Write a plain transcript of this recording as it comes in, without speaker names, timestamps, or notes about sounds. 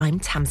I'm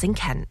Tamsin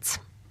Kent.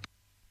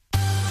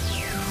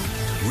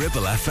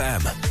 Ribble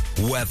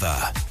FM. Weather.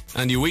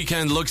 And your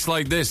weekend looks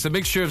like this. A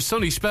mixture of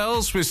sunny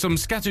spells with some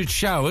scattered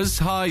showers,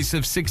 highs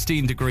of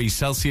 16 degrees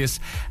Celsius.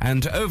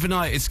 And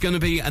overnight, it's going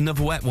to be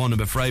another wet one, I'm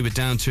afraid. We're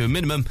down to a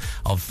minimum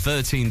of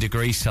 13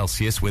 degrees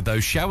Celsius with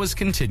those showers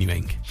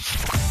continuing.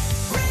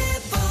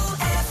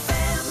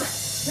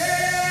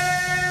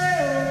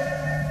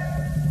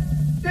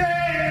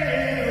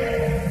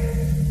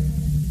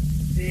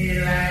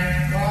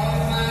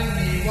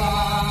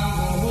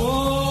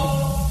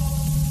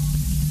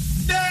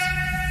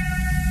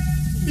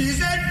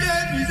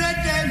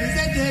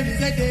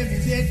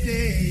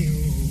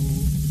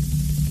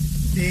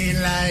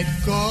 Daylight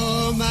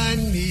come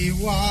and me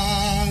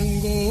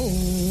want go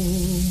home.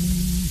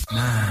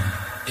 9,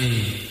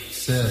 8,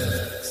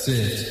 7,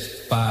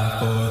 6, 5,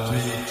 4,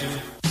 3, 2.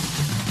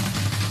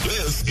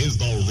 This is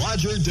the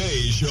Roger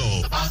Day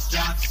Show. Bus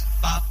jocks,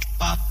 pop,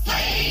 pop,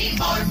 play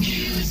more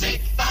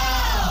music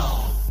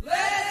now.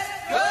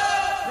 Let's go,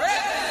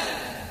 Ribbon!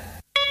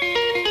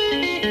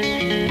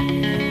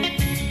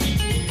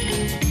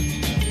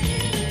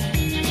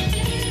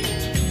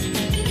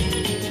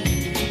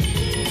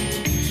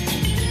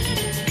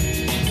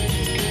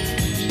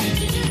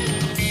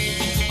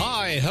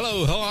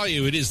 Hello, how are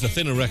you? It is the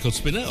Thinner Record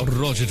Spinner,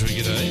 Roger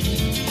Trigger,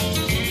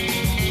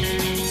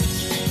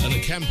 and a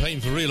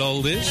campaign for real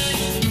oldies,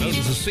 known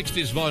as the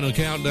 60s Vinyl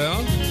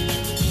Countdown.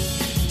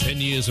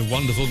 10 years of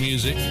wonderful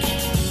music,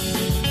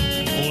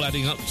 all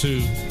adding up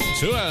to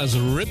 2 hours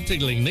of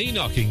rib-tickling,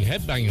 knee-knocking,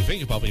 head-banging,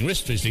 finger-popping,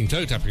 wrist-twisting,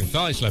 toe-tapping,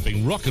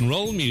 thigh-slapping,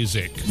 rock-and-roll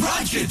music.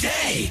 Roger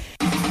Day!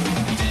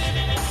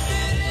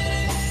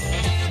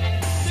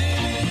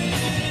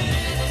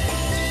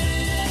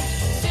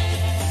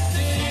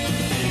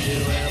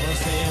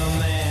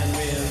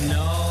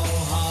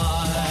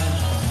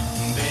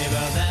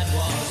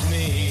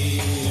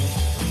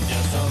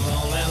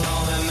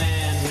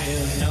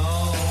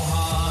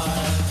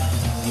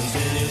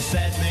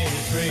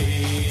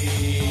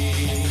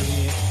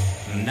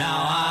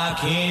 Now I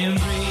can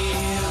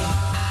breathe,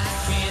 I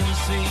can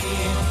see,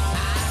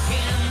 I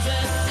can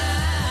touch,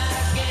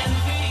 I can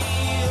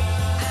feel,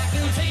 I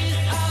can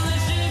taste all the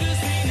sugar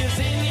sweetness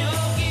in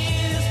your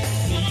kiss.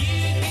 You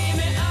gave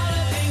me all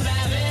the things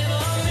I've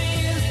ever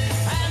missed.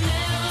 I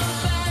never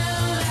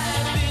felt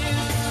like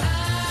this.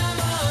 I'm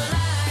alive, I'm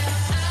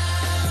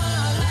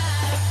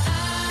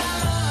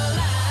alive, I'm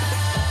alive.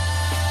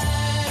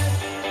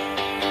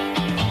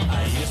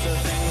 I used to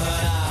think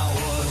that I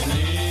was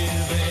living.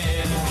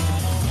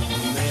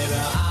 Maybe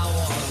I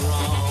was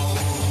wrong.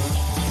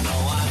 No,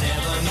 I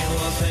never knew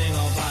a thing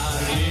about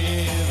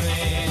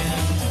living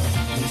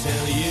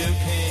until you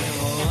came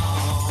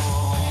along.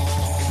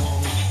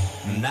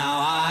 Now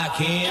I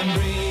can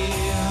breathe,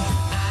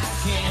 I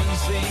can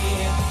see,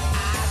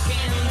 I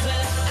can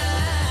touch,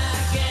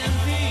 I can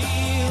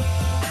feel,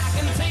 I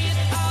can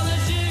taste all the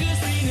sugar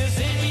sweetness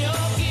in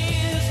your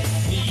kiss.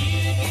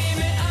 You gave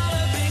me all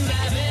the things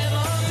I've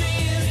ever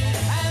missed.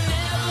 I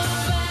never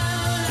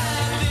felt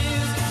like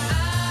this.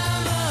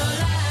 I'm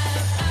alive,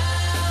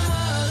 I'm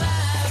alive,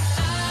 I'm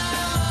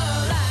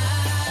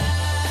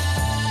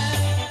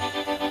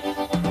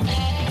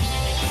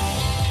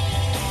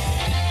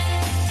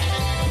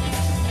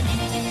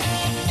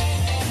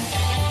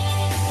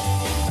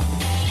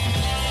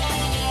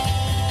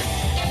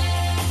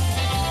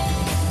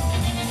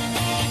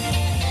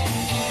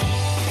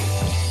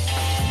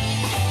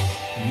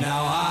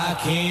Now I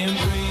can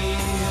breathe,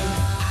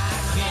 I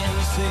can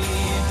see,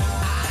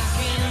 I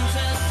can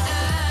touch,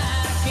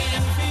 I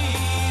can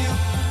feel,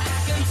 I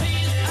can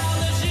taste all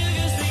the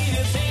sugar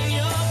sweetness in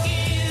your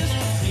kiss.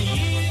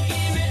 You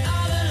gave me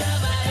all the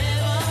love I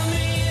ever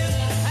missed.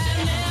 I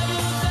never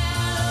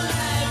felt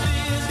like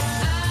this.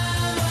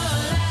 I'm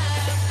alive,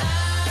 I'm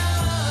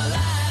alive,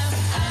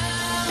 I'm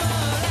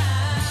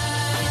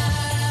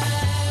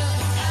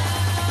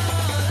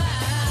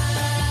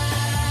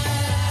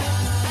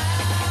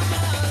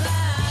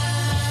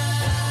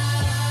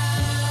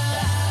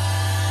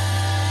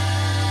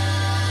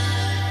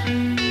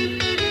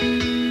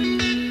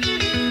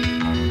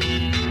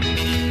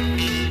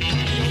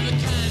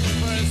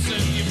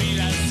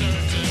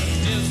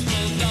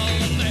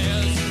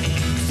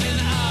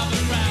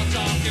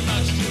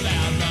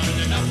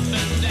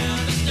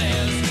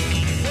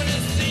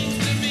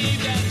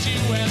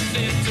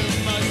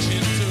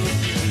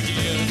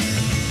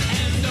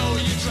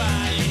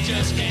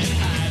just can't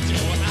hide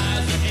your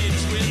eyes and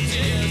it's with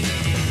tears.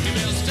 You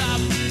better stop.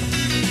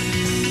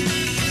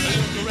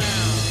 Look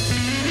around.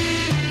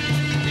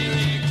 Here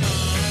it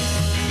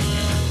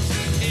comes.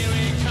 Here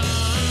it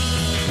comes.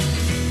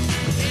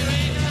 Here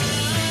it comes.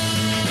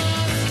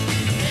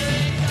 Here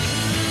it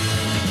comes.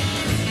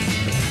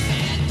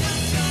 And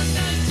just your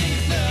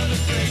 19th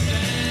nervous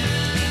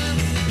breakdown.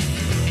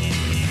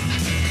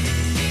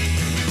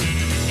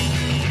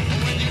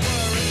 When you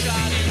were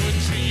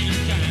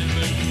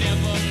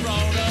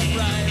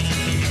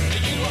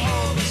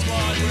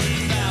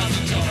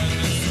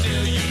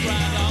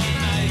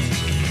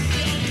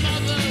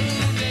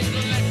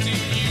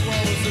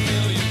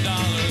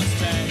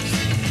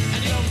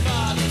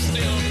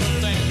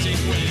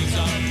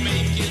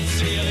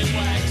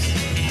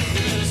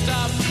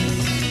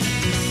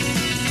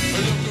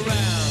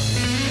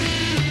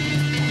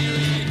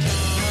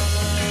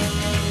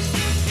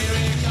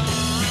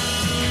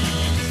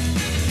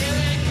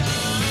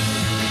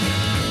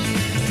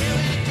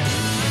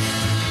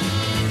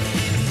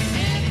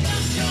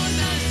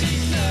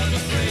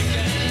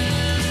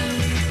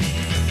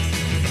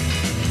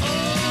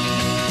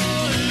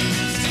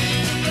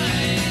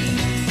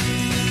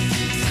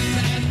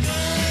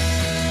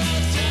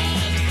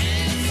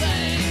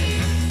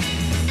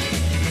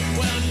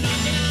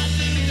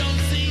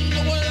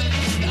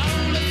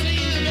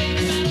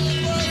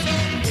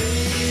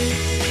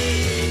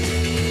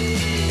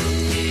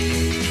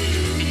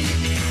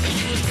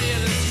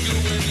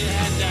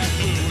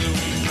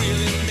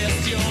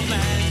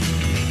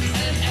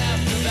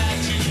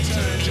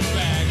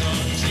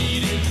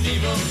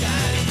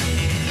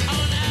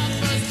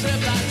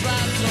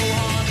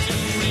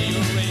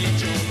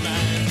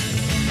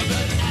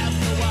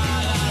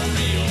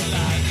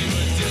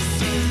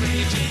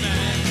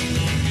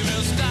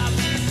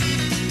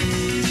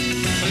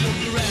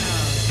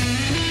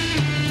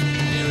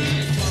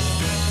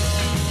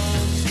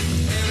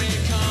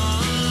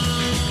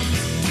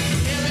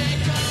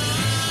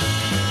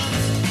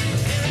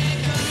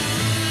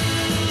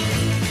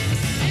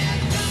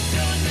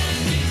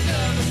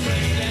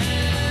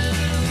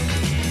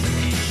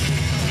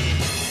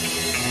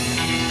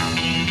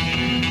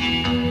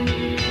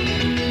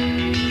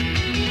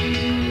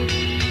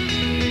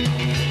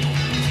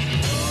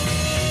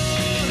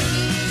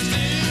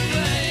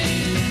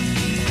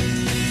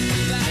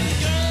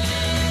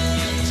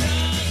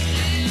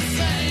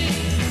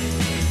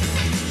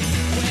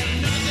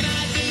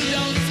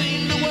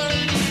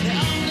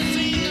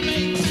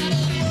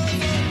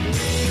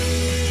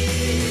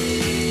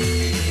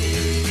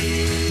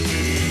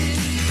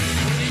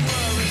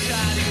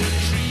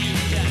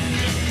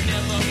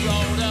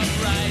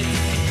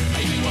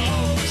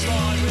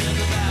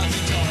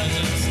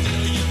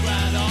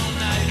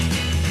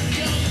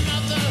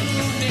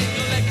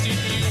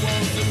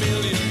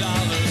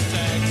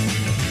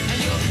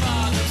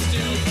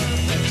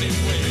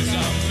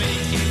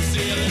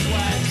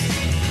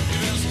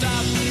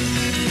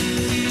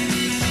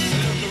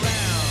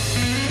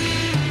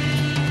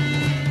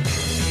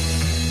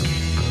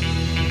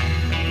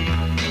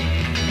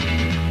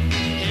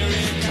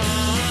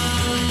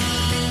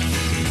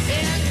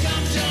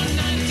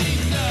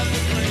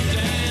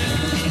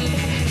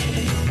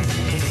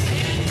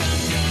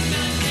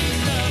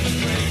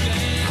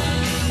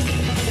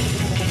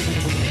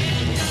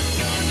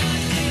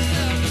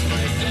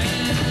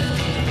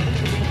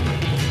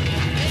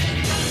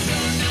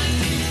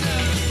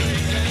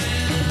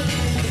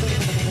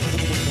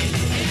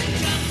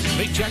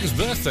Jagger's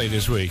birthday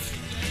this week.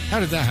 How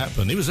did that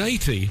happen? He was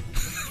 80.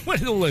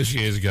 When all those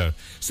years ago.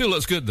 Still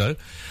looks good, though.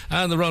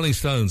 And the Rolling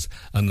Stones.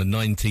 And the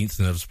 19th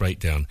Nervous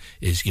Breakdown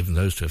is given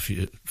those to a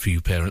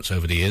few parents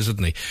over the years,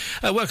 hasn't he?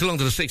 Welcome along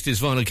to the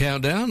 60s Vinyl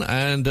Countdown.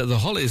 And the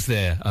Hollies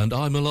there. And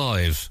I'm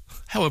Alive.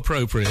 How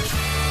appropriate.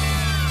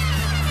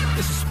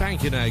 This is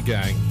Spanking Our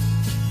Gang.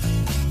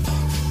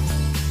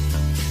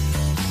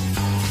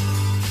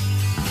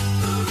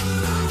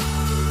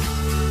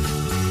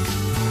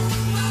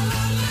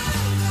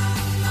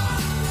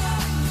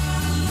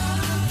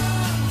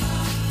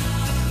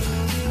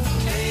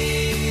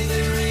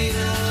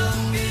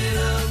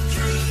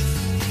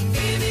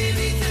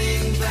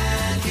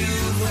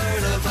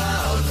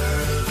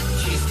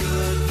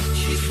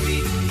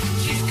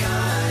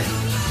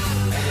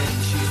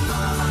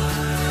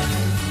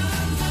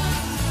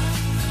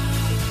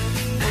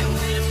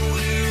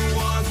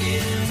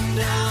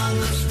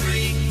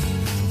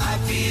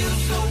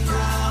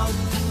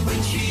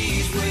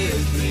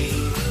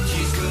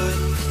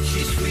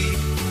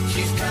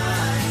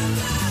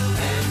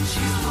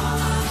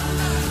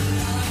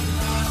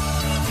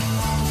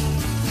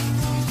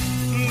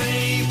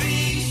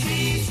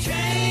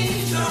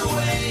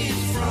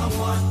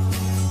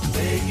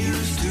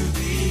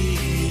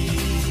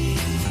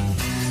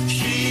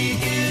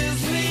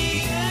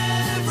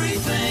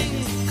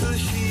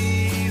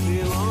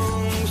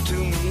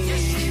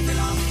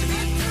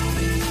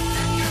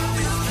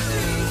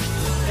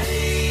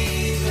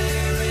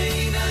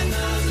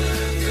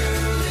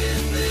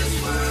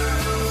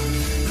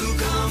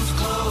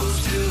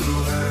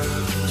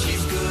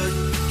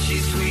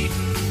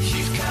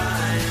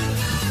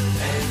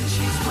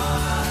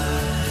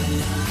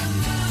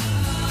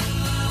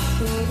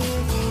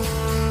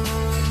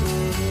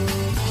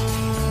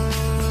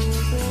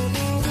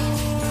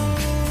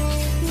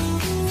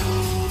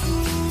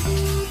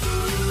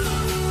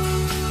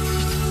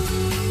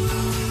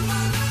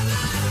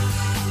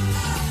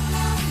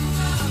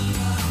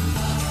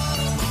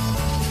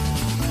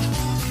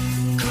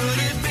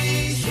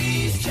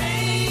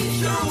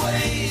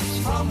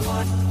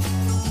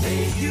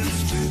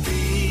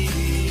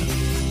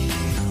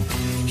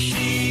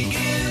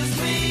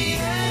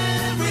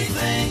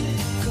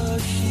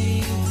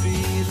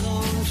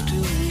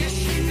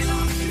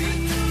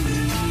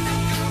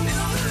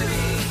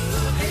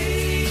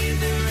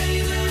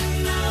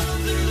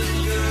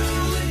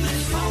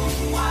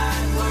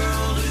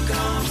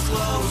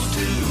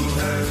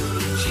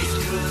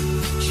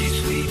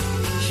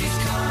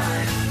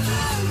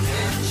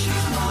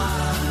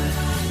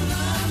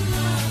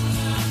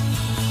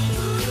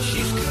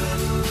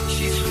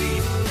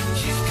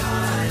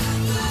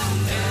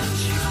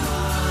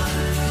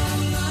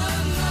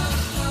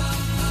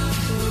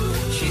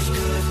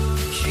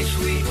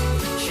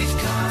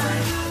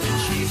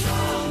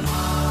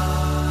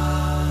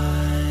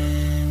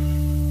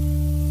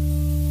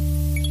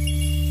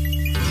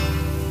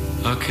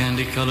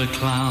 Candy-colored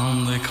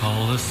clown they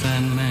call the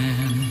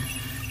Sandman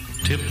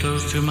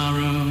tiptoes to my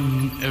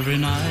room every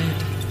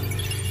night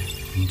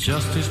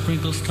just to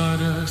sprinkle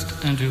stardust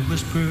and to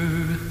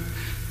whisper,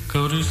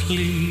 go to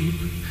sleep,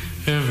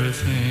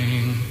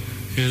 everything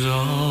is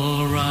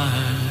all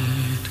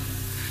right.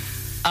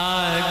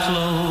 I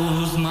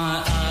close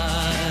my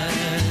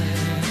eyes,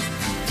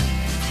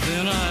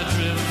 then I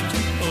drift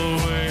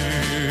away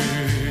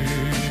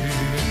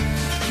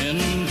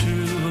into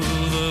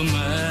the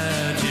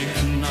magic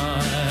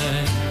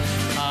night.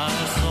 I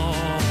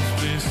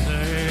softly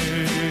say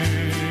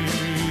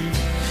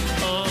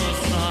a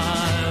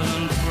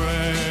silent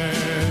prayer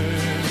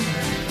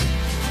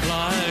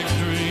like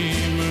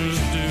dreamers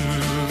do.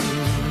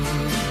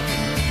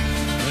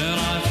 Then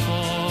I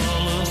fall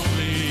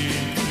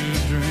asleep to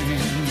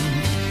dream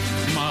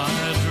my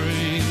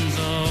dreams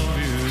of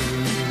you.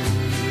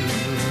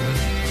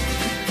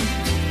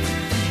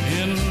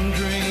 In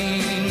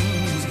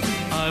dreams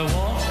I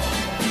walk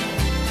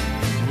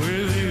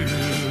with you.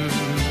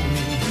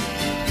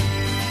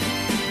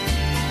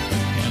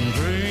 In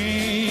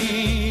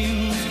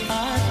dreams I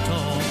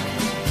talk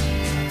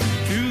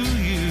to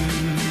you.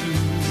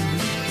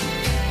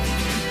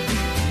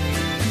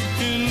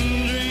 In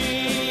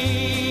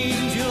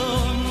dreams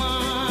you're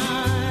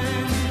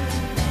mine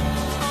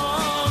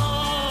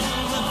all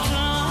the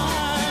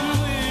time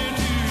we're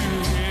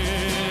together.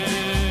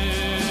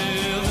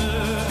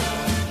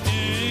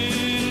 In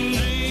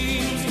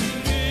dreams,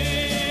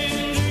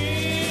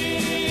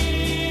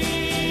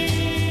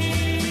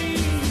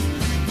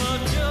 but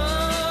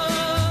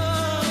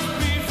just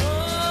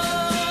before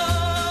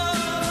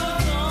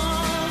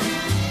dawn,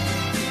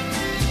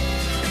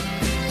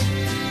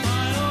 I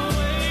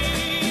awake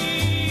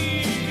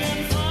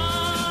and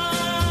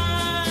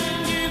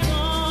find you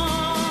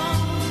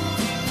gone.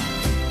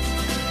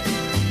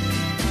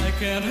 I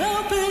can't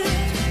help it,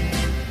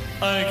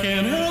 I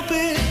can't help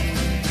it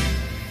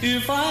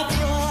if I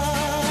try.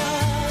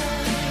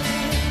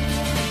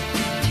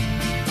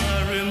 I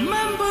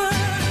remember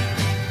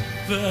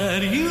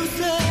that you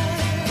said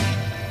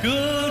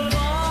goodbye.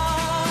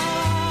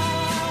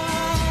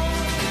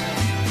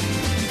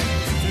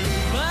 Too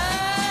bad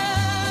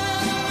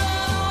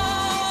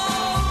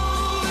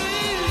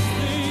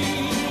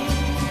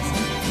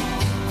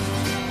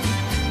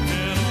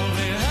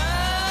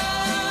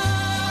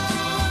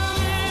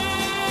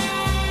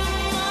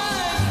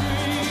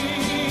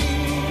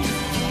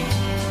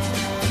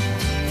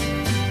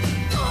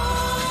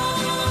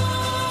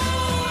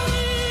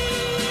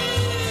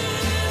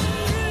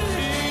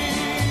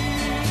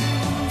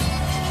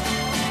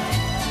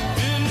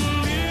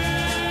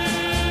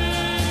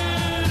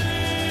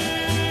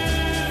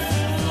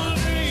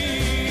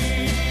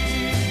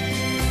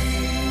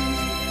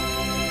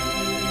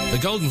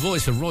golden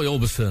voice of Roy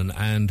Orbison,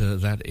 and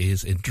that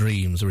is In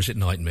Dreams, or is it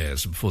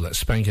Nightmares? Before that,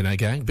 Spankin' Our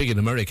Gang, big in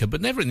America,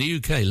 but never in the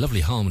UK.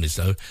 Lovely harmonies,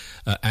 though.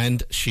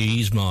 And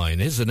She's Mine.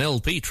 Here's an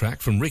LP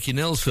track from Ricky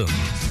Nelson.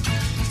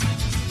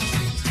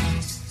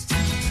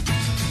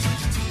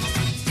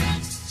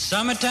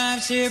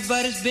 Summertime's here,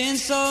 but it's been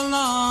so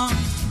long.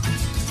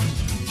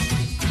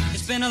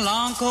 It's been a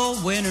long,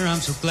 cold winter. I'm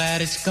so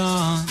glad it's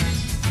gone.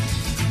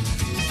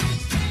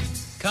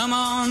 Come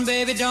on,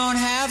 baby, don't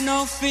have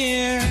no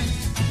fear.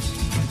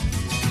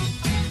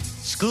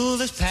 School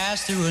has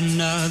passed through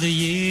another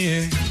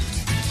year.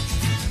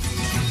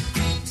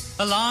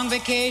 A long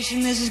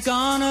vacation this is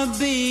gonna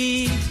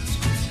be.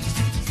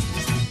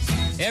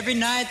 Every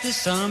night this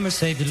summer,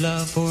 save your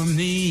love for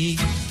me.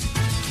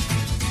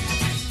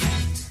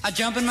 I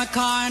jump in my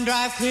car and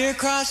drive clear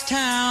across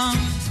town.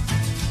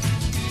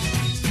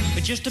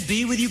 But just to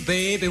be with you,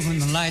 baby, when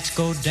the lights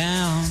go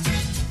down.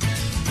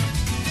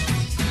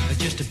 But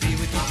just to be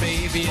with you,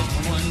 baby, is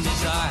my one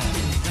desire.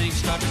 Things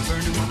start to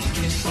burn when you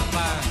kiss the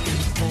fire.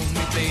 Hold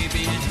me,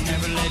 baby, and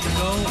never let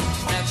go.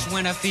 That's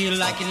when I feel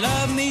like you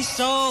love me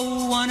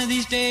so. One of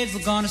these days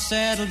we're gonna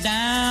settle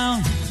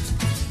down.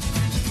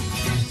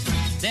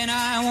 Then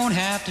I won't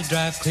have to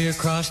drive clear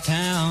across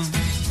town.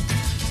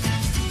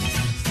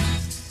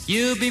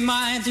 You'll be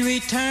mine through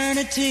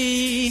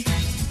eternity.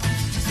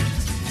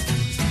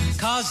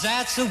 'Cause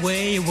that's the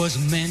way it was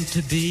meant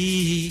to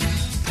be.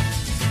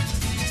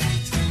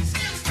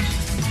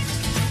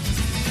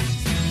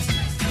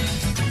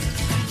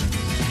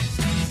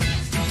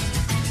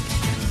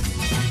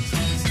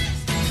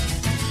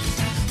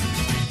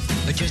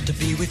 But just to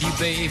be with you,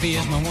 baby,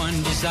 is my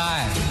one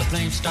desire. The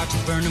flame starts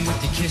burning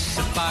with the kiss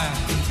of fire.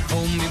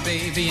 Hold me,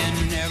 baby,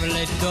 and never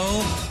let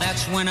go.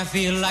 That's when I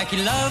feel like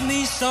you love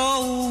me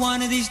so.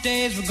 One of these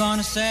days we're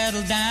gonna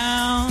settle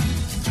down.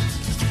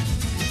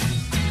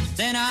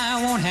 Then I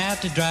won't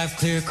have to drive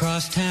clear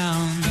across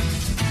town.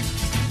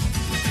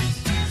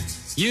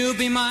 You'll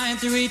be mine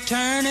through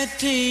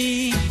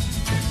eternity.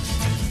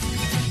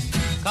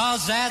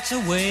 'Cause that's the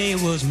way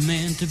it was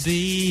meant to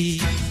be.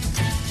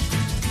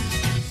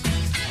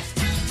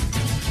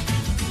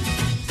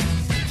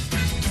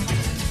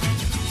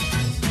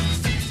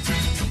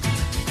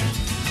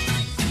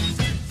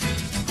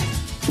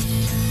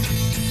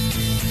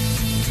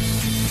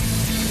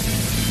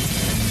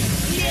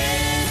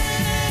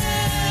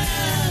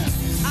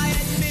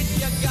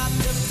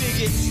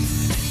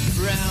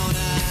 Brown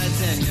eyes,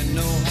 and you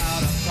know how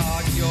to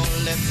park your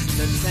lips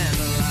to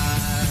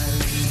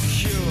tantalize.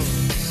 Sure.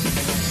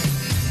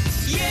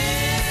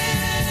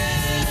 Yeah,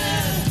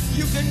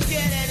 you can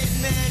get any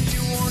man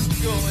you want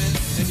going,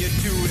 and you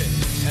do it,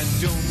 and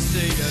don't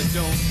say you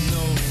don't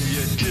know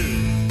you do.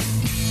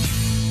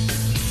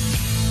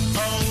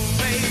 Oh,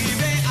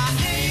 baby, I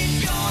ain't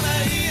gonna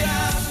eat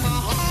out my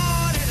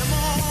heart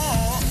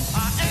anymore.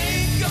 I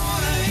ain't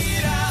gonna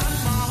eat out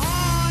my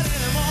heart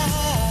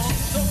anymore.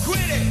 So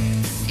quit it.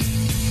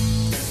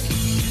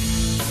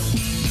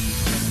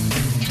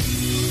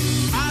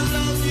 I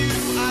love you,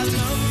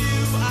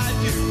 I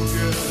do,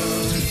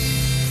 girl.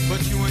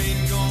 But you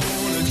ain't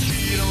gonna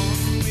cheat on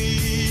me.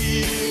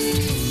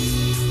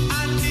 I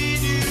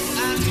need you,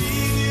 I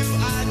need you,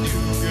 I do,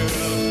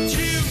 girl.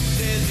 Choose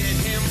it,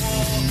 him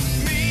or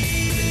me.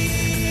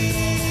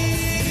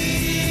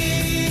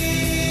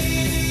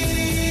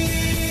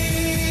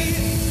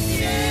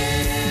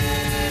 Yeah.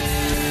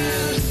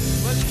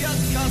 But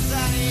just 'cause I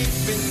ain't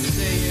been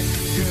saying,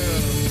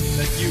 girl,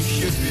 that you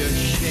should be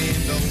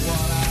ashamed of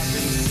what I've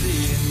been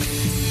seeing.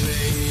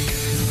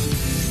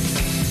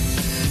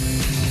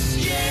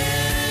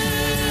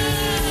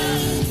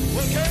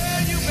 Well,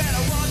 girl, you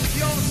better watch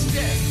your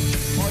step,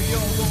 or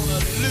you're gonna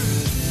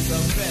lose the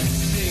best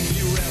thing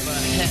you ever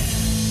had.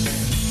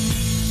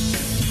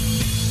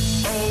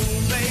 Oh,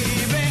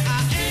 baby, I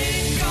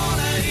ain't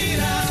gonna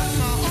eat up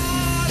my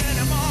heart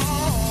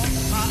anymore.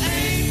 I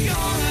ain't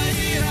gonna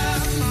eat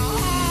up my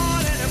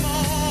heart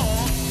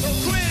anymore. So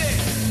quit it.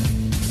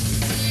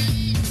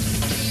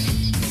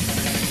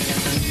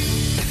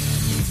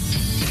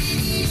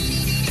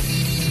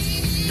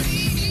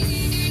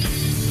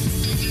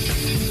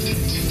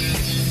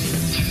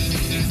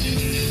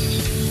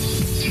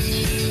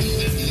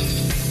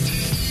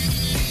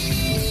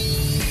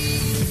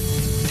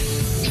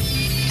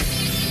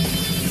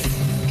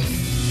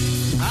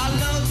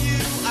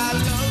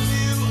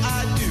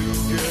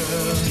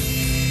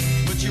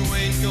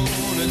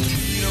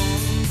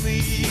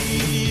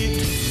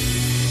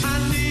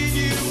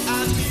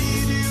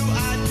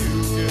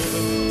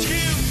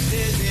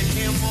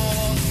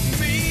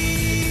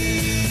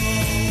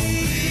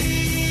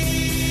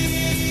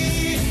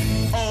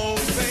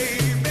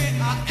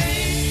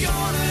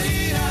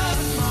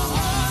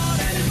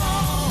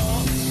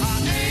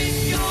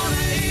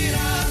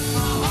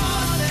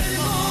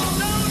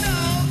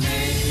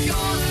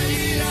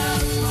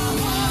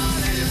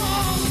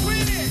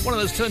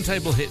 those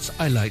turntable hits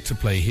I like to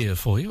play here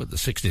for you at the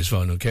 60s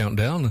Final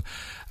Countdown.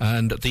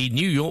 And at the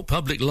New York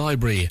Public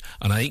Library,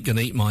 and I Ain't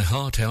Gonna Eat My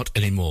Heart Out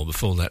Anymore.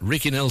 Before that,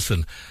 Ricky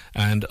Nelson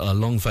and A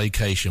Long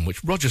Vacation,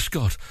 which Roger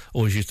Scott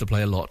always used to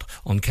play a lot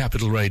on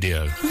Capital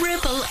Radio.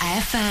 Ribble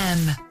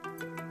FM.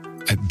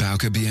 At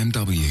Bowker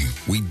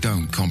BMW, we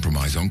don't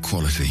compromise on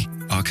quality.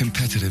 Our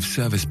competitive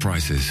service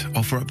prices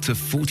offer up to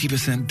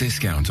 40%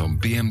 discount on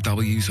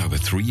BMWs over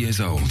 3 years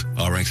old.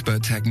 Our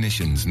expert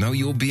technicians know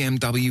your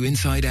BMW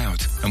inside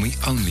out, and we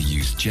only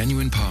use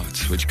genuine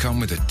parts which come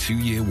with a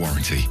 2-year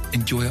warranty.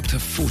 Enjoy up to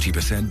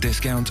 40%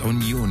 discount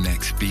on your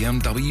next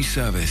BMW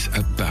service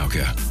at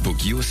Bowker. Book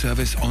your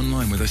service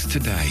online with us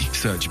today.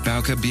 Search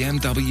Bowker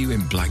BMW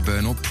in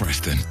Blackburn or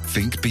Preston.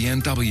 Think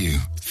BMW.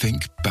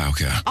 Think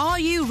Bowker. Are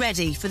you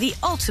ready for the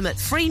ultimate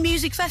free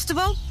music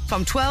festival?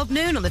 From 12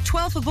 noon on the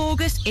 12th of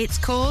August, it's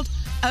called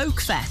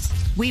Oak Fest.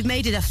 We've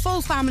made it a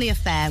full family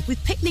affair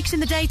with picnics in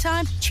the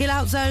daytime,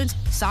 chill-out zones,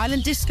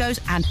 silent discos,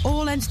 and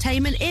all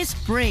entertainment is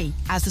free.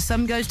 As the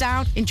sun goes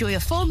down, enjoy a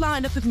full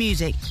lineup of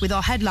music with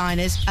our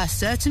headliners, A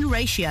Certain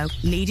Ratio,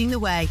 leading the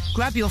way.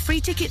 Grab your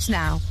free tickets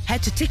now.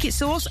 Head to Ticket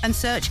Source and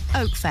search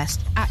Oak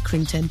Fest,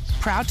 Accrington.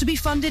 Proud to be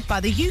funded by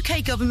the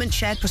UK Government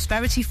Shared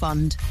Prosperity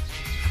Fund.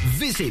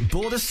 Visit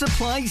Border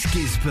Supplies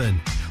Gisborne.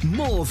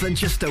 More than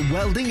just a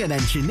welding and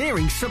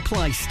engineering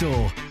supply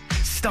store.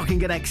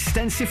 Stocking an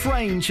extensive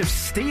range of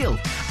steel,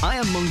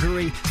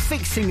 ironmongery,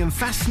 fixing and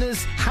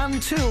fasteners,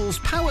 hand tools,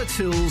 power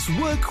tools,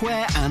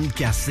 workwear and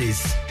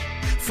gases.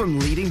 From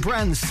leading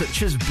brands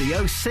such as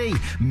BOC,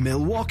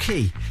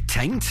 Milwaukee,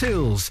 Tang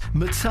Tools,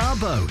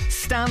 Metabo,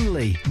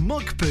 Stanley,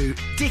 Muck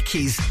Boot,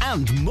 Dickies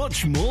and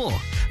much more.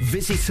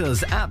 Visit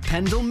us at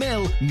Pendle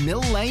Mill,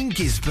 Mill Lane,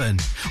 Gisborne,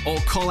 or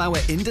call our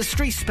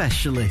industry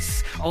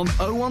specialists on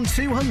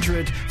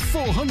 01200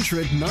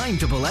 400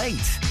 988.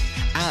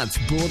 At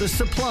Border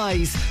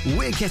Supplies,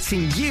 we're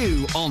getting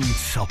you on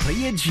top of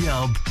your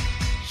job.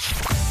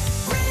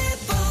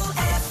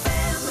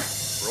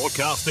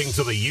 Broadcasting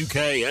to the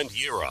UK and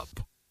Europe.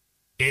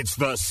 It's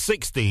the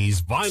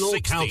 60s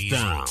Vinyl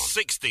Countdown.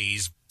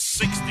 60s.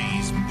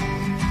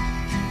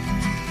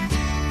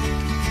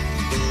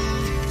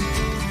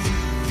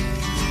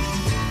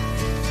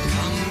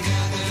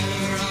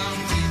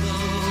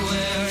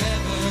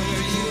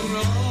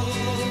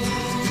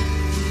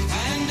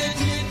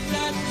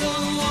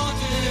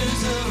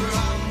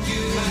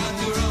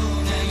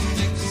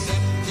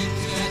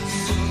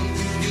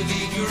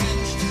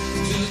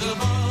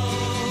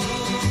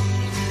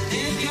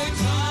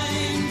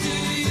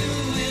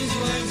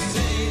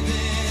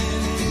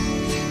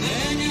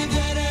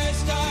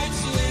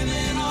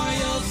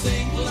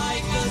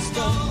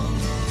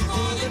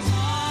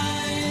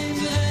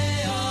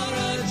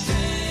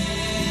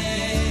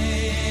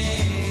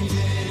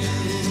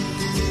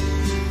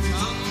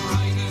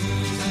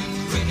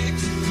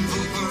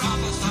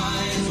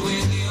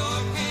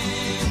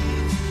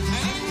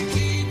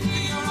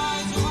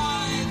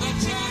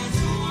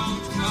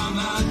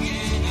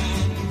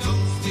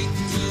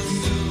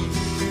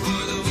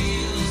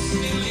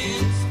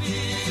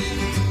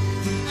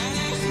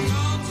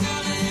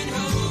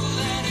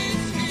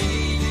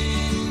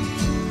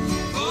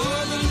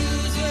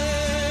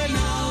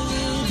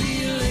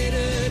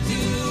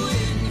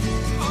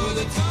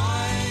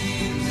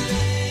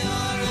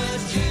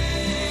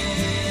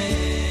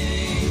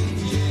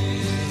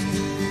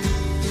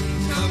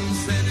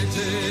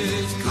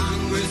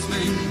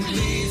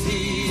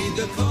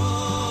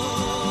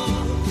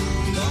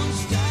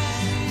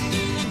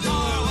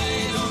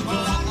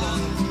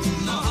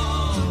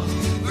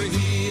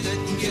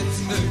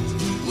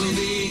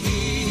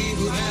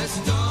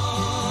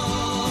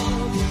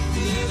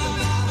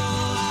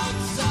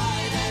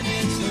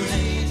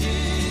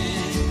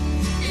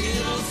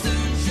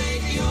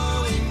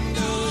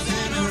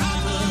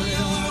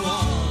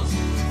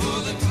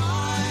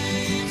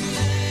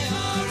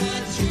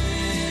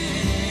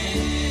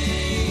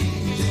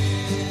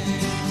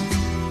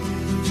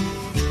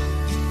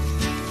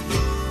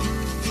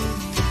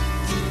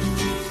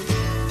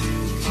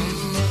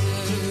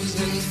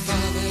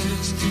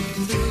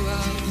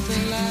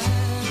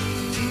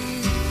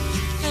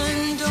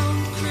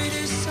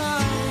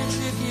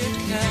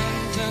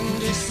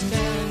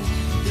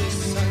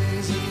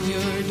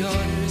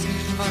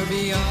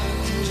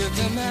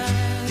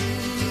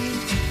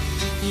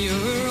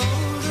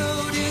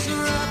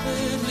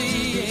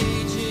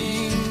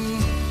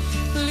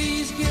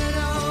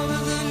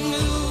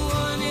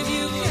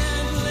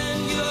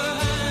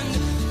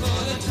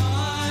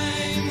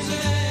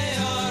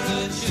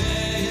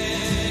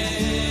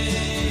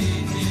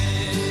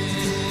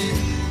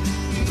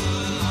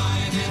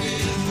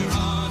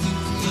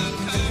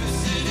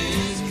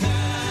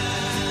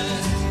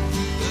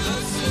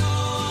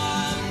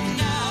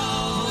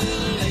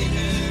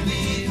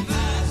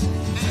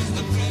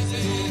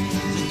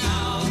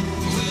 Now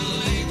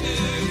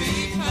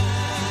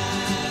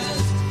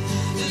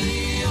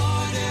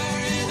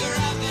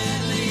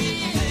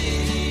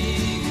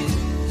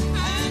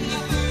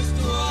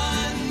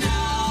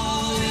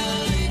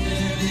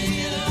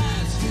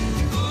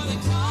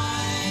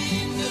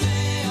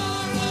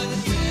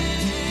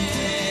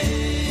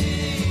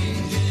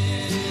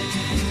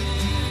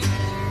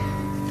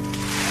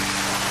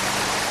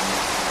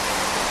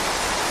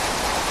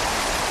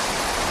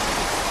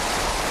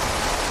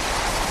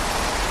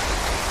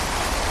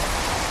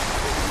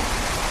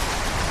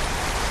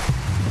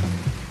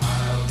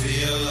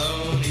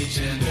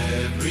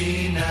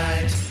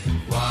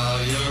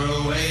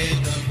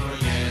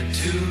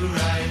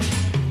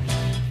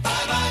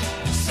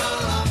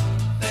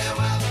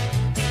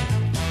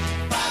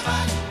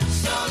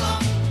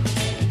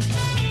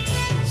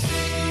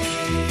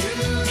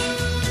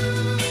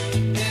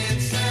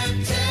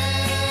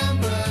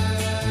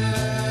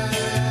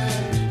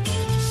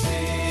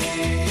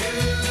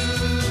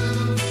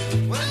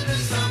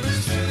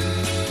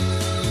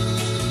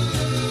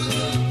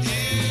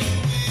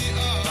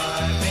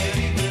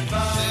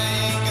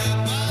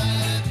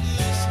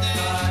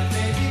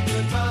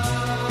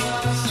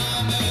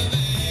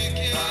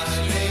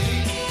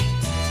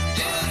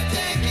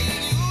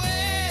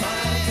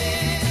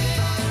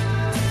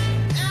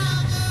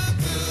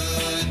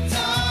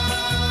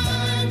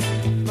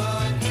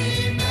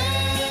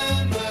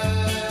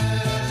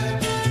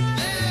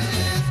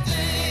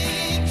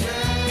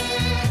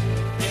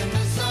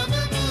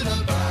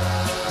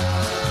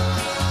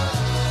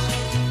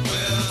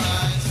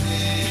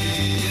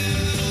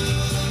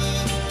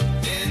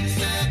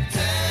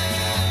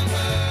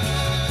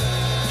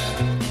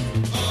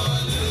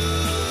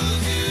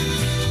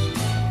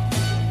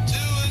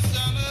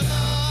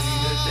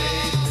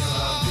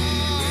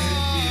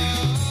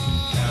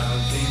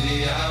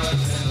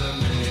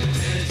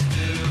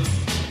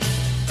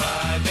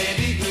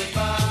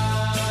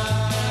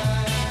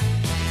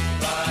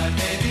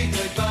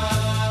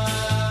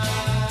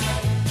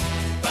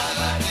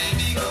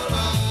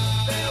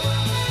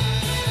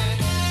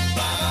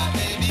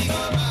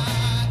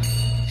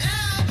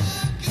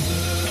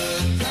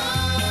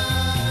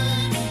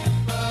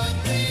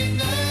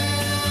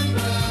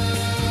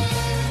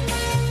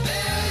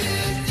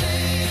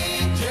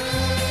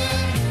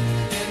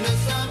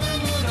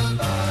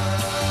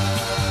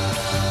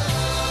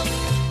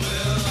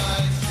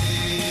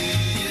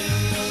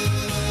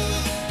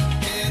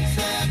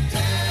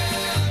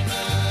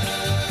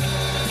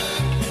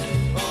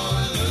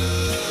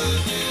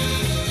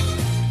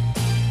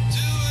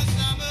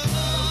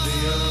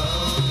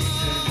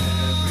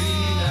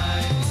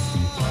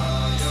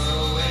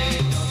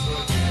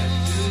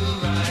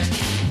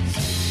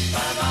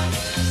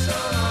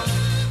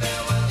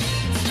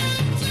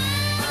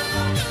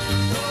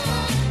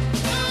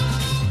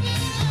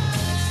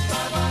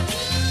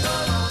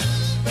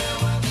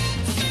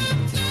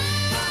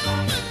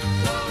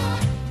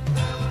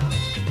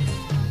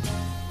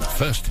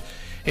First,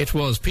 it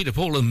was Peter,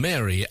 Paul and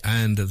Mary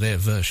and their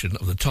version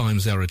of The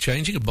Times They Are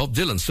A-Changing, a Bob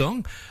Dylan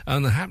song,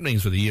 and the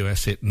happenings with the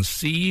US hit and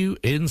See You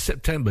in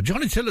September.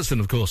 Johnny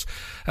Tillotson, of course,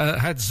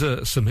 had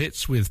some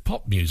hits with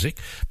pop music,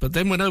 but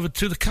then went over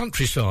to the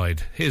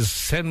countryside. Here's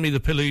Send Me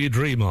the Pillow You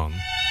Dream On.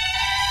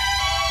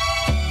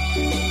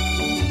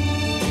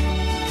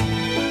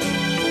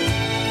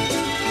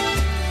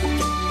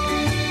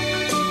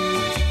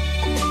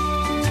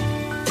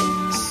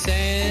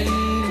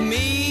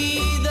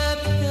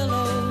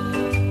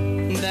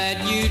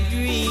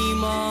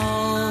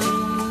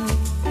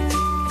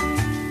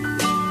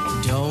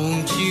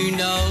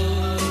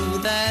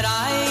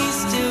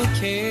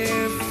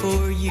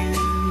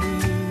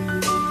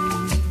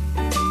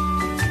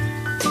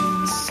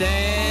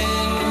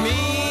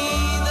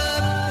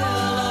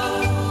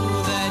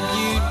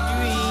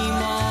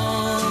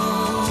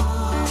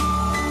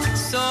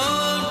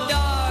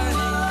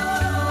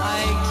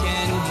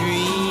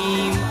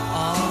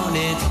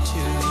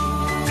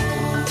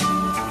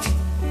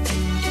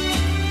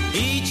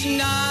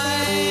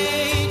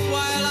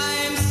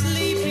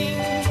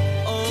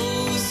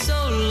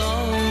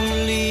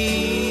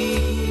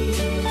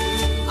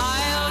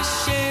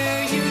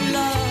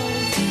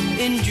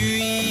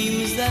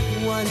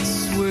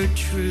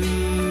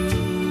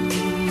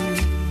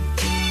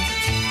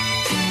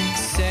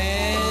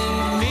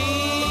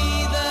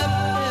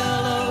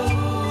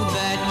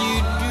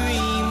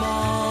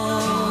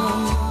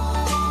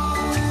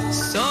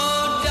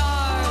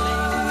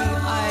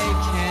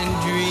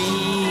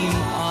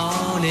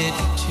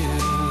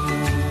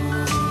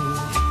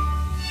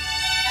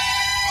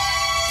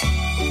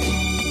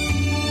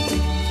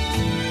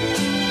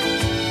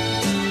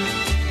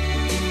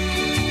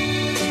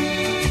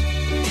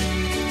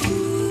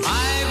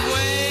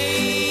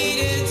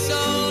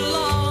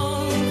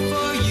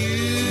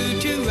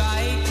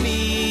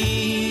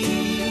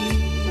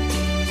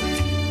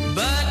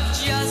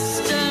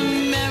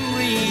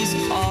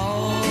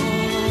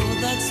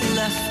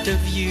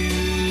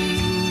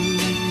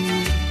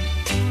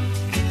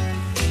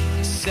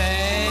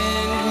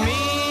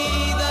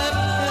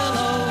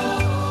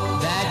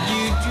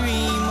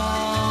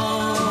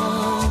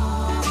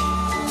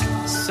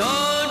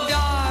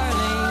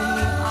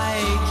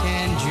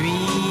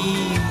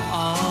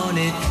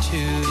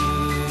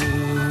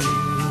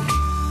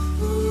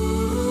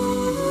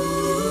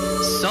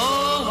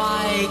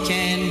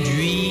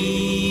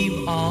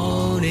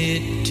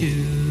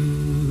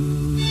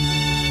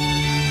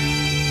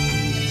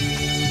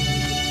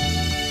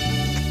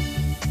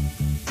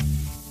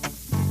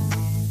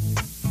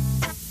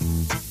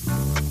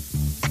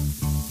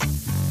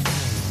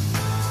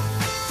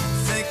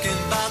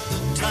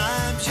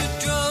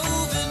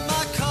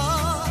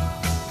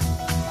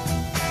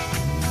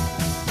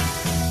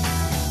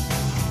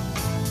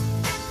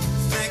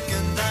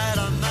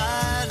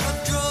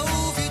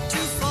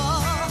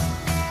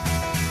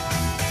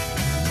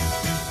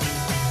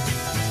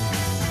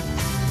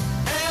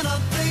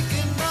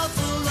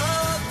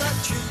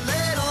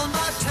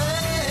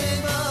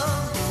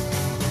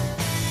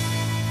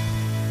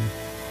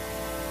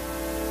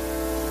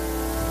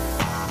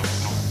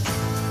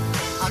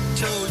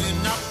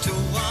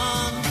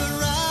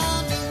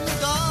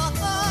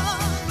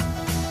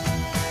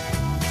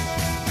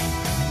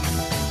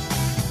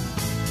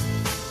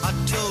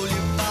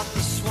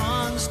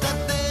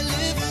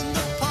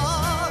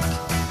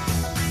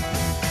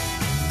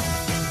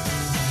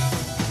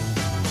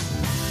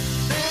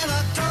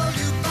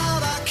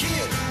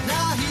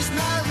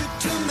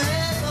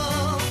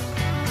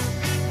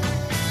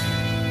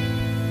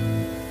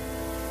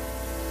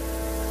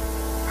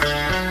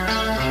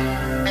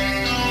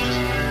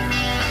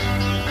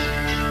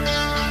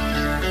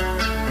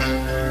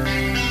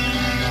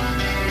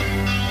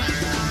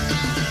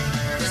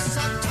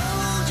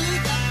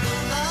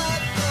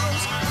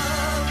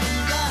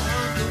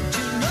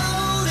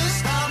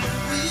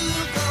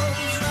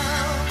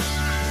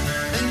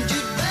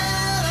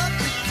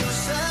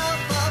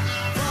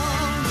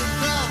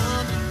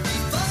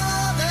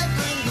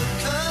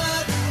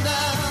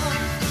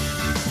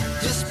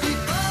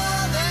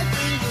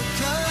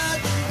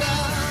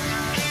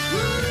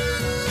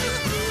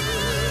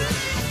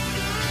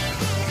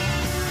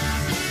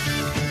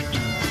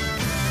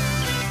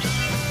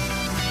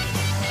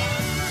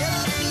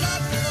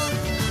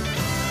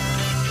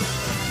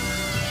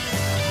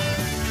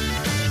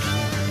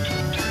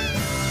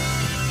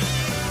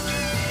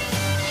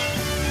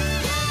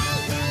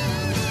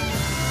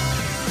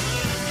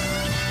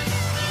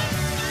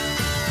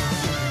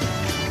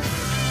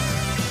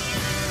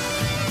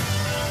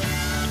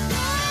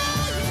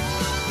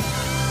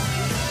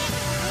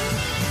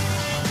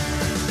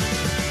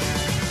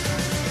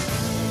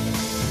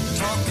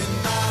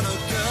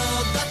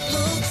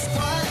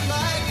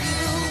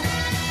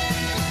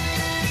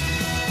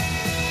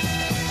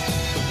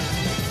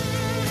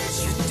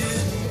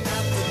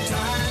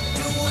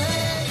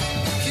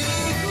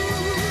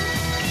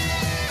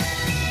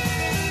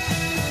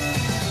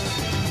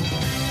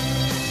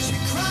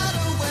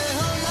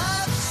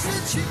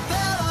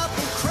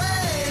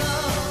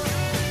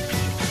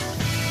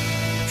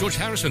 George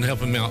Harrison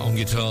helping me out on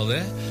guitar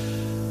there.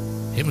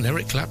 Him and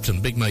Eric Clapton,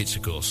 big mates,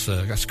 of course.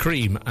 That's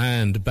Cream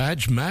and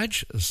Badge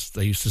Madge, as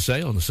they used to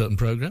say on a certain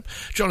programme.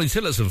 Johnny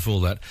Tillotson for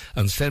that.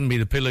 And Send Me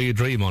the Pillow You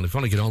Dream On. If you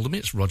want to get hold of me,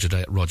 it's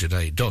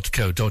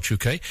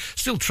rogerday@rogerday.co.uk.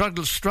 Still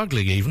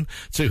struggling even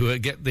to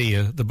get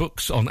the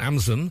books on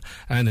Amazon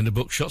and in the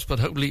bookshops, but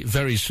hopefully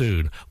very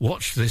soon.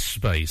 Watch this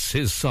space.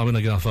 Here's Simon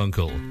and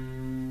Garfunkel.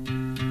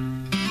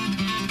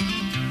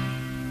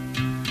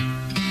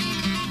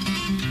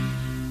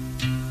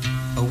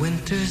 A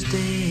winter's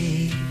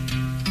day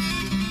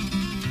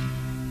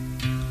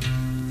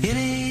in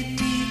a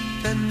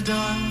deep and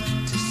dark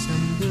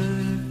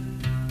December,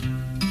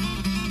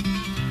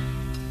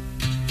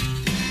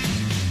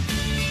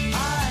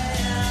 I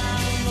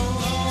am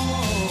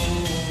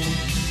alone,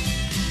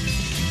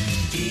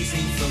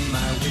 gazing from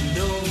my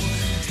window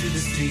to the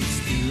streets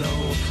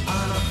below,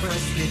 on a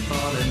freshly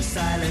fallen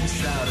silent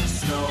shroud of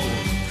snow.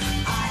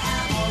 I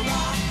am a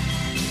rock,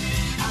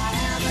 I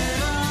am an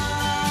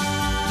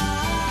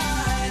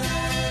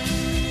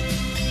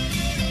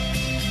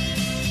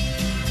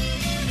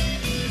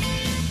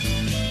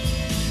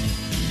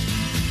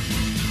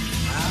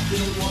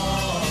built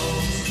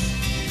walls,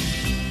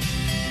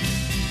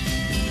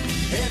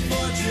 a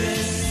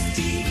fortress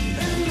deep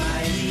and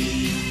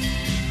mighty,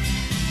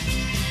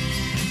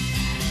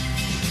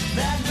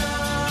 that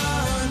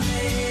none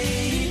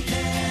may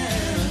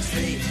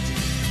penetrate.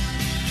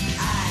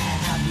 I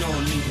have no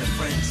need of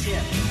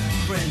friendship.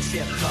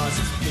 Friendship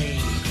causes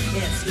pain.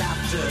 It's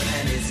laughter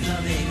and it's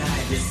loving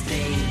I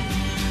disdain.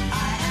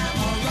 I am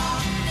a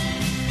rock,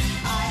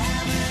 I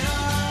am an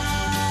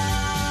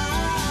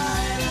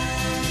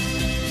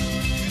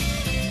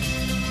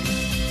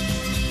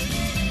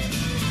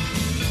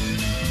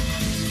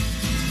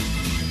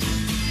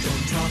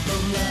talk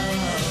of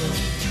love.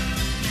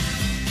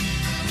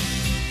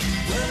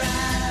 Well,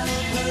 I've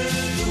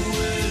heard the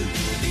word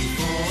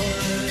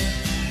before.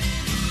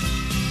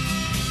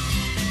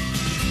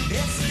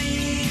 It's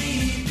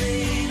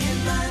sleeping in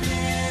my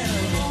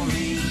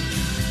memory.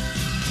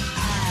 I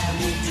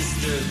won't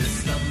disturb the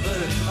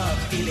slumber of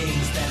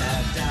feelings that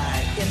have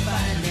died. If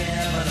I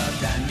never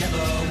loved, I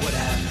never would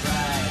have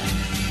tried.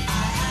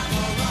 I am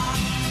a rock.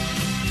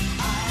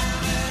 I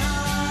am an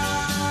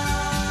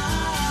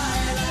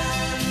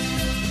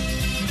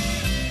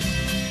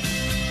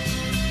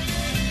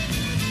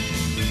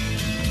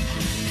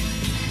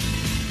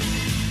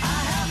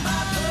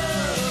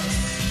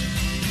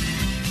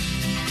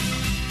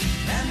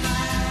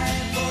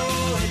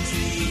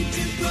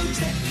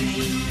protect me.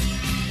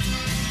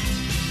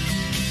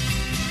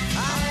 I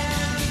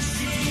am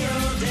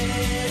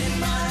shielded in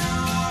my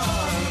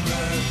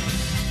armor,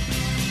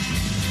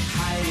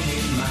 hiding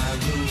in my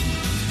room,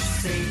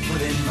 safe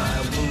within my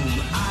womb.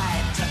 I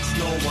touch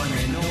no one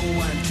and no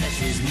one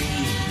touches me.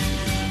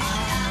 I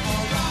am a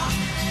rock,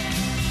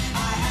 I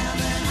am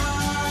an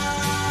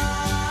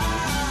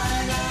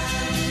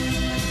island,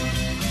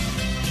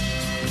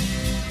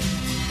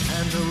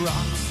 and a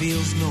rock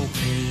feels no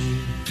pain,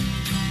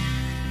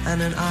 and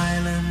an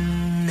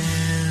island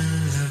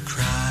never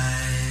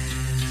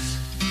cries.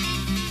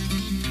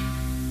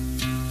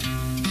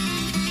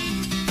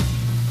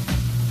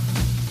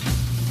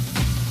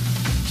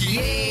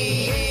 Yeah,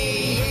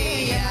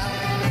 yeah, yeah,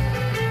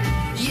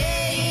 yeah,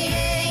 yeah,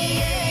 yeah,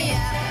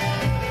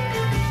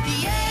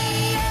 yeah,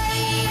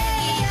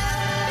 yeah,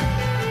 yeah.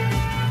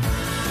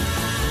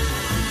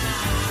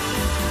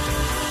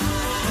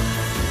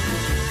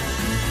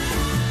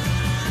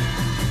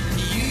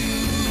 You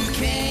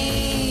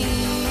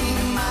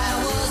came, I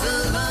was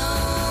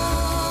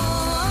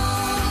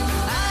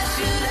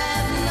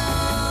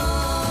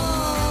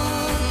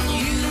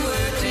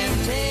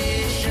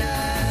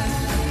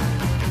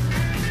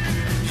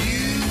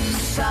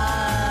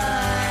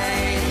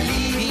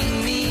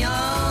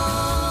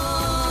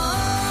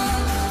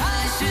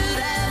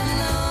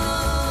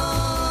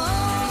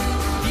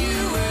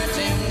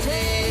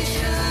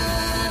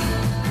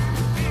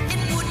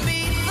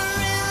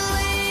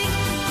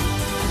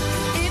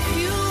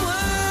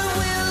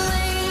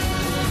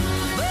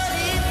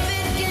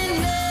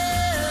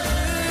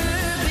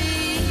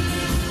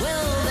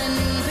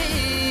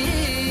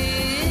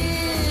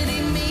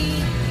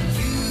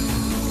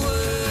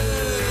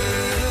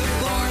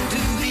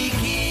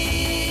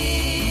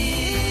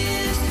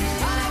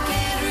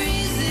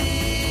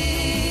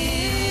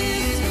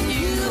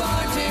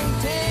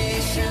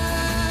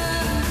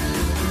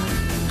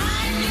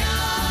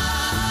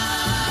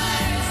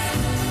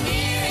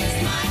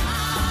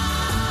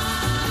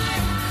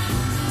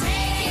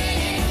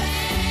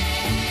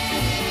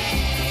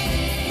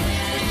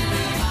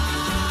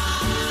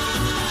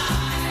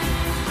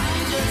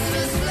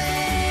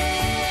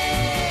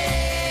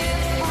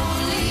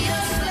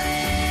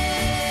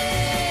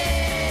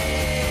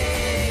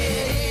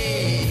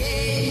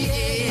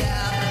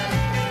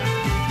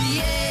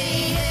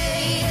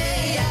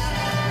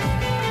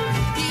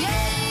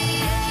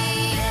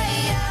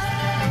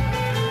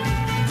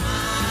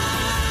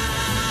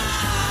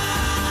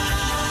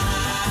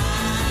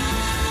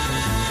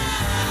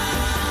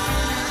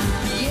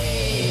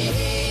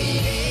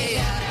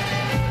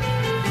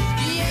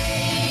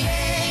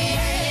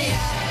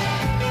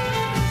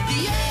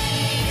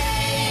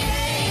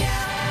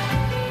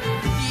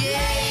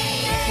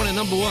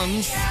number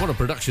ones. What a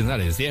production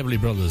that is. The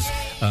Everly Brothers.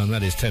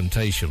 That is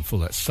Temptation. For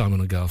that, Simon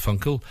and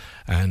Garfunkel.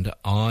 And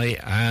I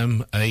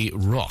Am a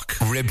Rock.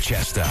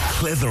 Ribchester,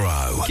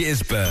 Clitheroe,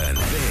 Gisburn.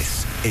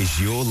 This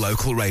is your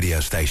local radio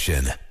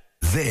station.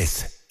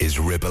 This is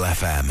Ribble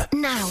FM.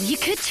 Now, you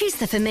could choose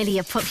the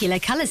familiar popular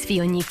colours for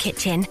your new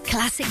kitchen.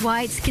 Classic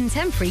whites,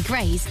 contemporary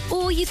greys.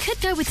 Or you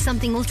could go with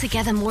something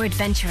altogether more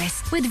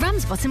adventurous with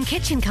Ramsbottom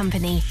Kitchen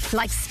Company.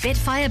 Like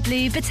Spitfire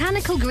Blue,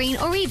 Botanical Green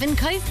or even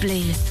Cove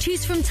Blue.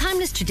 Choose from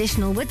timeless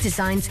traditional wood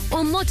designs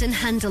or modern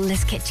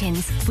handleless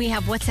kitchens. We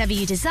have whatever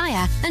you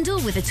desire and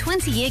all with a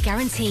 20-year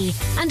guarantee.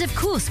 And of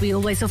course, we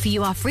always offer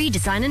you our free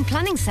design and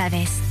planning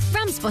service.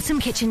 Ramsbottom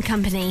Kitchen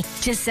Company.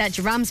 Just search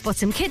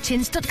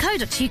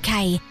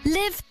ramsbottomkitchens.co.uk.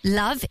 Live,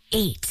 love,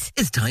 eat.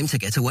 It's time to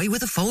get away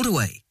with a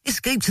foldaway.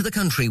 Escape to the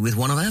country with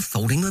one of our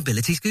folding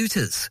mobility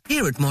scooters.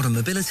 Here at Modern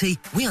Mobility,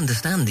 we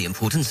understand the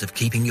importance of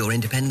keeping your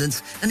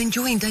independence and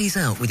enjoying days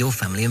out with your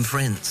family and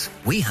friends.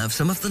 We have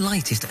some of the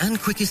lightest and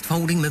quickest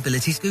folding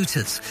mobility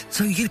scooters,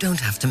 so you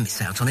don't have to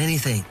miss out on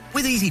anything.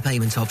 With easy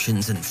payment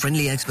options and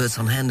friendly experts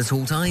on hand at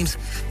all times,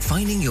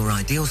 finding your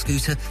ideal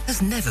scooter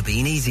has never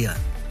been easier.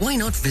 Why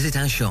not visit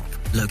our shop,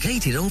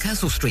 located on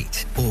Castle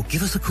Street, or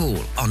give us a call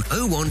on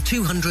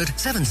 01200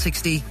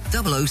 760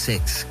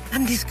 006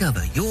 and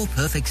discover your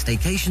perfect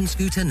staycation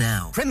scooter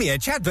now. Premier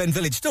Chadburn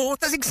Village Store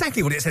does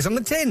exactly what it says on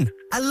the tin.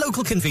 A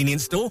local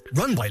convenience store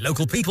run by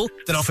local people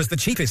that offers the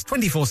cheapest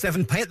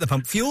 24/7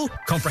 pay-at-the-pump fuel,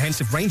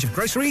 comprehensive range of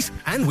groceries,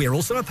 and we're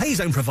also a pay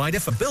zone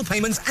provider for bill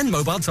payments and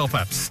mobile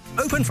top-ups.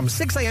 Open from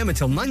 6 a.m.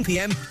 until 9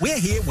 p.m. We're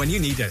here when you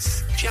need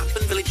us.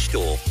 Chapman Village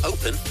Store,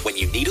 open when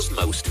you need us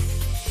most.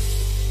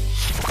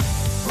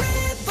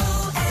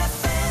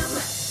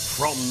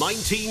 From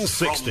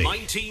 1960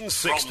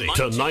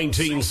 to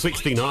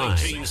 1969,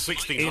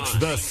 it's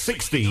the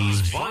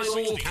 60s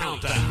Vinyl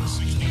Countdown.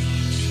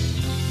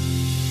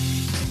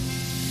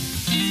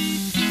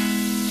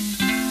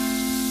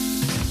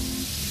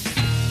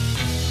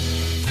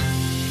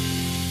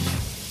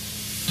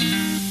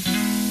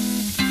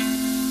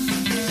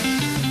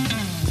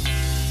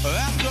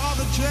 After all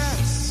the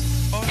tracks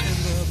are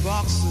in the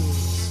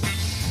boxes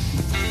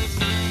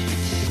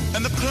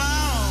and the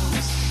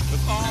clowns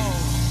have all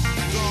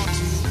gone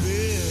to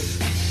bed,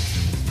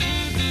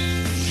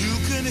 you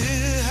can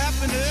hear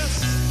happiness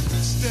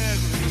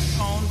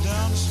staggering on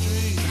down the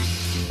street.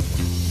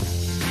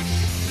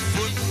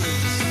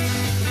 Footprints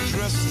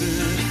dressed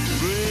in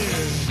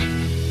red,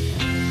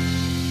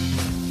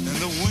 and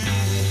the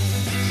wind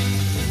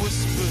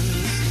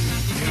whispers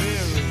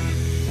Mary.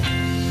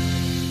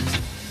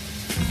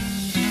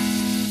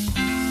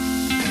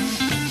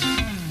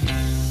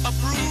 A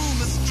broom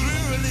is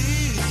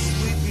drearily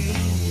sweeping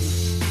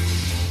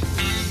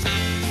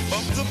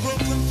up the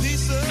broken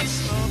pieces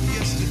of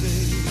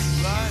yesterday's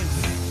life.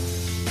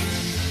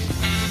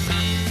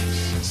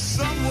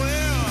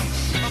 Somewhere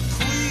a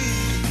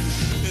queen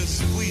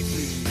is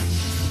weeping.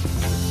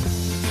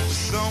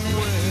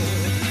 Somewhere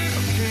a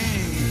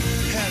king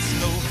has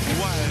no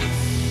wife.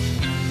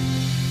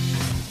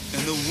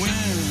 And the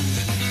wind,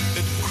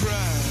 it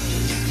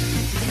cries,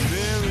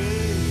 Mary.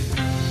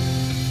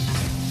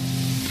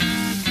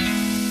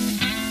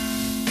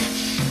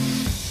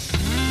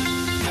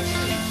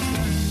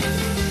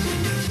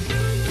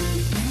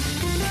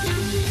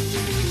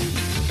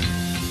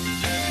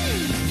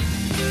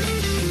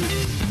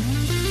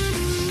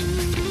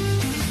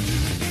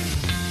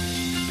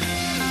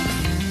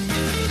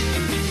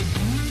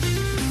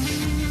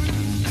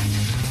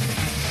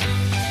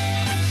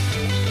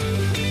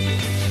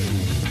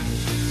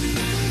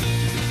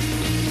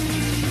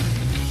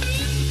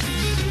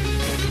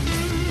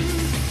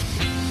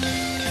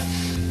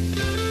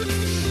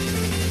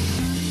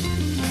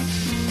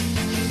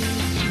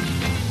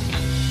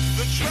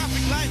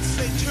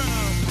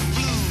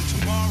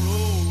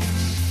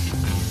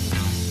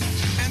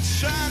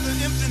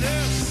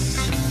 Emptiness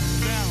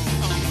down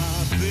on my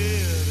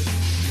bed.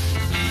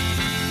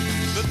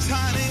 The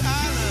tiny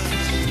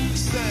island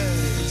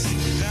sags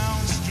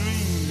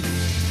downstream,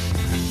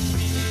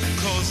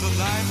 'cause the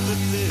life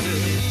that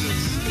lived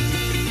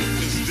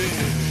is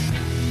dead.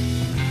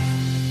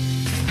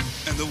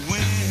 And the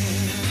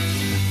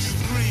wind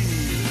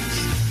screams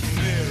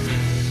Mary.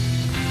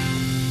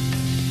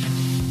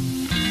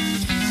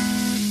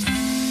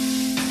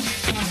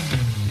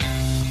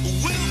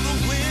 Will the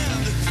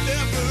wind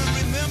ever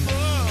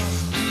remember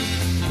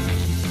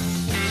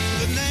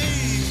the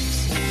names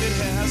it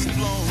has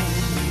blown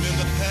in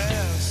the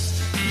past?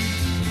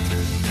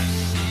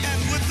 And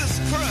with this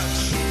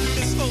crutch,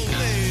 its old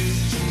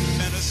age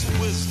and its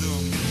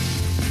wisdom,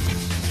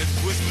 it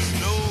whispers,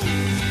 no,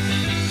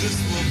 this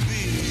will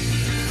be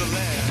the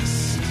last.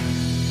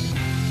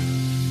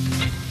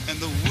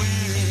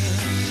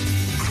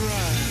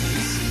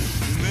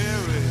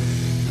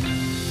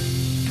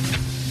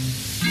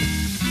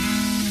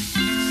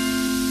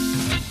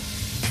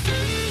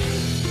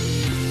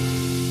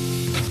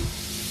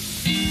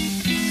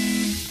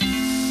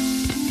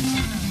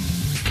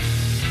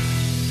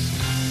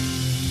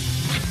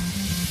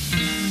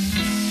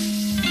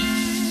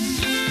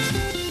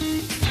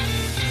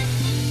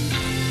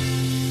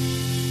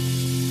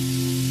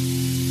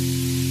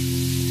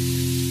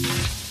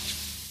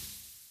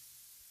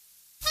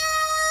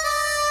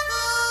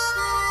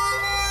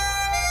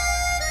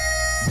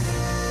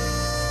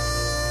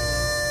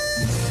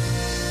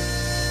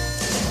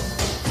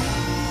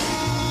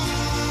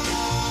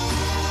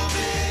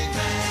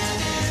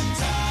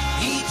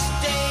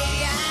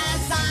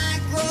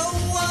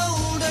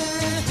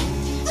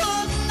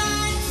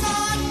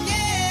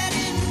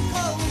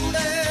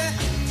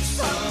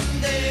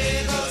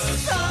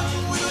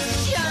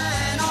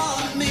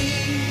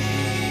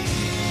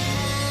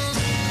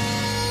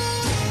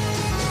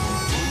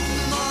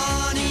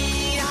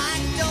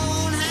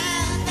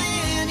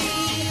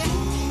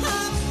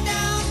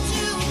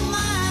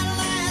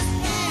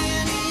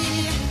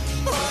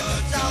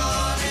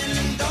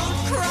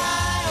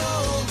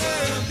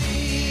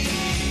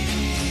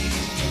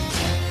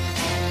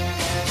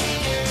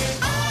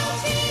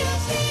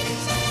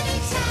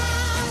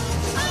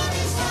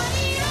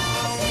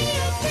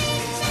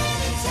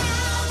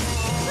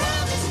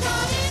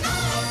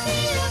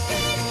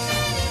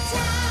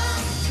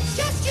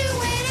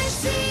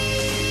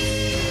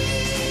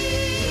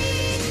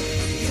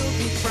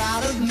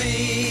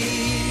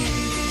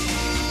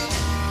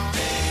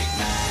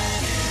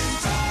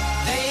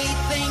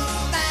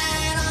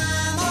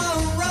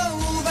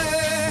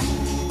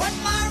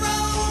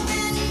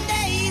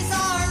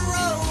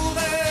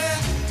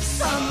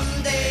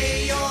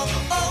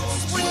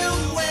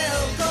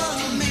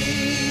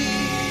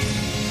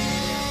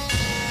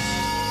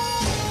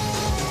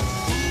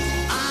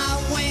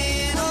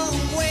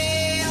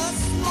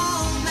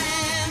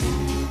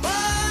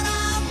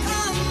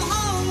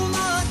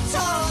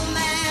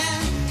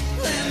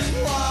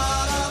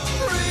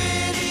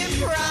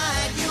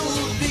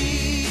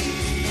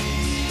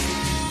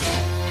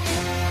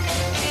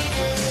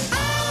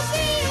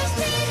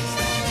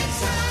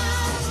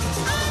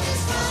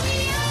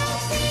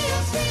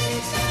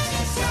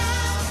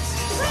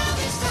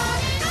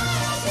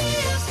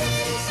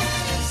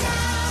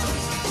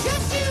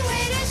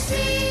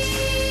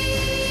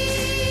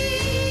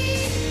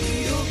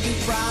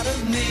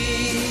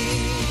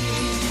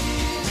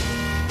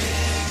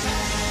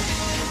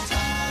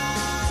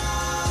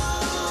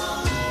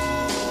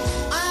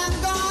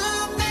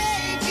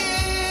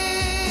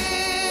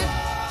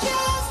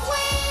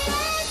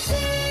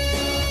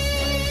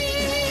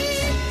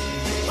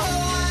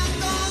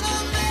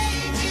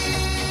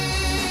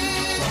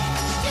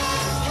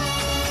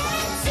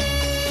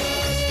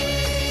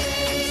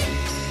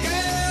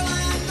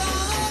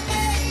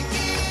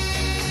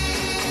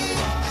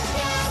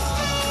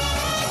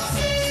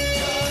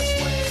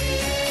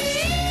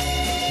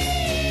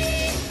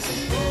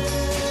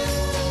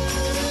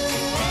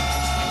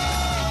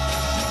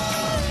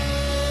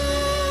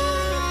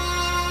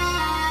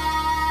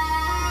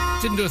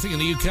 Didn't do a thing in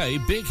the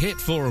UK. Big hit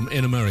for them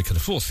in America, the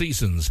Four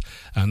Seasons.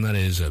 And that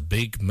is A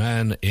Big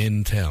Man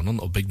in Town. Well,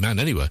 not a big man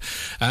anyway.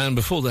 And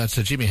before that,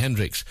 Jimi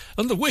Hendrix.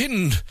 And The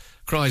Wind,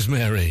 cries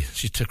Mary.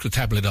 She took the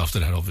tablet after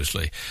that,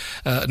 obviously.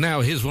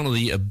 Now, here's one of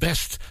the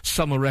best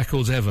summer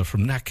records ever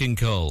from Nat King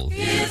Cole.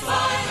 If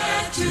I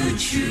had to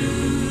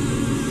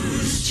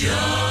choose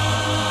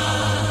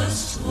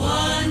just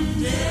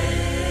one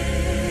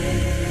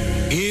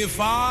day.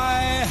 If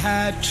I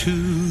had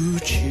to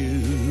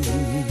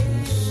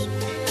choose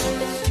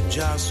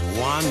just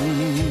one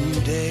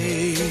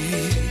day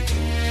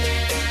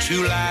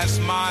to last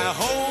my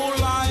whole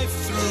life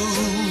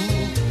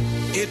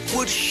through, it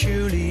would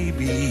surely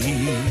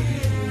be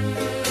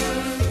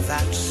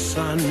that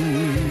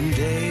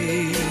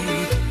Sunday,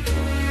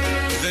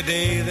 the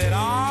day that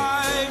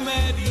I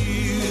met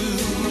you.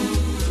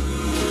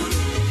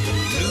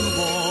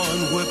 Newborn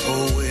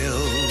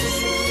whippoorwills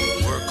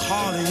were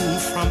calling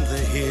from the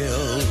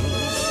hills.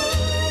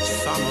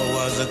 Summer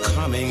was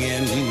a-coming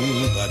in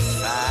but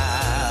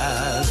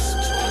fast.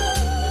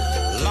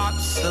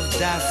 Lots of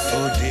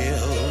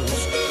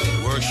daffodils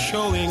were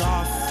showing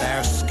off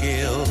their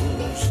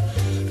skills.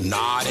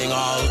 Nodding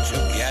all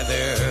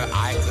together,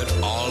 I could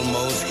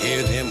almost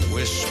hear them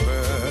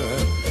whisper,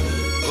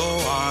 go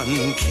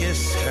on,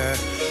 kiss her,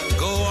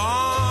 go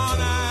on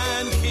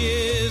and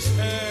kiss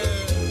her.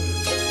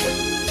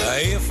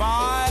 If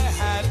I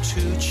had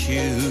to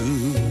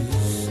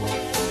choose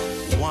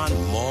one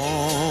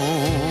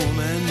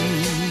moment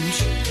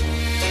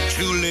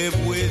to live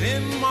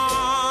within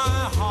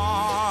my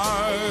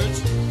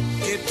heart,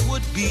 it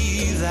would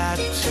be that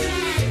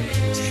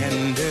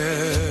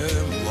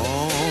tender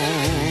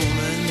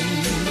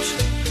moment,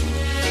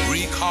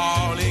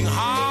 recalling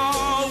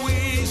how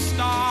we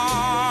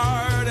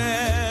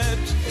started.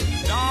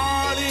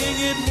 Darling,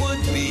 it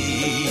would be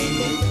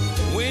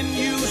when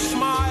you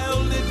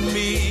smiled at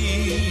me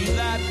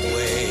that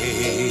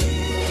way,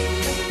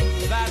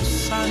 that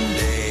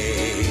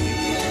Sunday,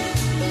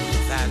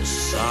 that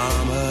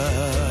summer.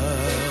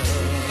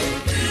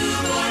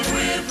 Newborn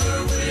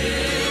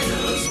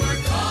whippoorwills were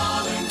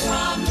calling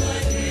from the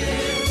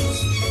hills.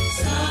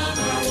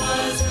 Summer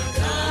was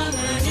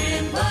a-coming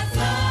in but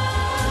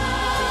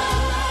fast.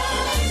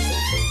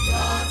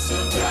 Lots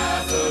of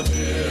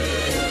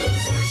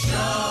daffodils were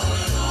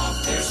showing off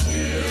their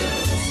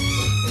skills.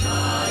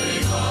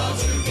 Nodding all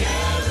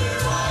together,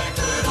 I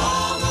could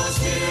almost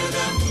hear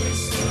them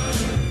whisper,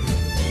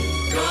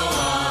 go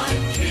on,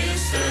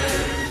 kiss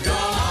her, go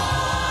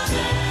on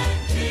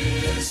and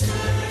kiss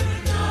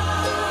her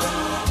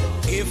now.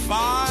 If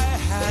I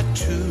had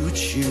to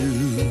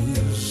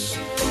choose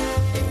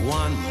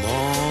one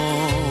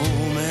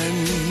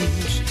moment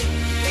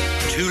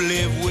to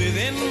live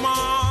within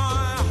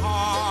my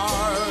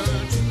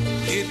heart,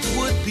 it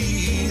would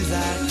be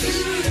that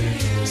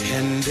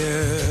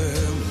tender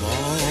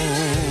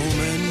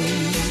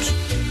moment,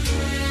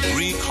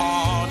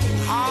 recalling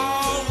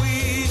how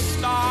we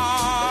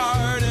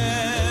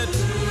started.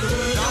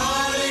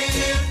 Darling,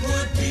 it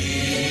would be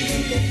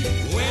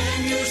when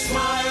you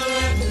smile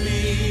at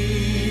me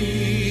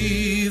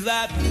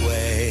that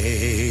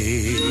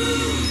way,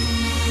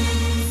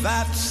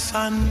 that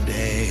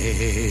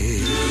Sunday,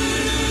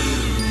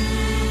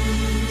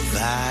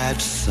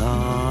 that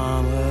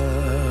summer.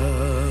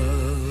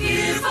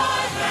 If I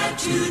had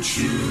to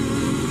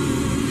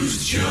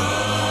choose just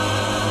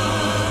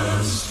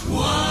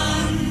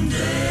one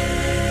day.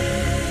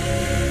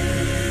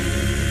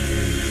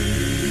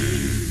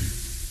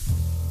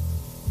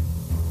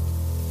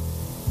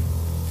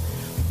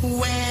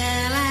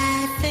 Well,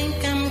 I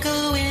think I'm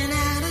going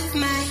out of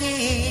my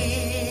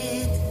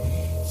head.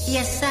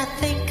 Yes, I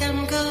think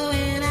I'm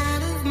going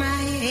out of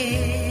my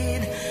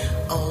head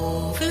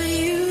over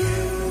you.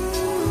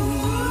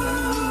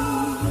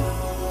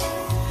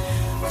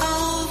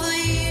 Over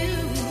you.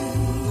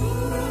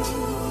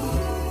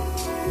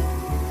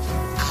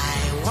 I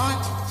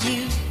want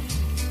you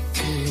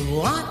to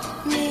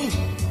want me.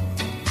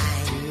 I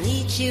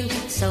need you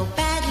so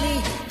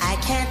badly. I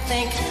can't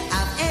think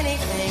of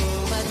anything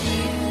but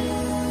you.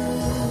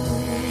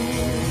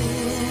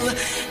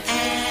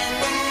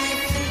 And I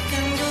think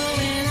I'm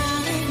going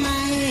out of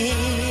my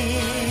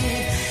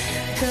head,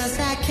 'cause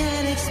I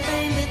can't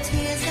explain the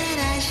tears that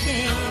I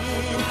shed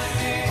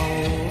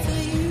over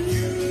you.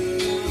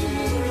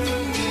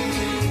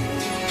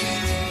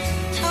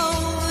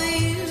 Over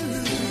you.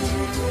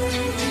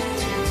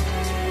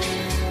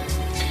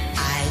 I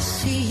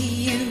see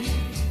you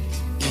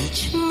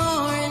each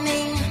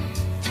morning,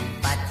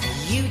 but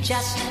you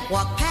just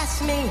walk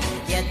past me.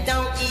 You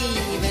don't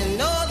even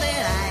know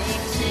that I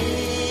exist.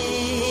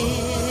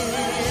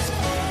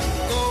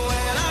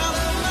 Going out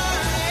of my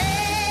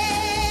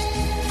head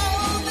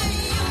over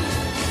you.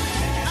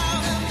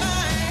 Out of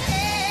my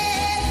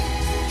head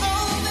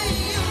over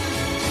you.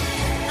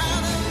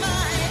 Out of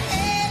my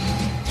head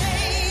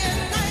day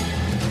and night.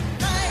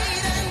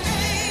 Night and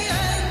day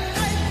and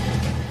night.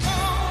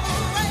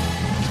 Alright,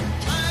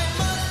 I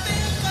must be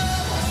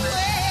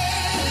away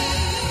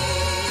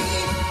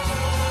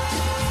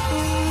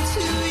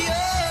to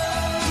your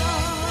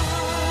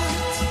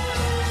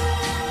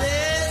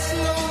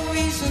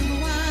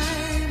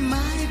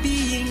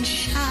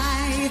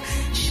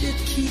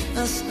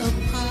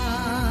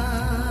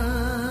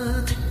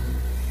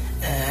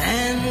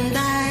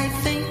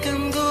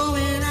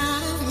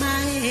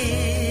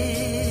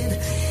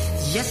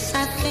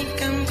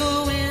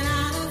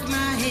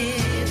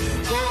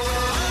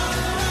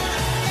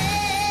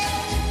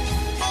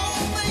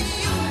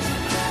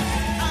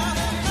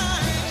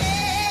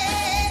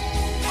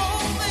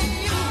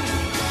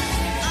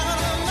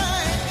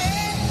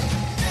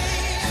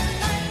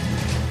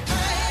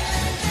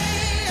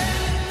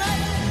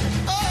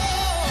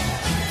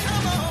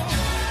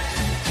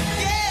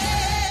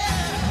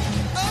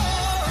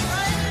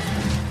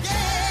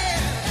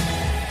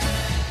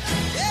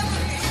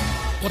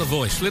what a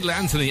voice. Little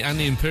Anthony and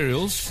the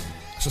Imperials.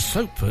 It's a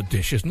soap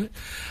dish, isn't it?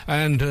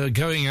 And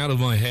Going Out of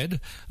My Head.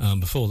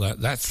 Before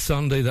that, That's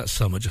Sunday, That's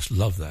Summer. Just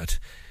love that.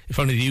 If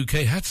only the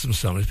UK had some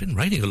summer. It's been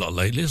raining a lot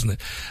lately, isn't it?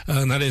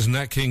 And that is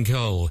Nat King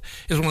Cole.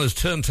 It's one of those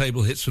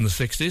turntable hits from the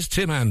 60s.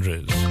 Tim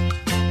Andrews.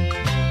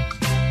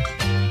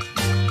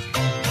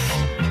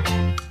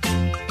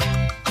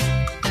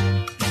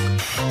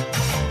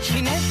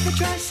 She never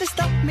tries to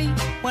stop me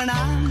when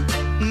I'm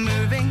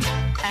moving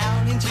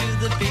out into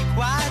the big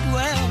wide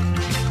world.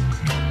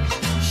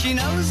 She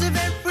knows of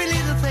every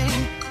little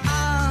thing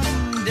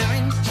I'm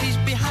doing. She's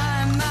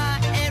behind my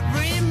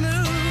every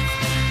move.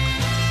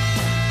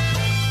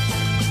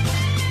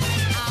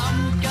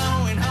 I'm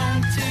going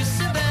home to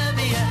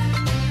suburbia.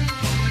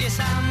 Yes,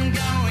 I'm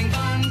going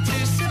home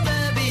to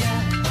suburbia.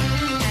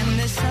 And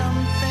there's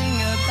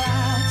something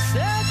about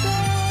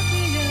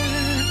suburbia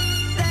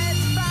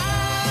that's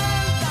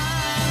fine,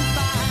 fine,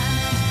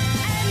 fine.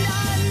 And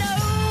I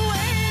know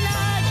when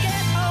I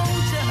get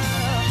home to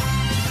her,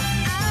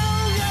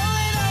 I'll go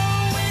it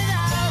on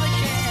without a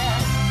care.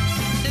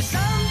 There's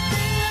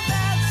something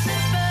about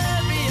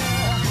suburbia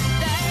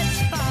that's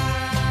fine.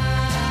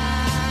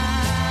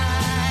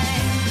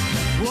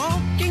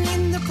 Walking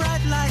in the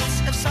bright lights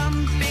of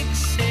some big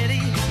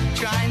city,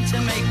 trying to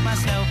make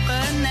myself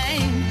a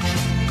name.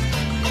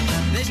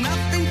 There's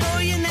nothing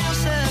for you now,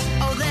 sir.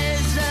 Oh,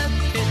 there's a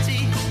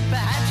pity.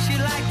 Perhaps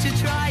you'd like to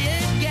try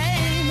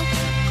again.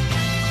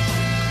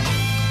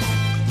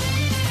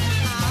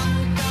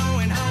 I'm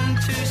going home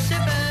to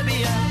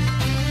suburbia.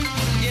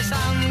 Yes,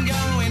 I'm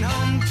going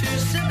home to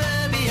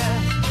suburbia.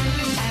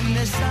 And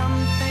there's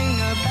something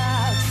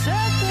about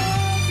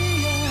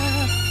suburbia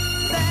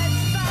that's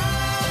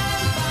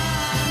fine,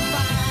 fine,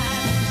 fine.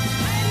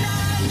 And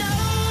I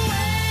know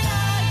when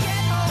I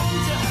get home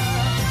to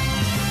her,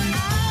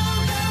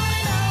 I'll go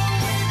it on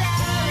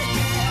without a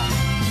care.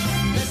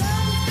 There's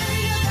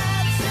something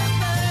about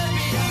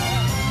suburbia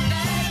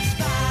that's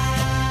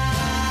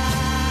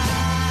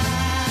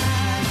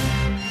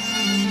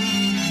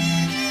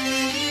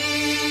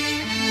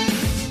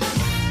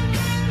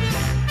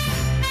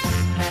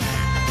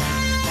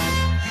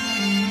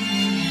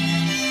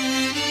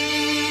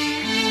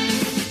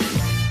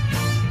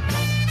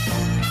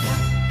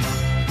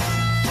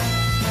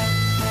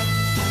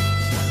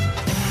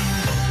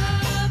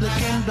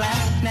looking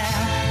black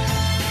now,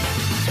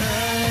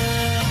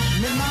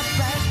 turning my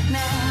back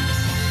now.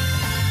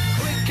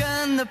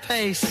 Quicken the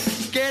pace,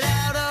 get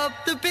out of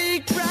the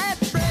big rat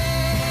race.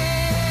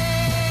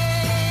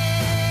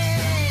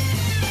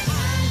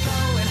 I'm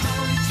going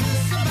home to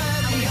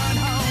suburbia. I'm going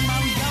home,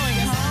 I'm going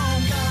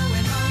home.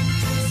 Going home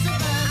to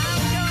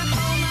suburbia. I'm going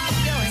home, I'm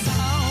going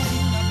home.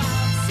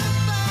 About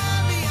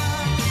suburbia,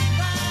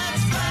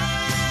 that's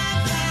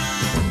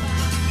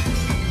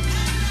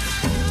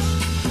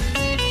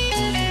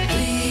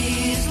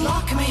Please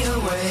lock me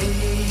away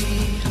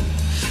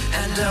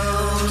and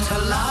don't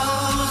allow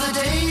the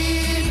day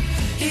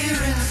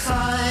here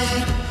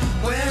inside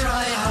where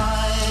I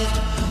hide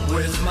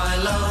with my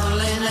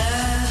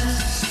loneliness.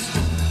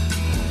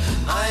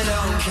 I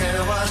don't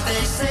care what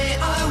they say,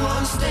 I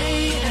won't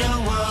stay in a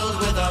world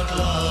without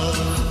love.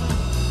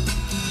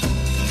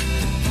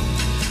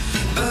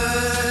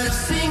 Birds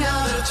sing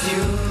out of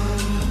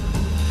tune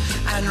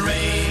and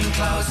rain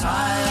clouds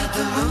hide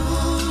the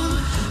moon.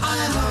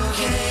 I'm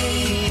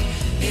okay,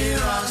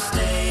 here I'll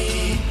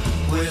stay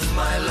with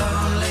my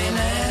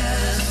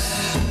loneliness.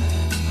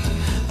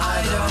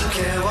 I don't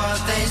care what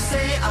they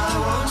say, I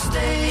won't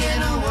stay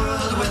in a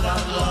world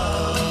without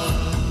love.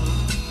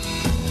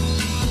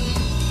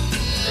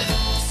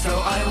 So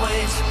I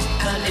wait,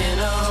 and in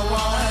a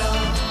while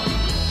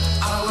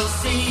I will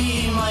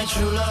see my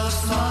true love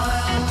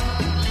smile.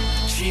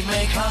 She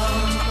may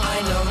come,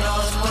 I know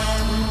not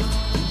when.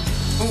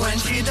 When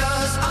she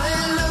does,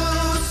 I'll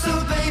lose. So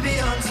baby,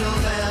 until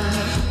then,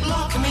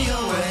 lock me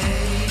away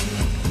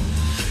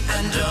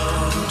and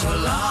don't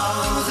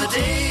allow the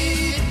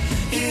day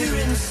here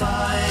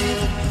inside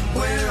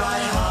where I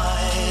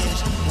hide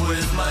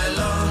with my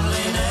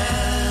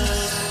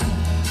loneliness.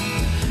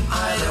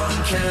 I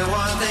don't care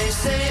what they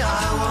say, I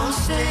won't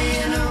stay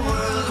in a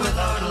world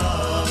without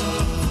love.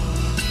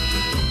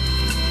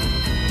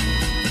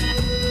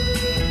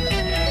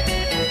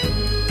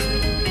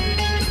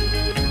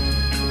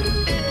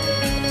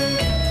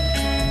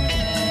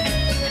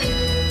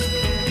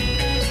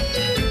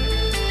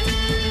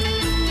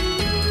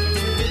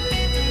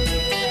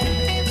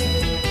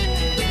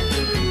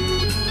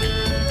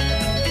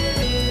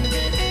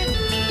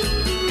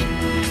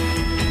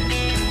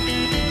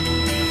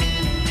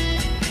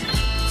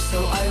 So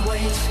I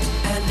wait,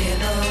 and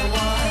in a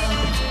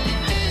while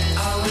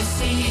I will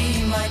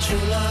see my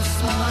true love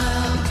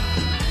smile.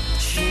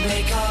 She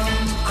may come,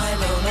 I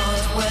know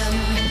not when.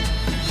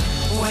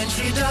 When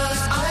she does,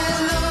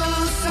 I'll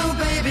know. So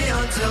baby,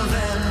 until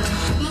then,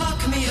 lock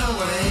me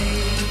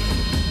away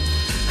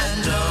and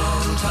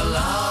don't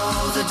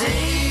allow the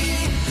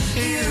day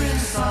here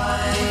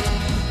inside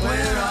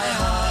where I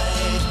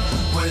hide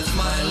with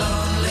my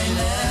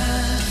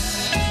loneliness.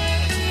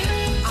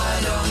 I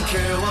don't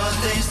care what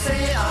they say,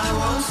 say I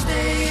won't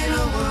stay in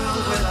a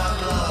world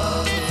without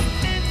love.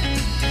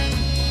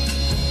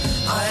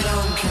 I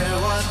don't care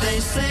what they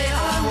say,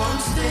 I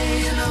won't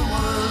stay in a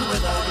world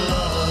without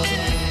love.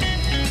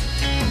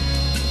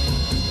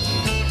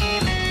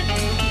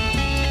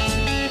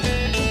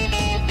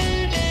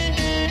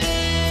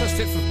 First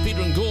hit from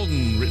Peter and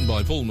Gordon, written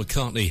by Paul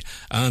McCartney,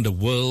 and A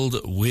World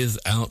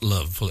Without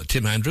Love for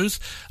Tim Andrews.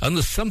 And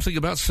there's something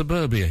about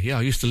suburbia. Yeah,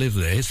 I used to live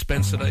there.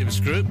 Spencer Davis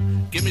Group,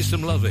 Give Me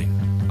Some Loving.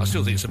 I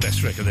still think it's the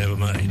best record ever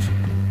made.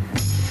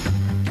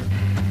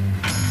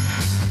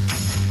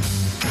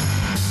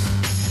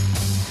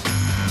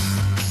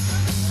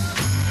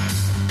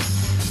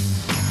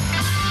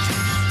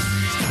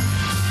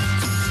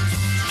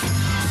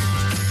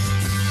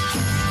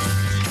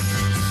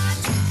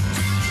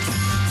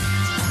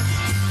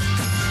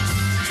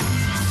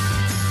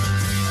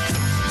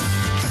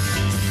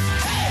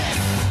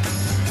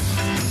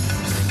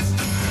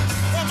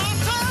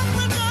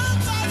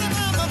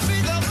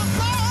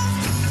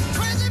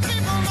 Crazy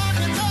people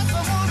knocking just to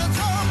wanna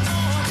talk.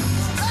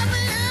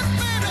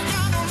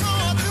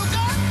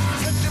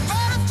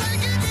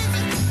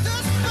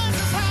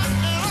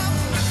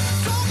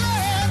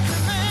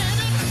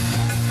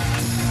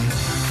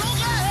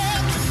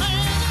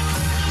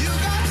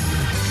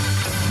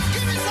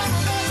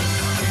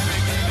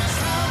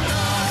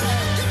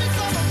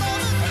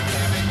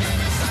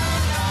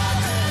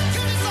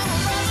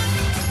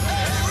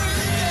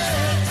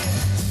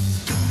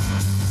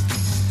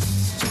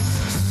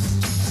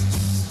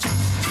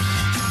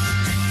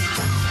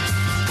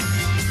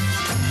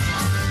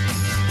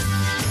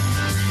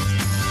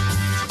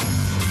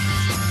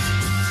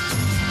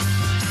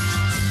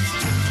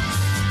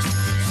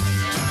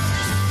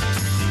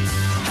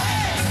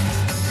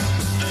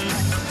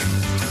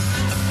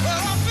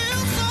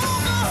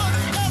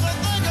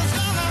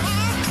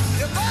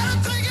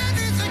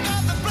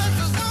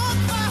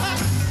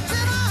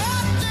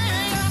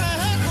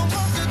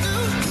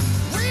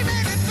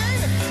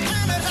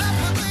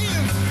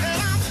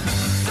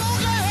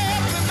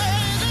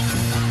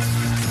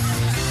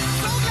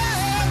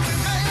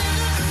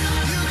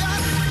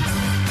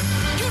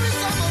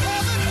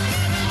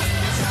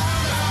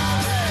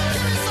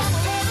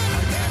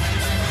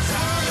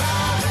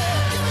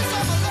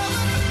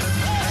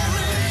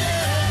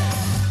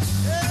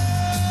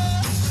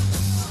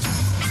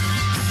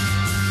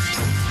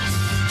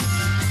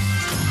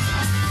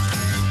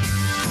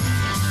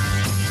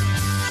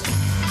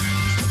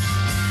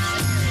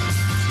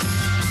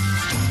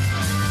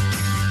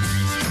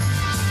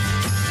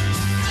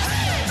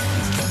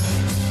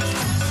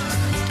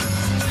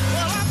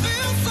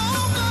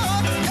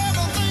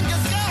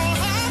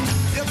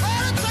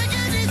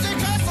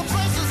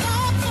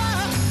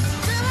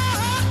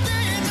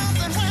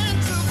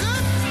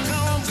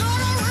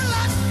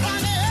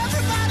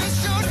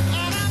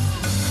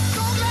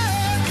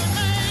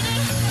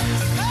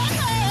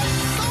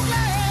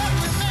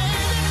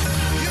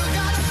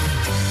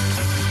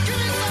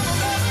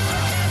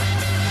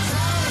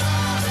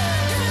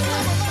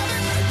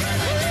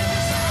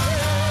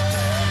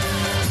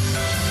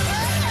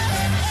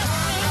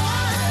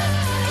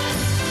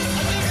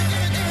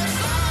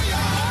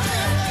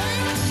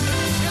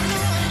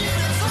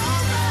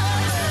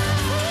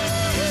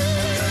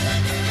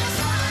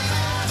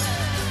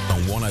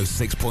 on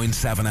 106.7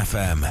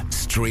 FM,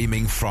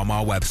 streaming from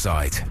our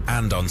website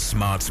and on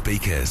smart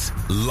speakers,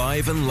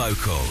 live and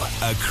local,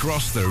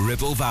 across the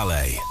Ribble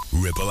Valley.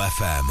 Ribble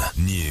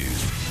FM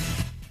News.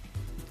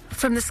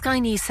 From the Sky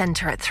News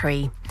Centre at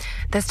 3.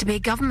 There's to be a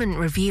government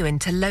review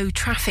into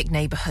low-traffic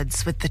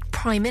neighbourhoods, with the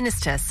Prime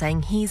Minister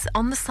saying he's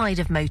on the side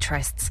of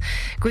motorists.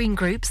 Green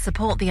groups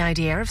support the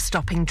idea of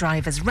stopping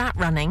drivers rat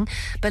running,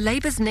 but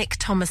Labour's Nick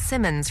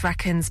Thomas-Symonds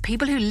reckons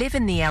people who live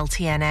in the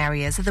LTN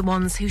areas are the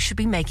ones who should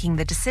be making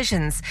the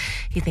decisions.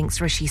 He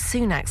thinks Rishi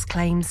Sunak's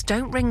claims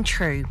don't ring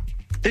true.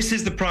 This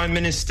is the Prime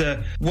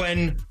Minister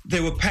when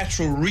there were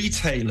petrol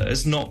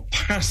retailers not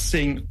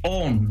passing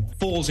on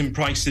falls in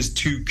prices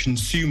to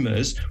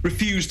consumers,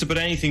 refused to put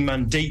anything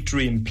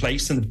mandatory in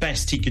place, and the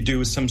best he could do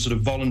was some sort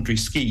of voluntary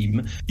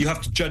scheme. You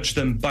have to judge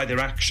them by their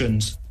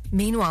actions.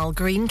 Meanwhile,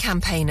 Green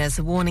campaigners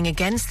are warning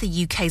against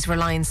the UK's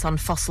reliance on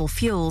fossil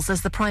fuels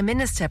as the Prime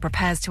Minister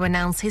prepares to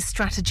announce his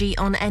strategy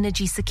on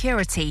energy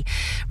security.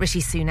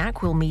 Rishi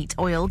Sunak will meet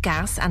oil,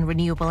 gas and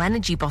renewable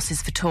energy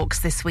bosses for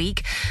talks this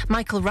week.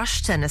 Michael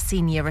Rushton, a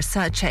senior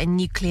researcher in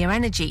nuclear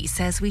energy,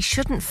 says we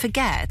shouldn't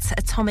forget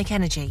atomic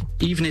energy.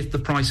 Even if the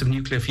price of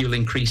nuclear fuel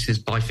increases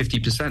by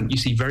 50%, you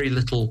see very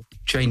little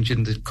change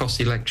in the cost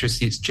of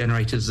electricity that's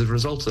generated as a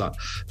result of that,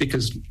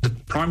 because the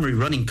primary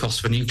running cost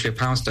for a nuclear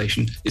power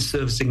station is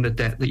servicing the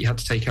debt that you had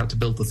to take out to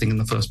build the thing in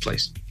the first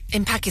place.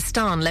 In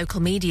Pakistan,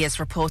 local media is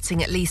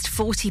reporting at least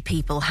 40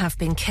 people have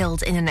been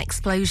killed in an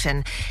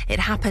explosion. It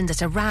happened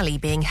at a rally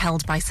being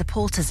held by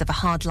supporters of a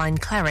hardline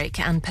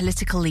cleric and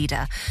political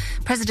leader.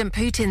 President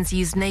Putin's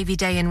used Navy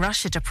Day in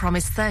Russia to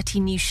promise 30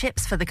 new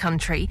ships for the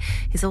country.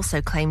 He's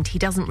also claimed he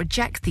doesn't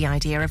reject the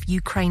idea of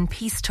Ukraine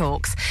peace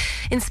talks.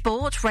 In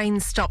sport, rain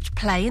stopped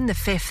play in the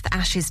 5th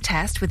Ashes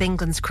Test, with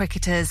England's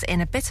cricketers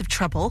in a bit of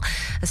trouble.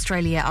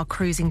 Australia are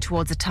cruising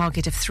towards a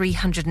target of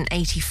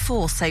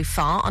 384 so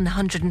far on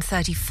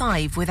 135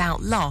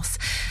 without loss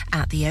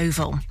at the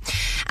Oval.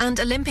 And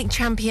Olympic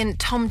champion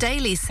Tom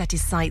Daley set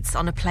his sights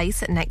on a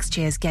place at next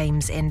year's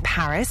Games in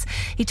Paris.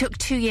 He took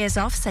 2 years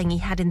off, saying he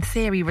had in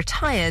theory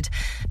retired,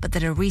 but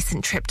that a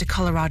recent trip to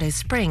Colorado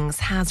Springs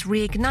has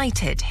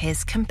reignited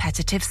his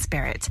competitive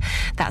spirit.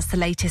 That's the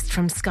latest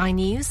from Sky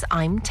News.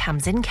 I'm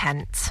Tamsin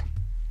Kent.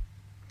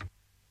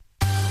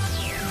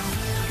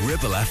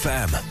 Ribble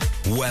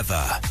FM.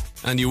 Weather.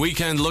 And your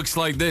weekend looks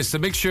like this. A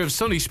mixture of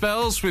sunny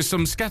spells with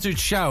some scattered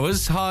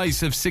showers,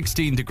 highs of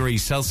 16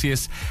 degrees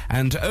Celsius.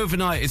 And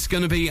overnight, it's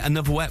going to be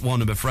another wet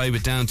one, I'm afraid,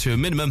 but down to a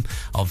minimum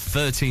of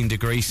 13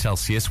 degrees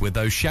Celsius, with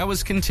those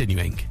showers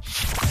continuing.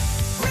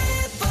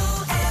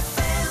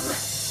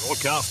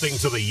 Broadcasting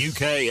to the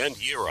UK and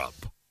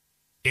Europe.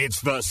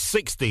 It's the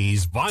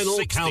 60s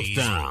Vinyl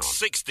Countdown.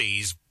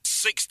 60s.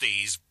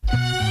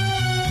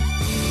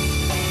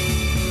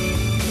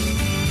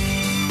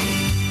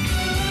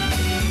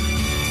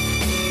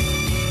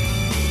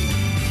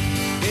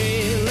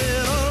 Hey,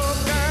 little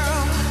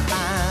girl,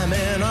 I'm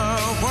in a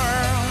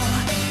whirl.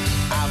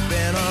 I've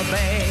been a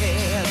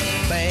bad,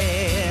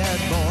 bad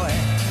boy.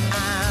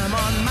 I'm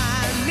on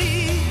my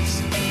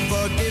knees.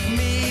 Forgive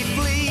me,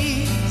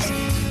 please.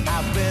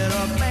 I've been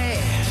a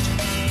bad,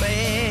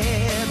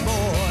 bad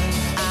boy.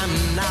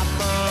 I'm not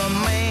the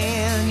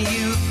man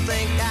you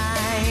think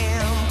I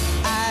am.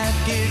 I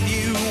give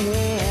you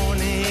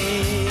warning.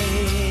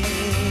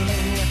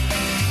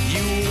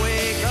 You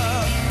wake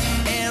up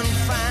and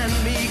find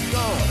me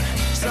gone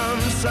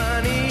some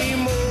sunny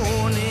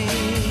morning.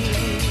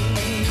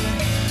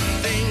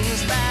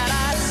 Things that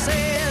I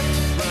said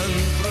run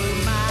through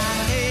my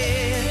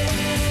head.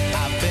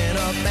 I've been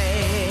a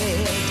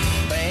bad,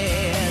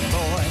 bad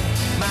boy.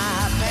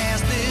 My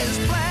past is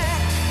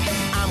black.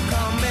 I'm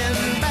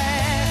coming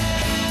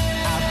back.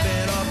 I've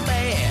been a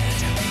bad,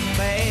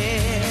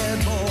 bad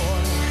boy.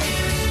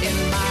 In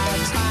my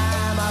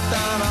time, I've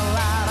done a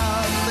lot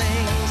of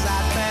things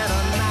I'd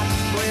better not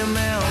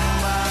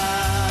remember.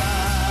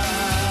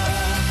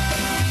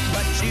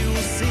 But you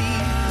see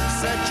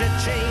such a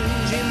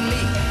change in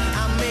me.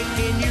 I'm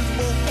making you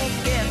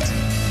forget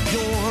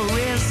your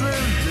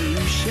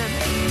resolution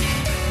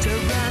to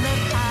run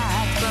and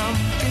hide from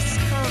this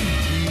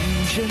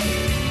confusion.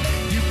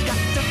 You've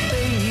got to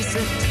face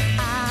it,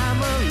 I'm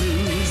a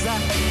loser.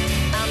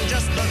 I'm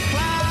just a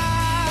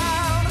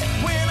clown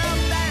when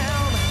I'm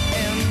down.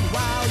 And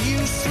while you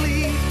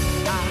sleep,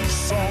 I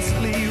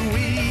softly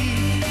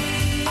weep.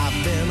 I've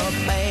been a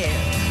bad,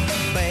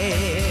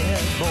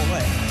 bad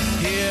boy.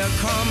 Here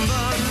come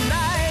the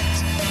night,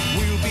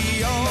 we'll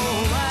be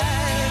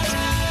alright.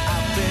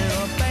 I've been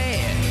a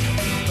bad,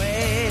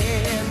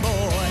 bad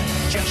boy.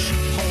 Just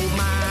hold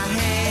my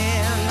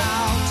hand,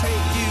 I'll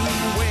take you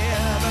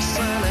where the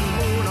sun and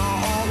moon are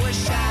always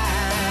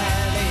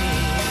shining.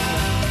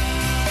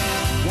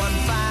 One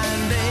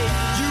fine day,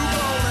 you're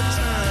gonna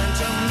turn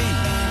to me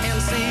and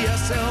see a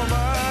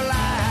silver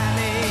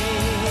lining.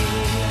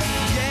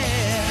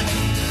 Yeah,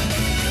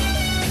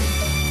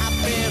 I've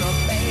been a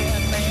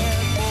bad,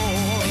 bad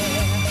boy.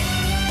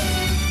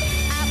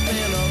 I've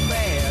been a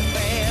bad,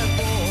 bad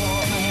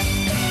boy.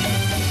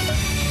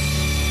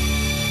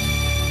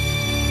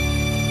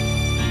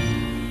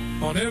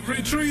 On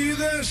every tree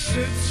there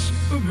sits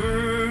a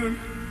bird,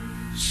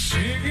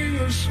 singing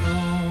a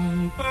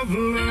song of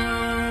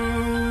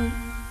love.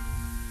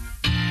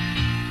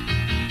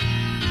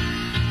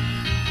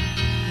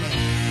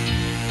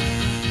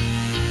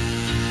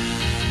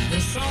 The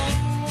song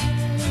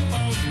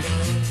of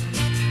love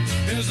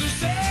is a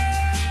sad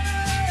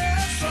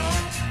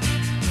song.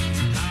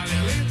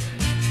 Hallelujah,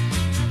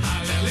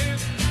 hallelujah,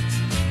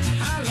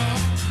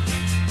 hallelujah.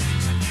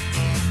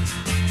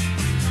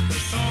 The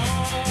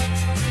song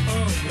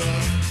of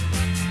love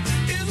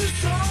is a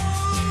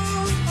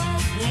song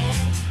of war.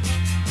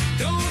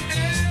 Don't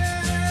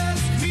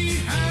ask me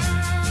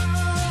how.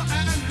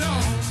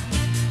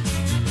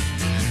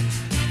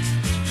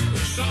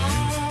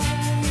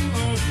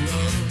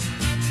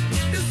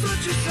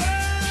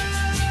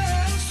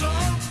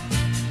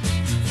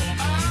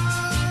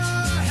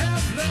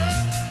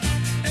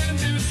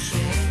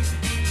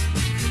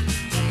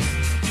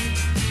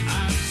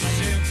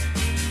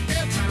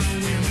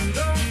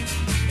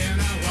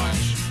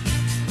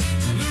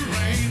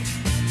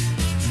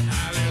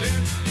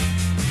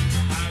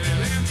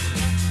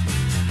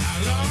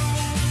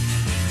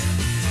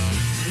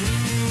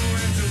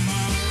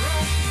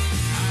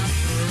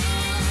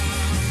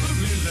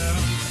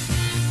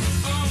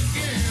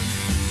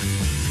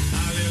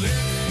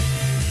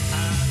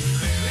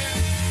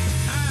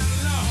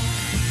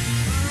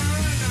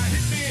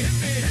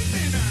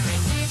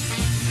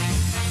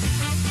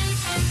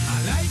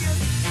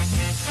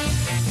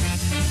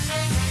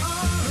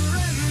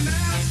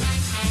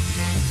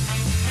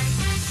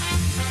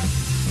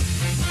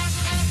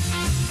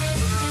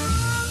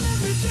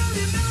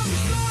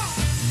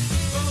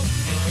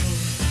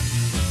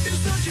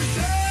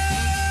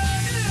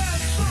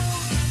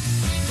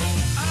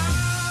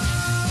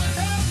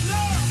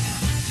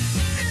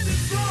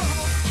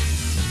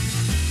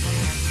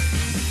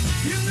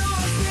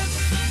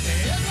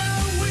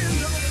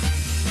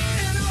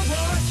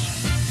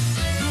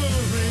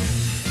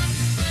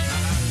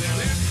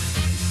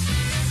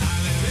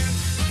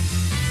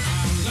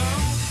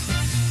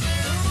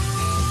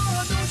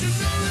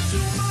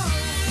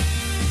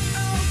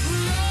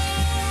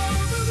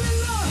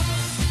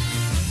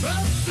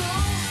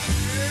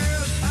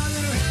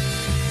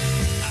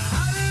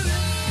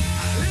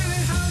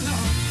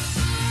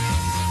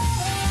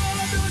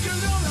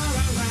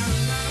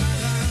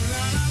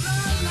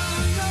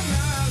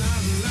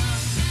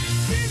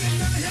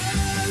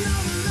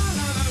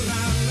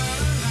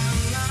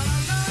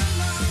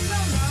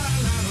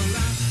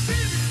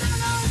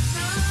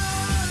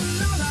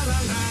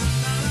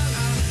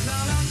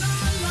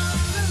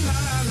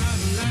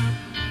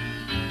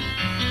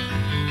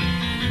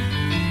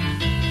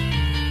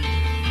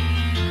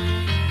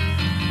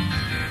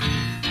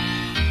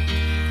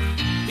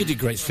 He did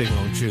great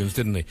sing-along tunes,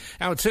 didn't he?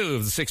 Hour 2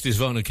 of the 60s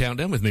Vinyl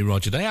Countdown with me,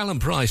 Roger Day, Alan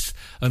Price,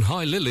 and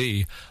Hi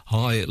Lily,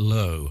 Hi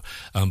Low.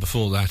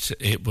 Before that,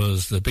 it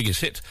was the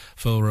biggest hit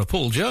for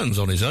Paul Jones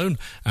on his own,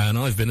 and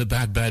I've Been a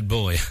Bad, Bad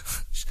Boy.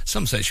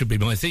 Some say it should be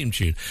my theme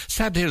tune.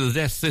 Sad to hear the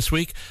death this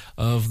week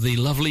of the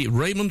lovely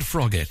Raymond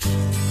Froggatt.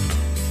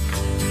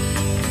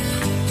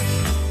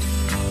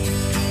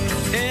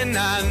 In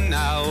and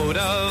out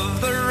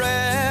of the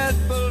red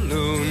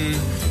balloon,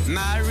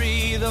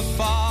 marry the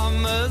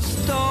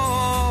farmer's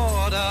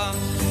daughter,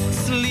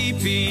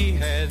 sleepy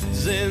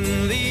heads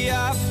in the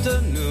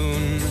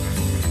afternoon,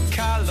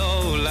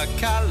 Calola,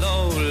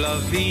 Calola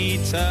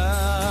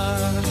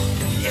Vita.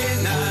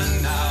 In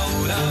and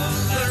out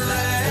of the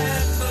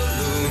red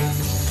balloon,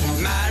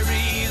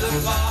 marry the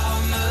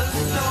farmer's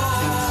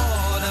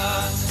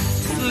daughter,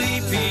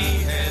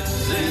 sleepy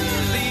heads in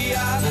the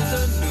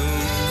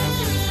afternoon,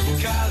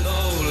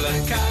 Calola,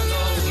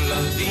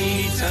 Calola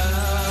Vita.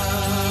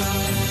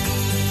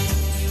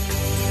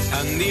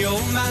 And the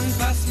old man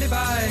passed me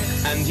by,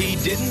 and he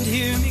didn't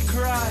hear me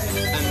cry,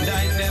 and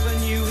I never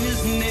knew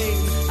his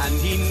name, and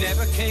he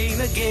never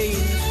came again.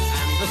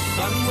 And the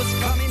sun was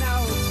coming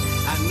out,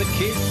 and the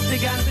kids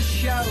began to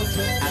shout,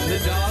 and the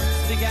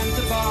dogs began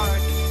to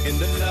bark in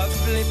the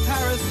lovely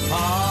Paris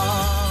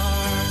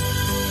park.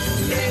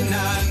 In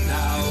and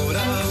out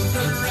of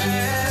the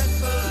red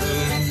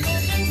balloon,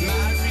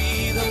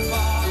 marry the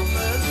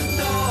farmer's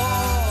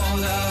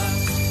daughter,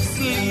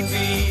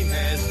 sleepy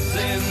heads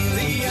in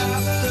the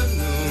afternoon,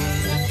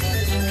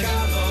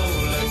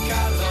 Calola,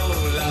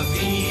 Calola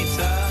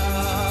Vita.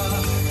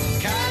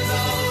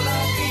 Calola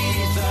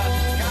Vita,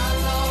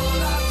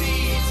 Calola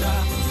Vita,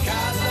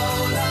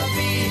 Calola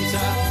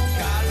Vita,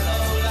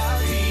 Calola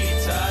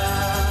Vita.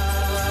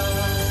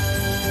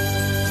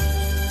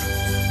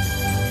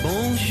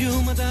 Bonjour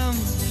madame,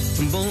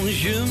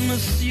 bonjour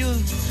monsieur,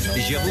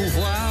 je vous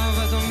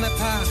vois dans le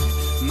parc,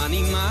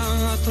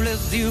 m'animant tous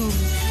les yeux.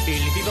 Il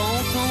vit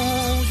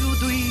longtemps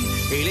aujourd'hui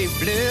et les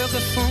fleurs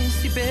sont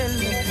si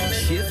belles.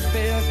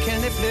 J'espère qu'elle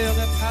ne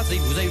pleure pas et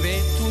vous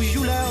avez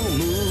toujours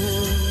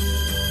l'amour.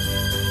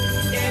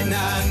 In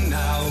and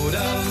out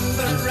of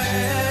the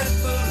red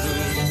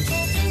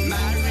balloon,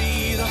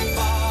 marry the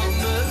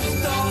farmer's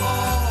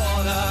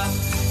daughter,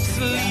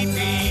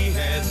 sleepy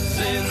heads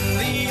in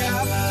the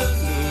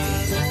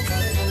afternoon,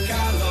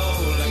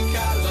 Calola,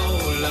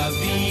 Calola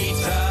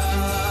Vita.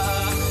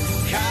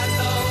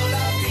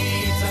 Calola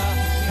Vita,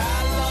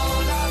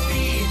 Calola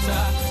Vita,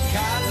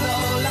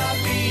 Calola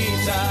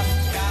Vita,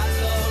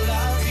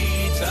 Calola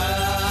Vita.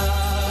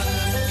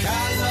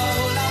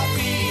 Calola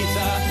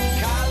Vita,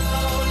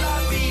 Calola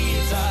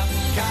Vita,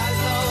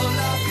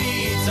 Calola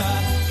Vita,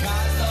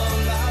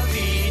 Calola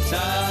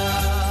Vita.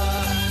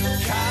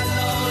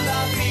 Calola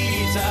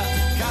Vita,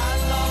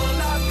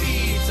 Calola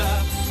Vita,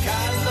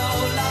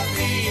 Calola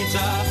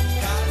Vita,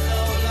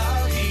 Calola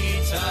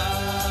Vita.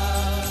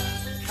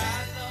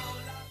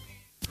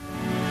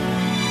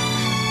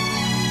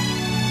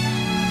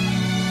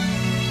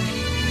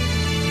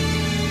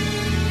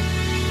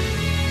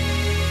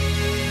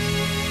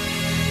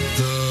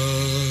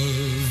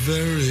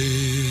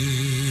 Very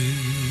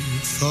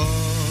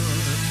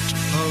thought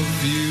of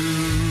you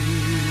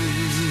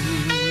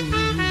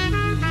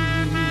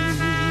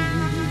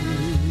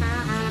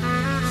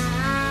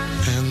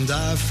and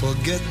I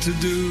forget to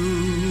do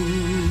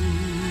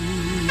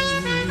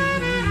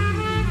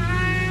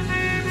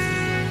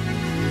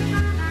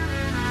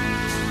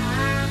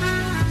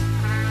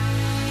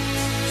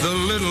the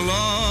little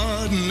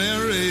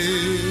ordinary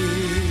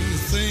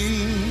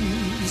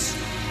things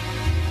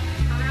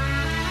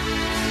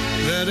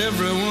that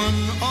everyone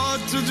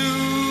ought to do.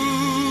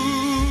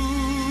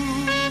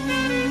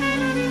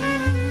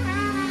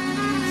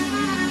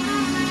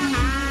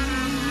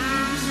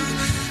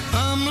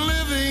 I'm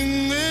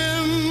living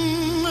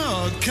in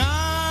a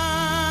kind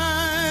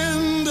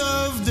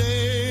of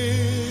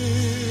daydream.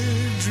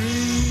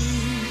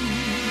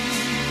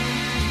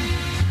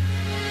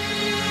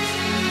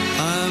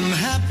 I'm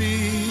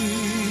happy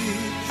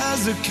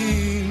as a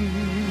king,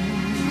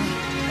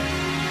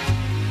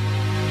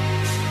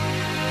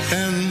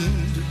 and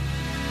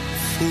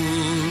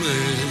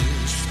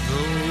foolish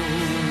though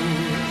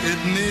it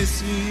may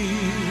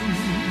seem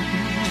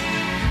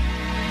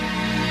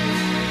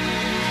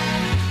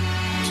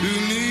to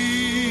me,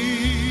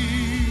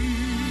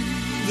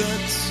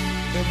 that's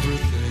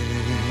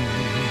everything.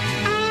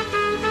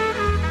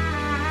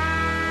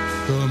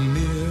 The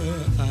mere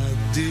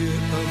idea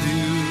of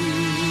you,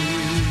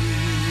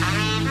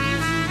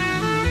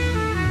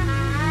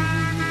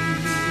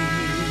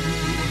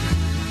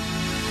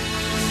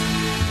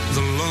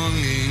 the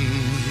longing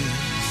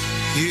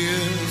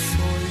here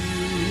for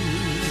you,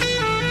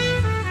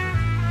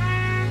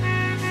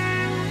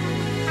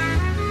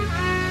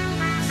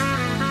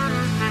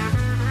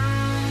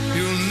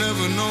 you'll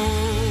never know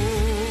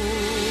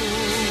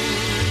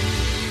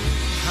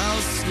how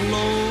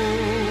slow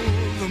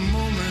the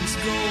moments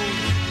go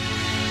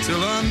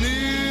till I'm near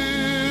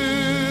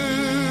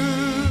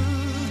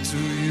to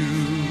you.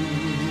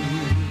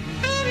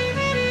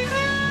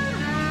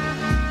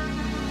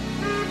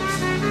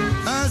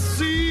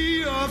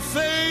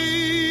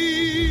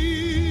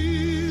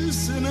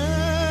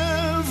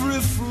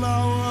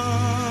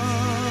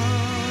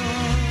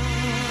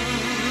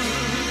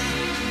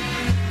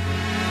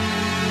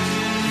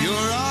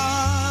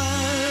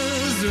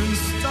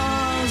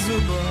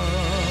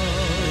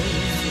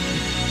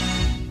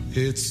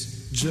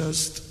 It's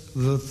just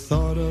the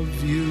thought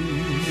of you,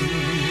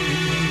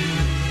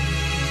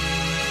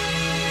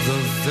 the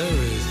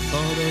very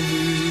thought of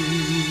you,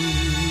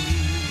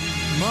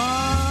 my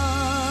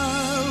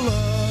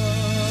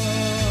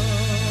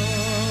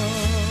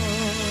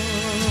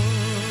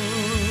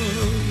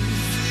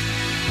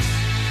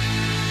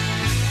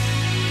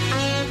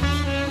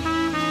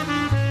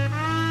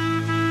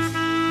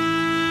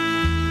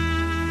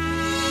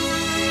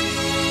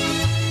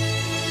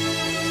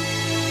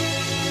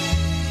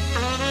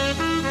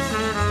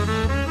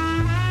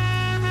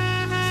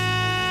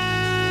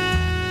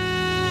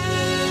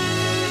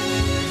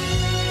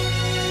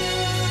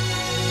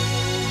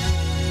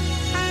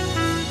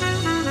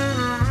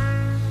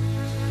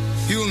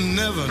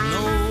never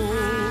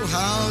know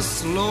how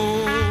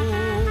slow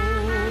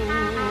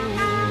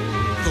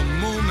the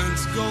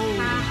moments go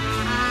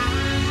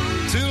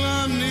till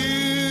I'm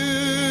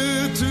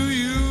near to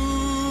you.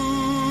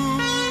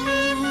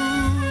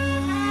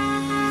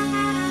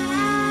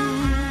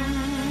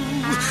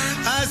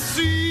 I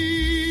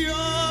see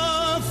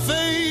your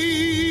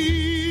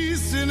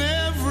face in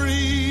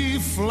every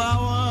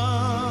flower.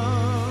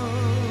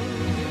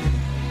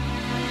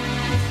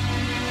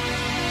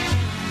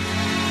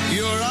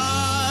 Your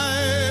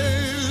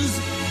eyes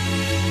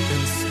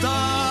in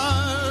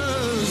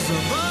stars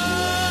above.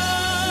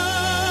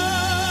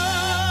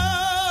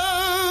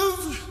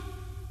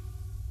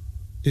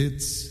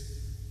 It's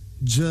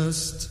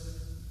just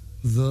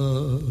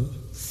the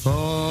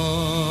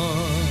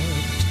thought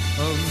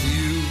of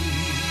you,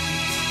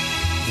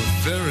 the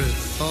very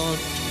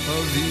thought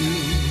of you,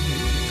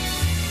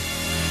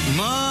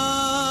 my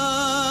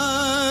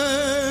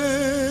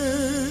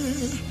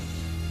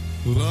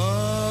love.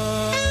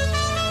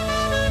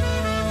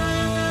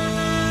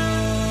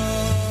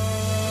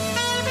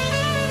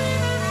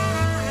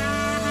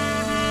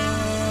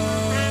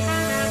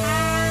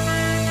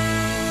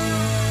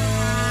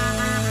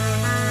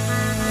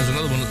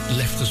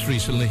 Left us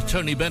recently,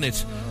 Tony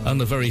Bennett and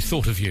The Very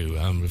Thought of You.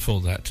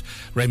 Before that,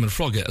 Raymond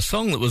Froggatt, a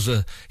song that was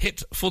a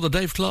hit for the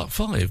Dave Clark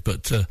 5,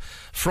 but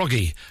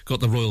Froggy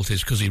got the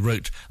royalties because he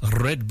wrote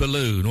Red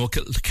Balloon, or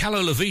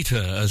Calo La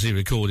Vita, as he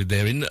recorded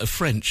there in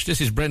French. This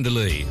is Brenda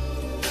Lee.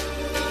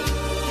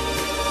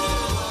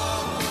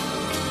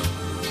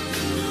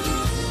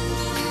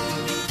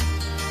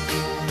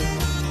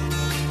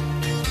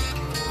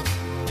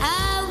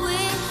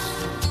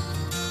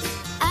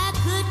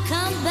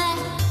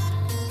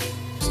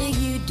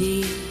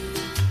 Dear,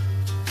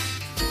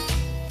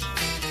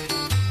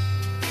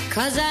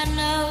 'cause I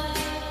know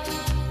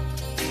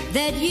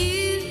that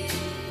you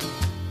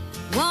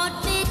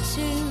want me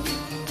to,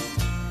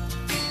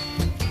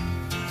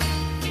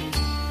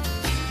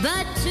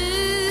 but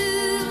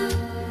too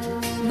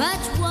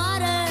much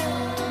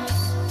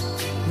water's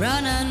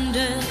run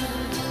under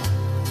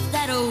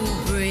that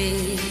old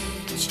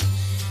bridge.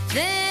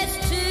 There's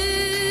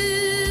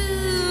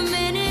too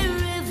many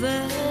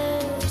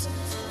rivers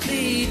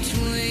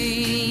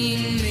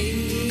between me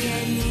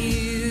and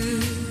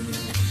you.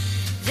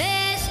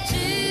 There's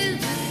too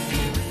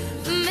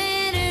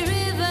many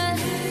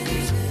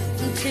rivers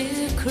to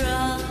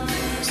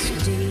cross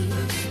deep.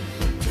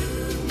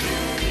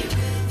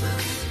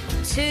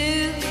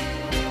 Too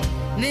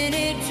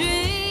many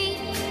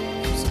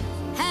dreams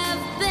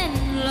have been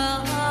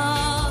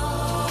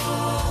lost,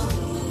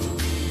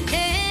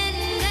 and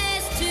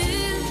there's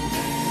too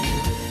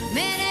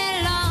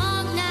many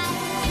long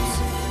nights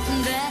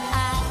that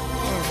I've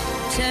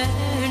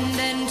turned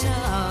and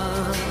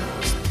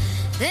tossed.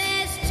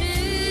 There's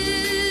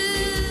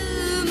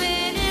too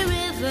many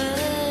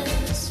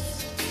rivers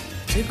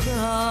to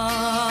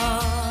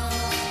cross.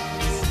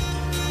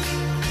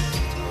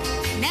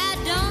 Now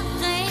don't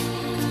think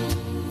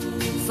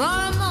for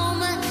a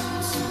moment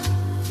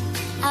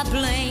I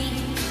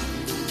blame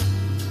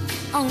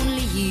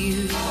only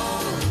you.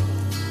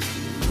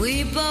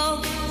 We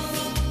both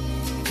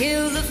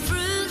kill the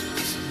fruit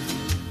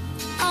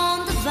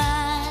on the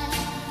vine,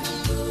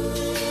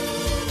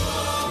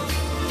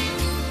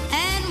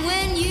 and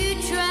when you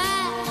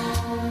try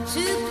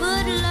to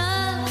put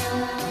love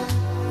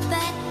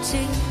back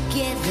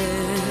together,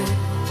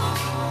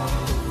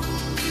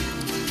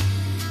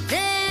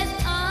 there's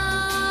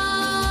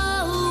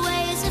always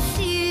a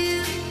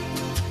few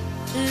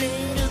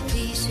little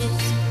pieces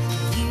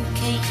you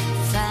can't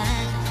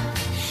find.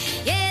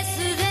 Yes,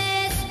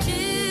 there's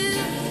too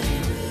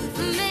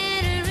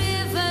many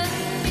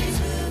rivers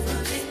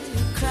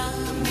to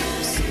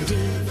cross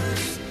deep,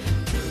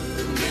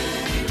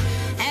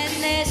 and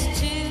there's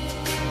too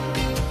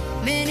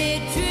many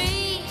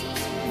dreams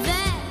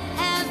that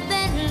have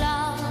been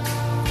lost.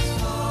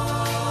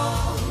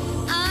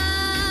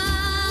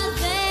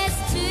 There's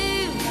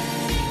too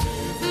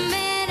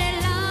many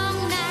long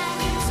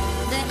nights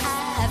that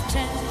I've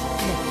turned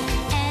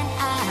and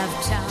I've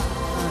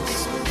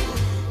tossed.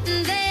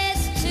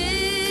 There's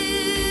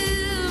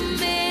too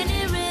many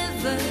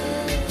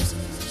rivers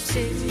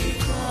to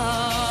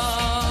cross.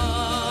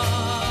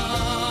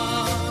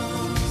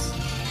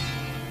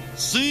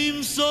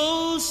 Seems so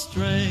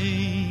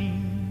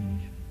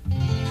strange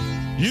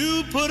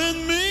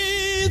putting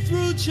me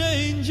through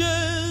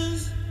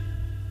changes.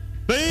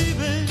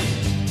 Baby,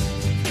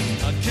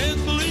 I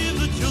can't believe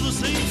that you're the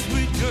same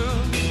sweet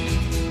girl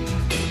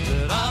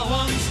that I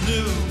once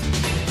knew.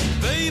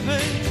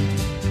 Baby,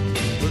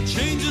 the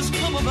changes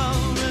come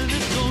about and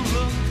it don't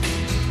look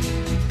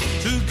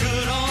too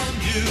good on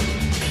you.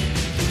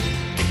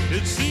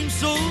 It seems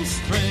so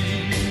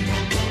strange.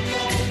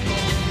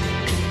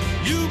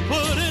 You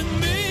putting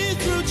me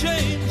through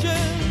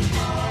changes.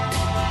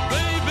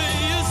 Baby,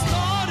 you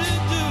started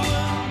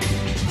doing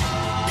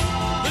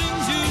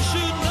things you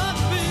should not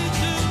be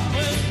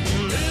doing.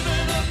 You're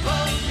living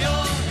above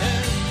your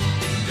head,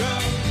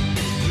 girl.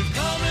 You're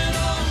coming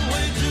on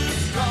way too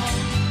strong.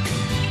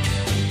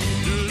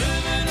 You're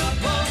living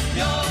above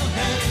your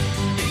head,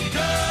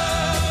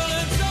 girl,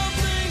 and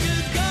something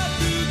has got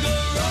to go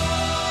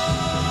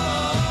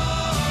wrong.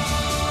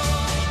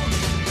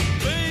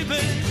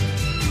 Baby,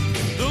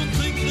 don't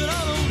think that I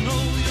don't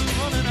know you're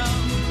running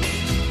out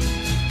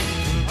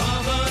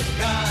of a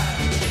guy.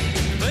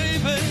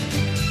 Baby,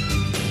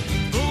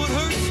 though it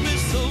hurts me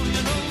so,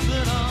 you know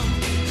that I'm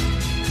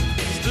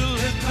still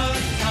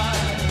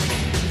hypnotized.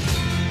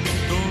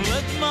 Don't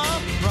let my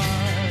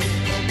pride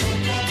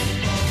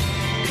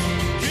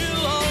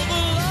kill all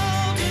the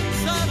love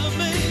inside of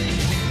me.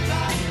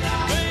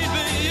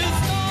 Baby, you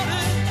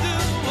started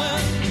doing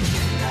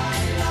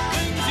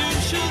things you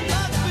should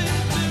not be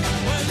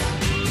doing.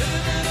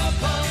 Living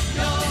above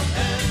your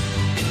head,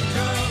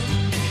 girl.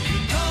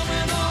 You're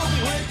coming on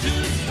way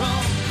too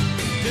strong.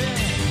 Yeah,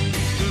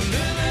 you're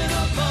living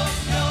above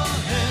your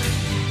head,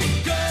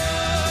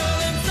 girl,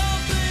 and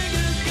something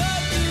has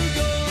got to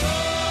go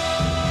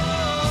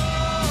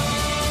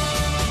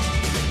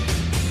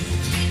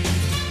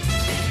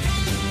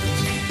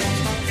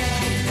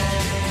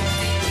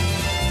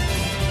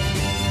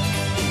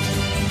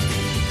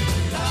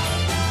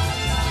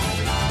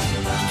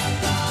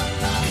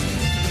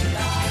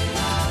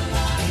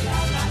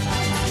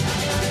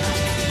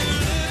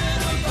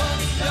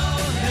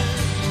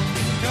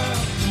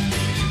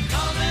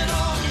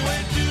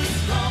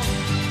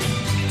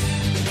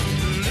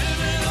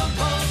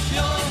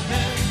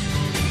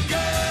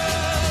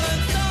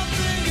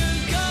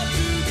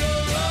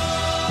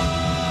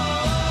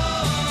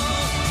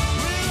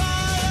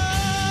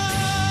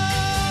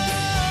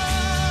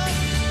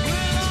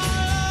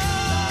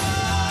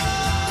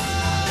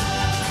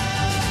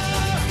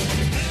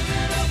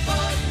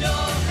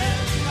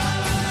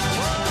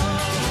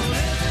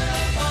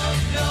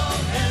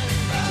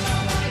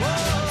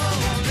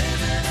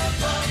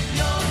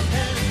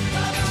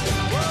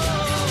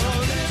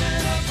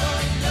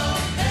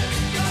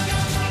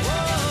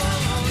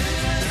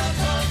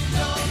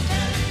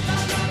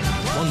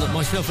One that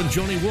myself and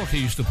Johnny Walker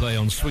used to play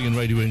on Swingin'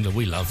 Radio England.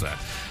 We love that.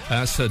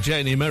 That's Jay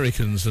and the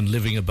Americans and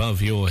Living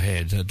Above Your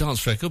Head. A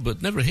dance record,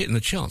 but never hitting the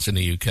charts in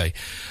the UK.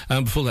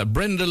 Before that,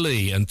 Brenda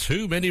Lee and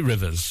Too Many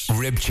Rivers.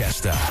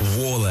 Ribchester,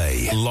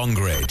 Worley,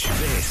 Longridge.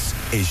 This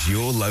is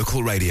your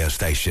local radio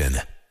station.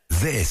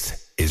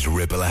 This is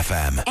Ribble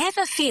FM.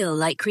 Ever feel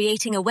like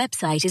creating a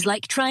website is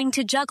like trying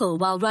to juggle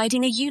while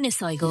riding a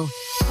unicycle?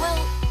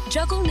 Well,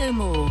 juggle no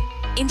more.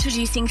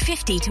 Introducing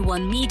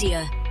 50-1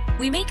 Media.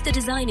 We make the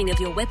designing of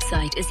your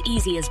website as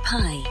easy as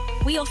pie.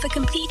 We offer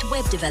complete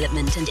web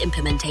development and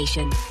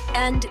implementation.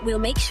 And we'll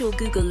make sure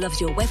Google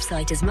loves your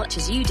website as much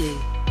as you do.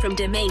 From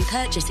domain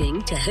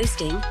purchasing to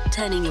hosting,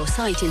 turning your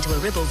site into a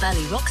Ribble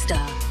Valley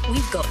rockstar,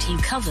 we've got you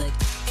covered.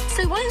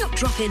 So why not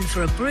drop in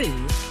for a brew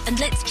and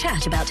let's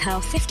chat about how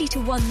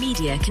 50-1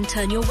 Media can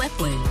turn your web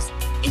woes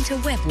into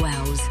web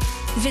wows.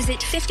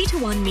 Visit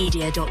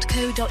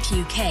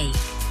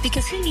 50to1media.co.uk,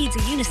 because who needs a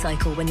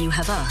unicycle when you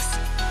have us?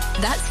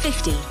 That's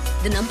 50,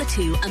 the number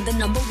 2 and the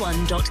number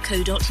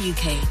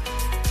 1.co.uk.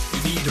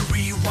 You need a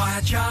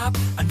rewire job,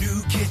 a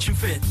new kitchen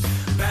fit,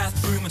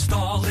 bathroom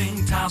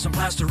installing, tiles and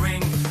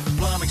plastering,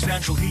 plumbing,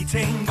 central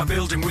heating, a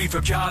building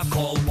refurb job.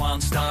 Call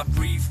One Stop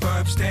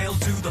Refurbs, Dale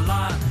to the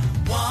lot.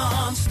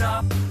 One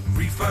Stop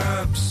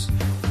Refurbs.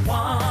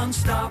 One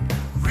Stop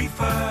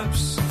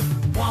Refurbs.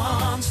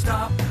 One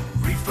Stop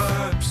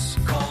Refurbs.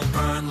 Call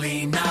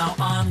Burnley now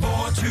on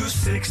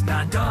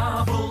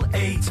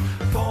 426-988.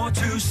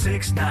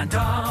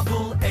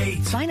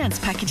 426-988. Finance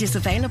packages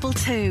available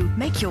too.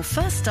 Make your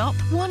first stop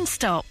One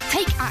Stop.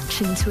 Take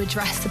action to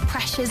address the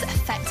pressures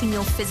affecting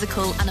your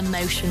physical and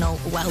emotional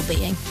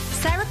well-being.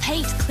 Sarah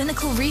Pate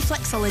Clinical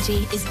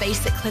Reflexology is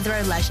based at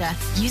Clitheroe Leisure.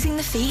 Using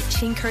the feet,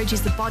 she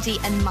encourages the body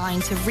and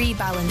mind to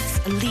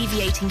rebalance,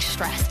 alleviating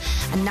stress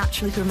and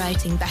naturally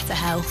promoting better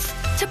health.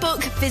 To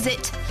book,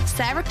 visit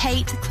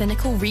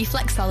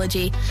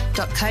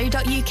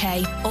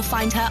sarahpateclinicalreflexology.co.uk or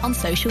find her on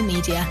social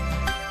media.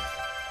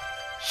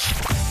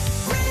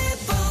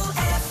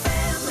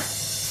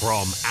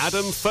 From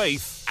Adam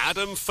Faith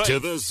to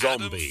the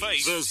Zombies.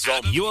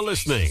 You are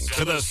listening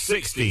to the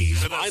 60s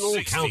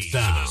Vinyl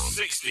Countdown.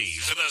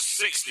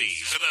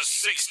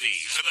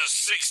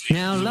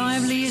 Now,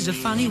 lively is a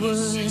funny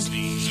word.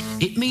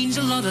 It means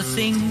a lot of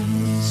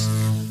things.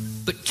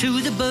 But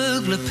to the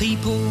burglar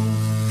people,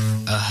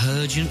 a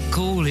urgent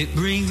call it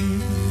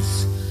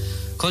brings.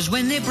 'Cause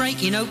when they're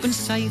breaking open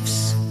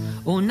safes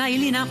or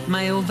nailing up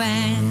mail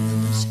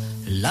vans,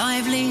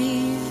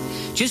 lively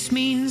just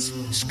means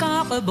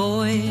Scarpa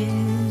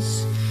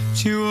boys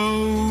to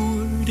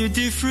old a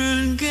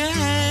different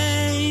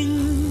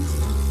gang.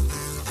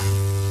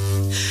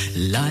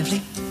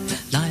 Lively,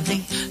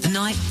 lively, the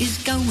night is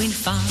going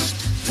fast.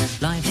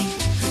 Lively,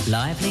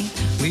 lively,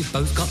 we've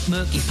both got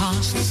murky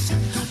pasts.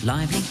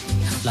 Lively,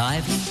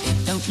 lively,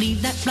 don't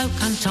leave that bloke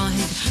untied,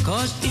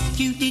 'cause if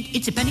you did,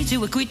 it's a penny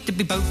to a quid to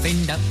be both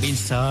end up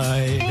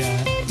inside.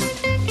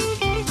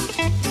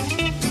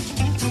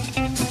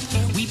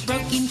 We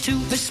broke into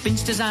a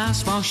spinster's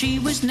house while she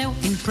was knelt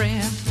in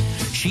prayer.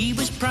 She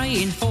was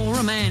praying for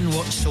a man,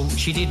 what sort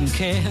she didn't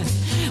care.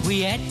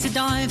 We had to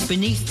dive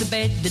beneath the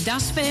bed, the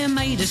dust fair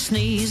made us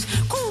sneeze.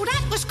 Oh,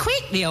 that was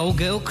quick, the old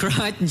girl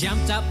cried and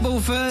jumped up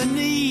off her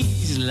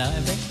knees.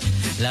 Lively,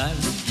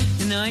 lively,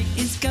 the night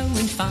is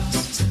going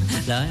fast.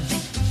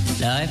 Lively,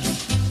 lively,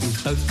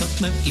 we've both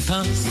got murky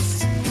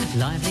pasts.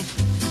 Lively,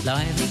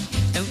 lively,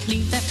 don't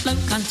leave that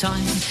bloke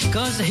untied,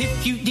 'cause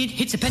if you did,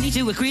 it's a penny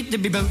to a quid to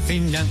be both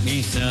end up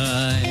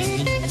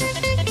inside.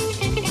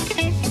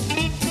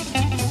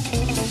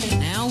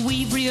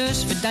 We've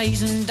rehearsed for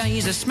days and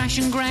days, a smash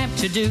and grab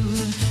to do.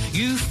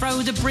 You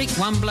throw the brick,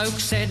 one bloke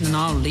said, and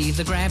I'll leave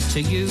the grab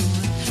to you.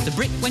 The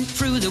brick went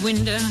through the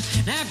window,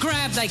 now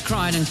grab, they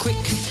cried, and quick.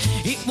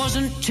 It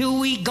wasn't till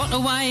we got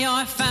away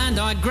I found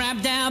I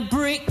grabbed our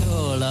brick.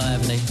 Oh,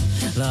 lively,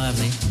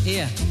 lively.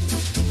 Here,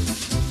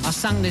 I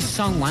sung this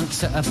song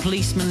once at a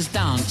policeman's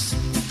dance,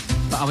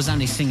 but I was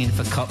only singing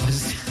for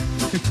coppers.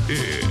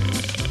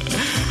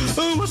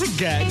 Oh, what a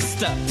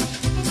gangster.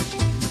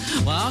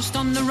 Whilst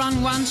on the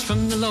run once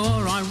from the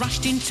law, I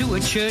rushed into a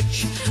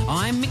church.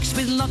 I mixed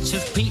with lots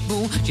of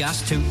people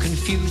just to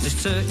confuse the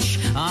search.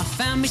 I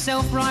found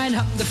myself right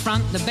up the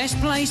front, the best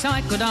place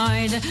I could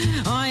hide.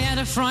 I had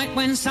a fright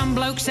when some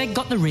bloke said,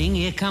 got the ring,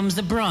 here comes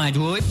the bride.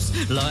 Whoops,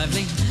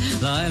 lively,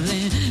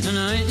 lively, the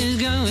night is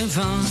going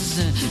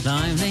fast.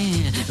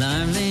 Lively,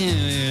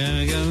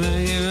 lively,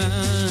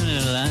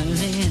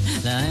 lively,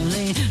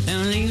 lively,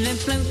 don't leave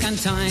that bloke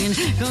untied.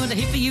 Got a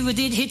hit for you, I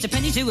did hit a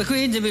penny to a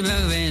quid to be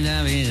moving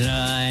up his right.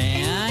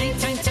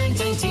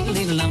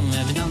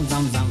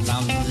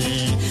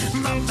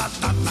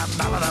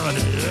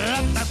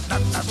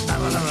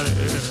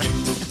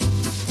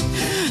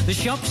 The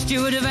shop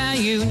steward of our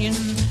union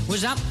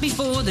was up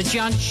before the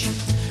judge,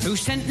 who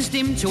sentenced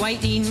him to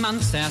 18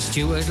 months. Our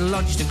steward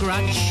lodged a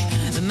grudge.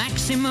 The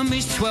maximum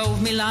is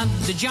 12, me lad.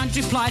 The judge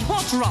replied,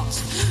 what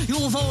rot?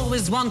 You've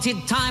always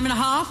wanted time and a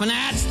half, and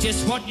that's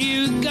just what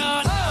you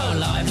got. Oh,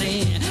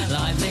 lively,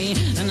 lively,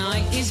 the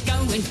night is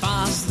going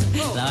fast.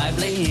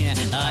 Lively,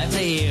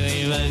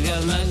 lively,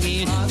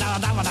 lively,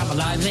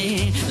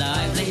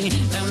 lively,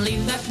 don't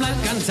leave that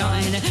bloke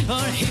untied.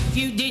 Or if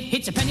you did,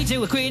 it's a penny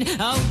to a quid.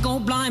 Oh,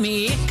 God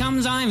blimey, here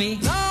comes Ivy.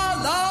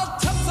 La,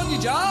 taps on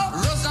your jar,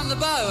 roast on the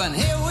bow, and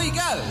here we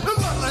go. Good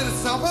luck, lady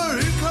supper,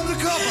 here comes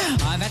the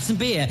copper. I've had some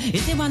beer,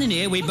 is there one in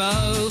here? We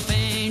both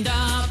end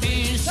up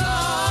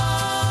inside.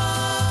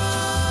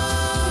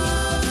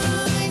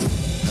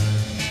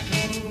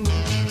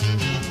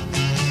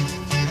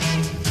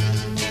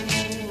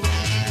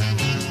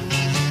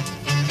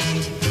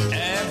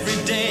 Every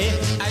day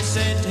I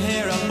sit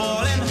here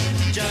a-bawling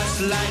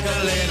just like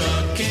a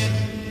little kid.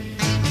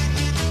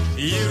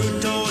 You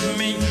told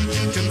me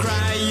to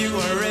cry you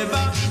a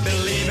river,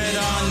 believe it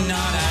or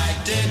not I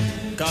did,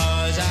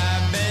 'cause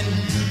I've been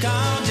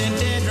counting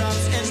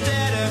teardrops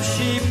instead of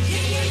sheep.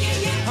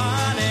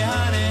 Honey,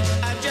 honey,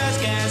 I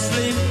just can't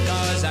sleep,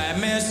 'cause I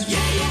miss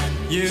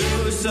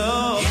you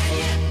so.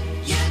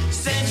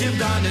 Since you've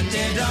gone, the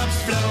teardrops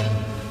flow.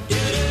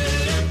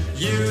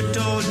 You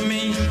told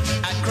me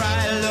I'd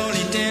cry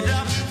lonely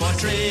teardrops for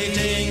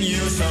treating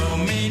you so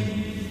mean.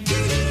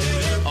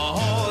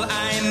 All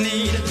I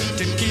need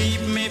to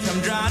keep me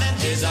from drowning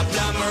is a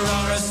plumber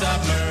or a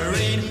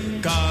submarine,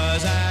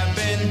 'cause I've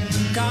been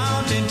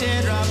counting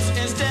teardrops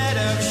instead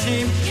of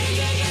sheep.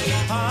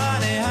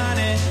 Honey,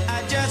 honey, I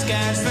just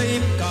can't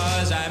sleep,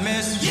 'cause I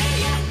miss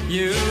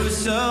you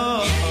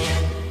so.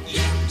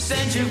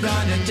 Since you've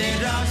gone, the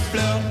teardrops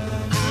flow.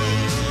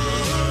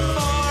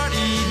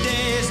 40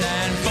 days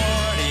and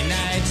 40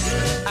 nights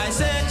I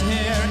sat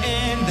here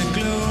in the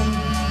gloom.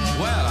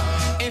 Well,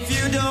 if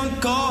you don't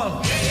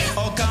call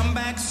or come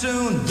back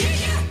soon,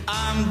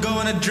 I'm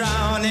gonna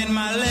drown in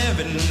my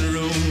living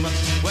room.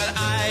 Well,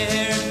 I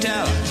hear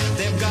tell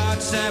they've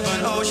got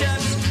 7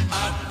 oceans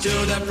up to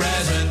the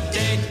present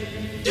date.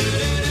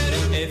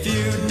 If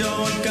you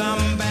don't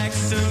come back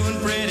soon,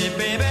 pretty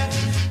baby,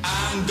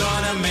 I'm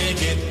gonna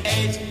make it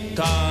 8,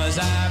 'cause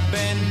I've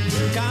been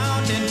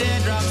counting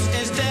teardrops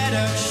instead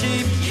of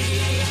sheep.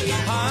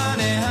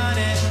 Honey,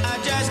 honey, I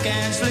just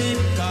can't sleep,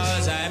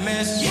 'cause I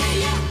miss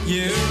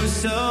you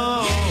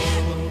so.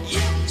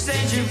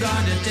 Since you've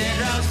gone, the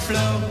teardrops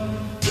flow.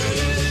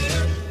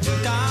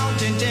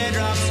 Counting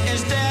teardrops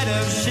instead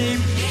of sheep.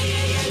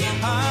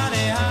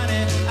 Honey,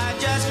 honey, I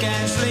just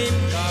can't sleep,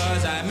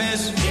 'cause I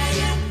miss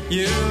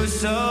you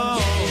so.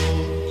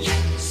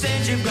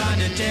 Since you've gone,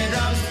 the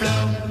teardrops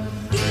flow.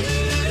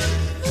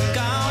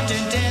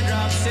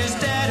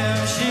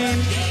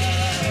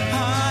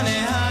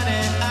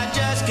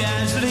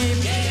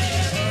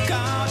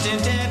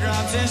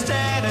 teardrops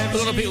instead of A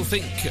lot of people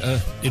think,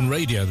 in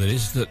radio that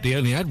is, that he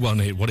only had one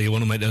hit, What Do You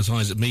Want to Make Those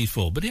Eyes at Me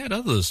For? But he had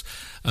others,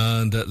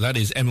 and that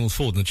is Emil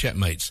Ford and the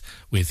Chetmates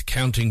with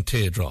Counting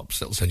Teardrops.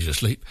 That'll send you to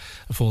sleep.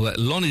 For that,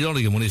 Lonnie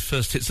Donegan, one of his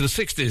first hits of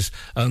the 60s,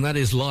 and that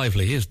is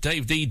Lively. Here's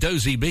Dave D,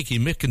 Dozy, Mickey,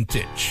 Mick and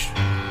Titch.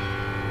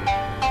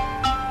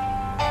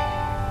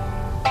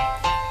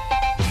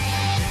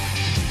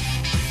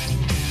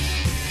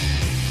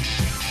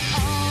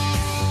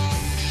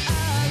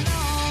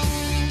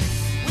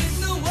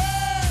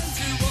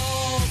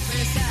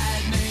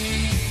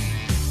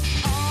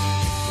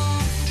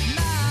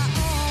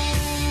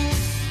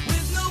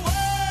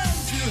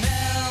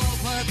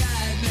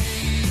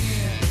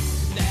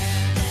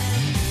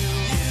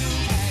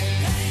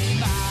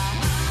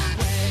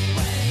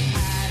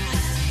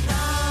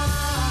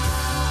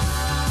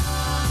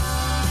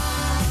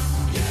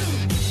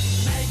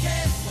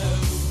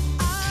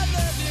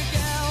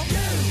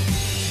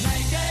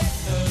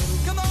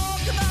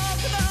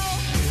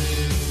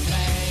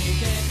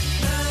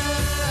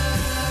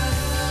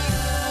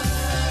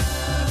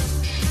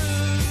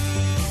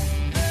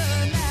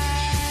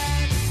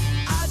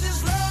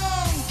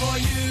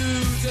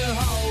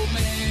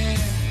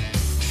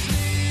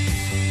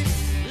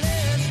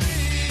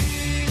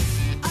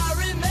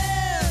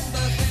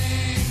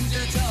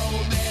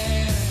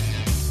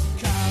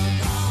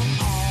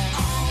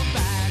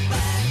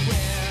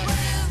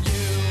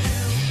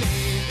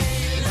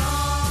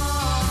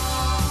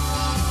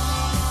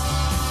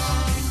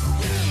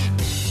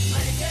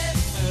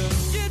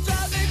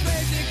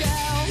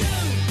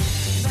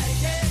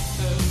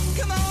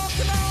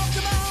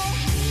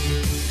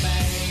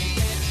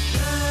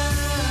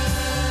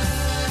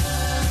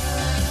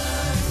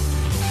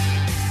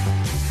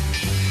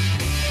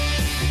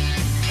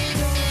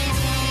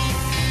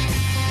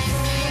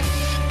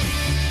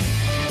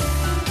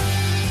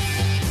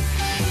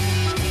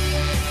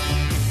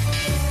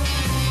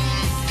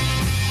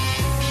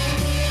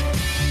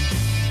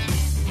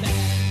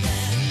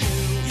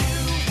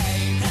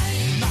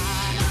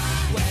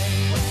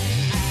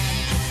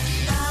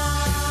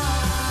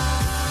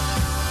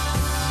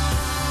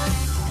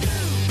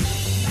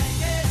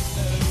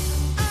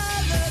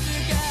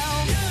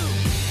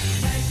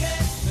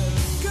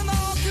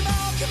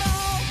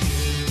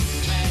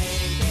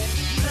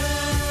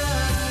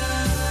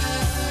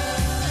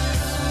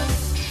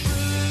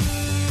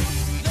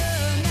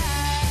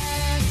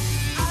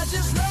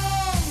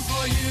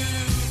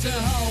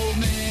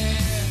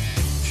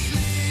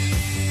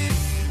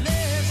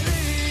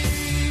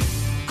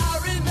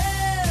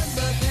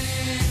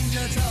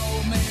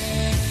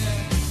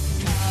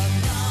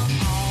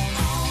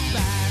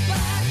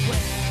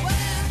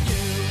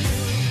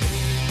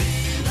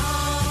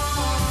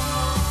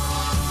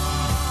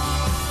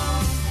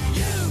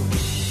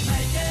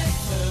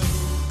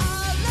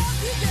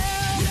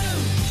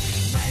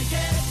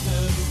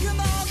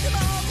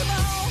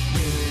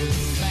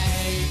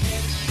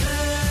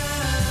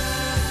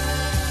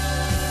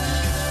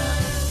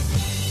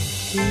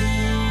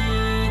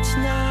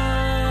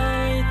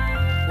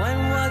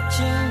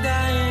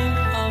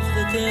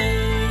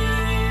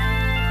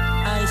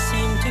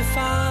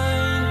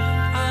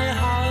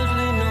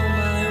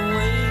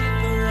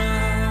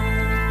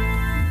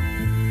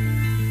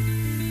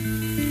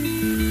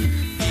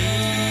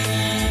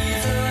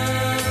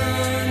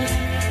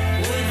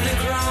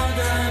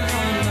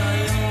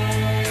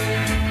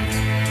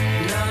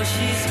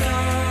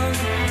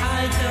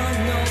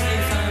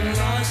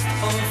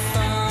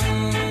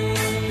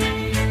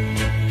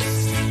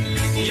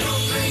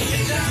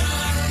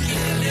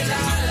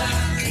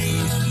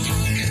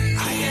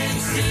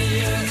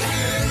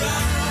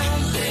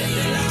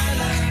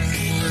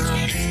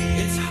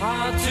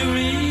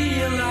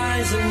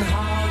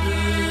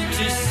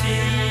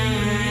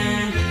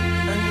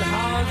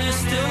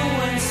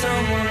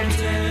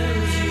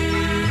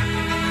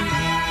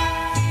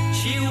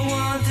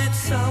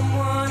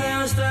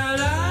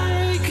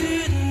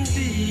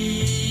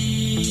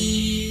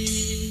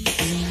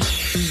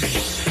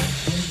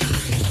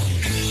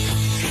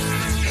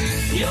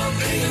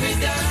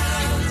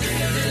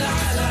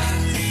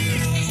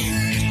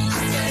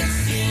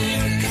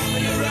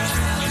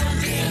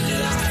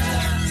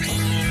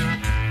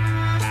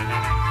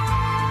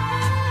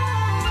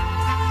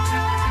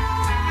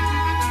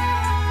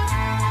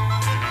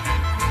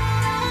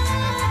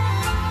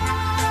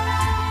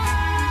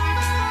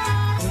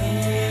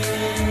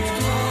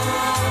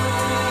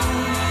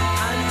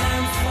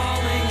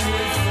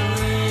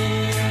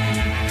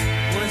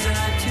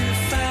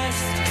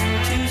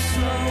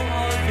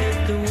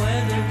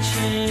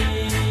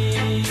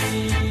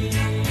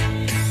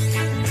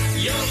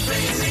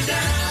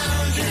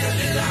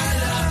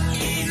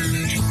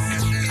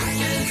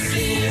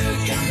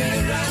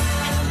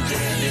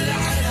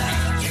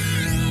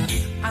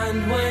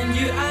 And when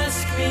you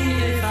ask me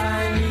if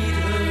I need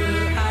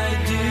her, I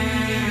do.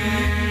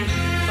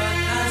 But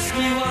ask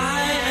me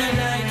why and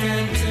I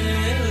can't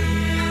tell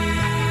you.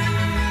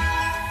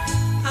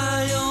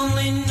 I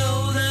only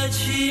know that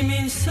she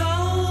means so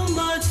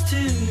much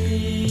to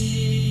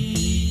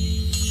me.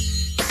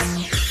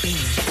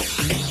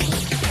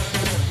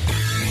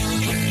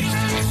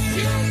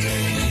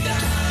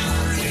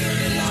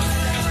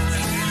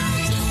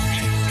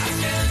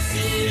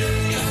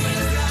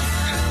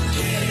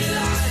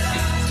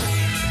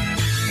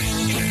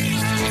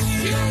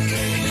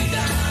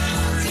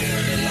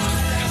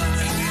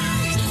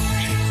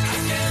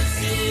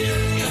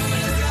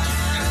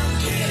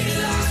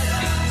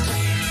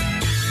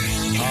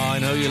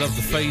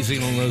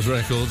 phasing on those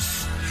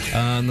records.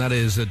 And that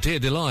is Dear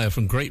Delia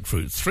from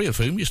Grapefruit, 3 of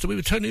whom used to be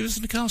with Tony Rivers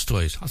and the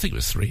Castaways. I think it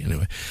was 3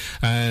 anyway.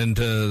 And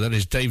that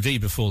is Dave D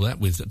before that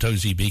with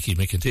Dozy, Beaky,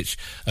 Mick and Titch.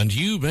 And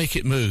You Make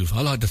It Move.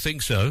 I like to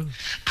think so.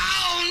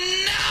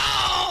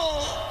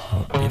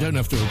 Oh, no! You don't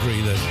have to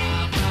agree then.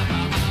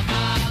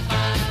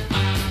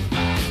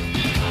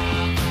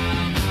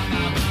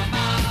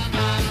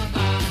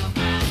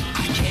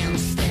 I can't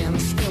stand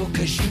still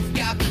 'cause you've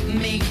got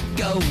me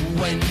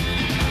going.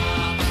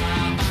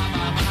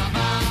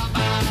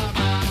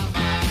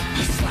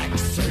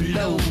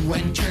 Low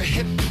and your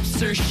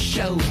hips are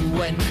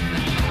showing.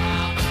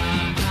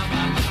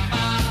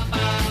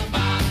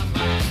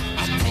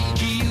 I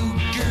take you,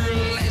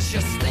 girl, as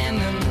you're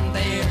standing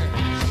there.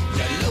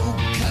 Your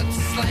low-cut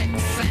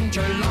slacks and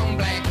your long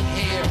black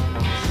hair.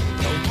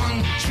 Don't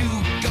want you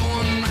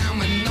going round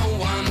with no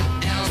one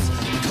else.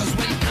 'Cause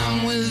when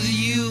I'm with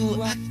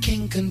you, I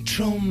can't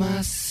control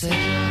myself.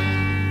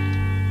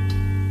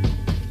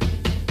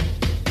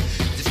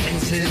 The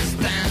fence is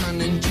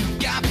down and you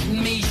got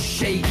me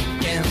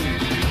shaking.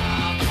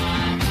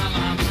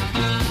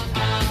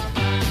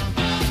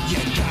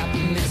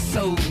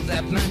 So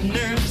that my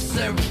nerves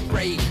are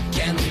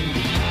breaking.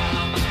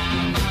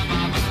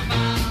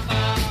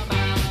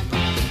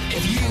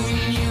 If you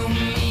knew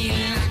me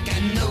like I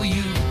know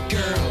you,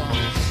 girl,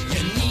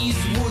 your knees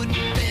would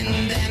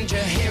bend and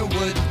your hair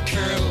would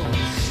curl.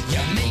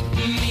 You make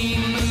me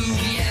move,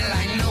 yeah,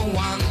 like no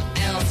one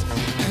else.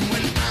 And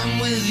when I'm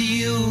with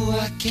you,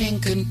 I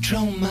can't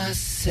control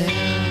myself.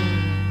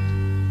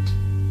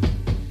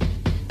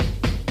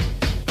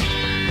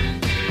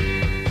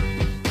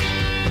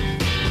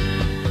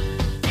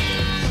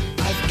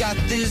 Got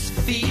this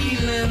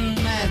feeling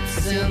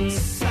that's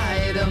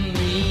inside of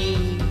me.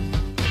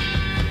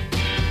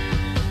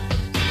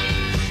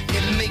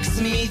 It makes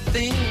me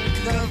think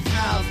of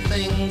how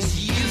things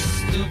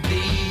used to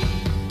be.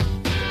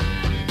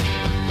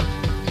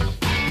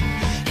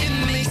 It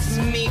makes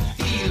me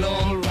feel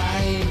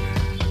alright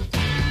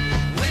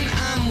when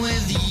I'm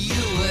with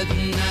you at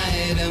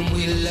night and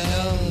we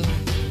love.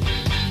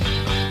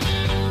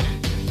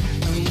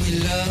 And we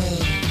love.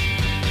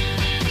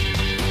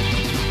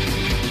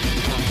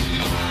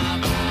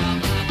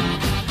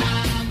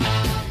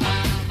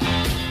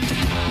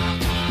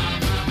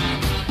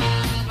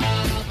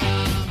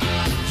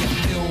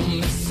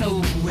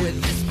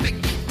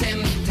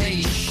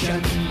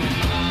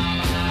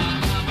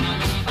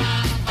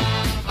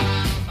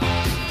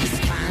 This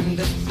kind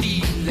of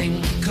feeling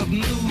could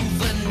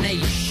move a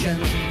nation.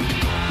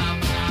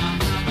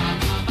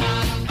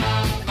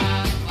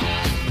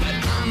 But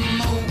I'm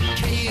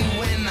okay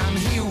when I'm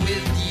here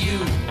with you.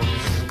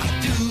 I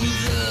do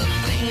the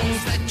things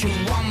that you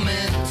want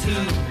me to.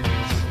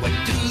 We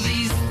do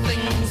these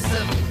things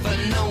for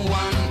no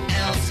one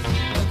else.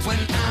 But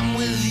when I'm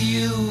with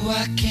you, I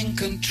can't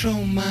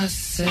control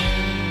myself.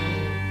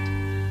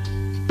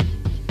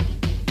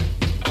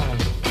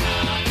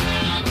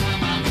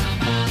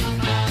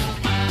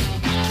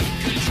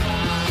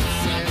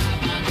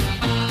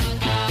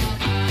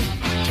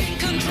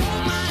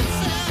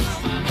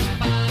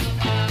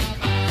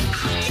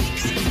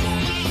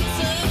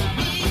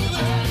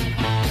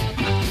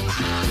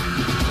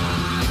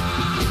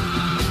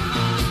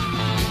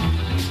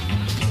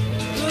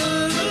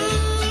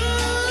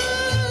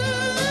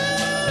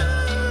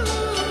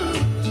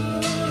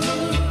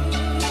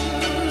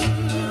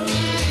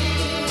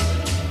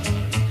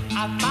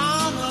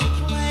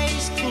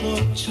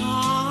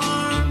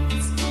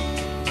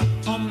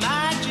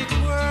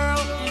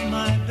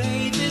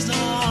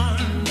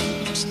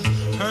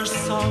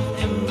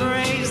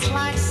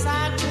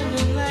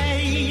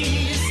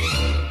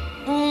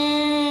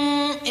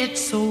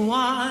 It's a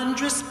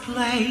wondrous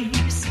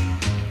place.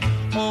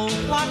 Oh,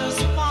 what a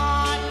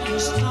spot to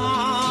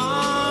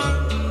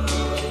start.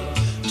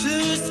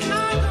 To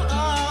snuggle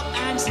up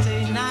and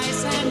stay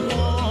nice and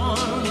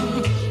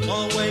warm.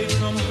 Away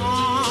from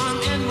harm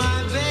in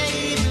my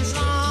baby's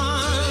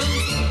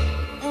arms.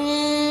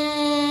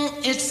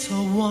 It's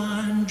a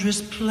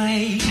wondrous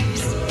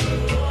place.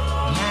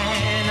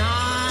 Man, I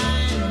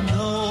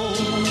know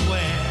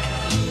where.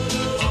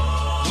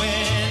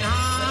 When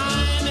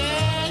I'm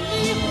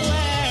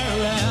anywhere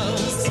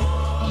else,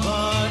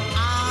 but I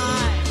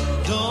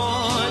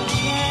don't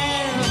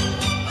care.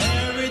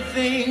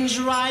 Everything's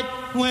right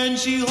when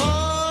she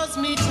holds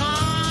me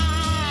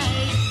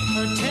tight.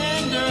 Her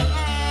tender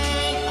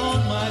hand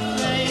on my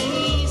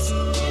face.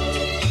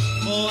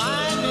 Oh,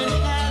 I'm in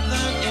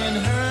heaven in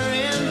her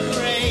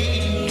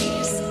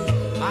embrace.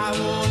 I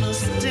wanna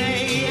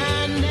stay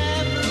and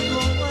never go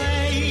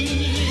away.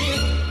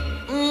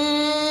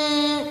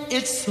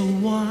 It's a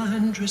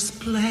wondrous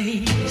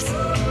place.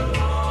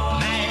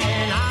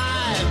 Man, I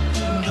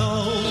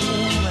know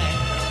where.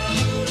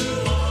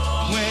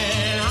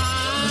 When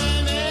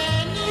I'm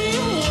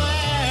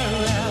anywhere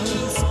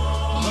else,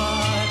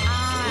 but I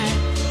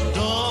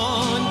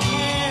don't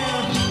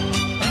care.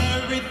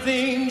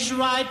 Everything's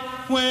right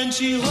when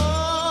she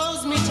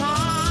holds me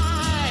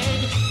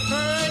tight.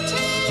 Her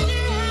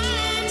tender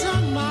hands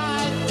on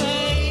my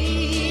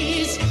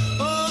face.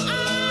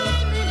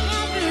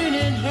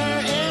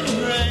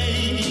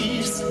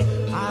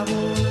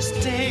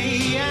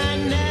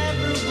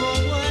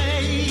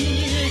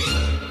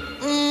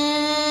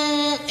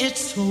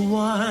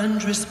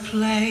 first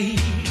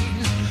place.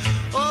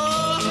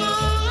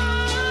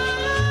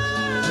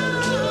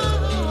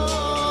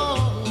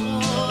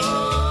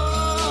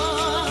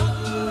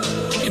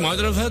 You might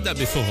not have heard that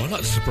before. I'd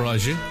like to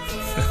surprise you.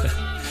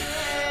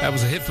 That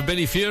was a hit for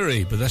Benny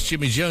Fury, but that's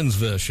Jimmy Jones'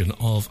 version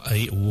of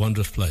A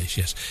Wondrous Place.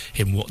 Yes,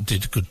 him what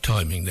did good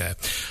timing there.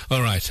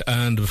 All right,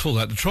 and before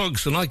that, the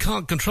Trogs, and I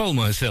Can't Control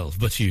Myself,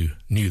 but you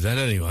knew that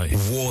anyway.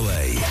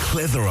 Worley,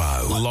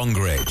 Clitheroe,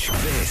 Longridge.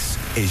 This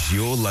is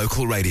your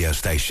local radio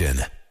station.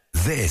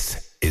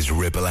 This is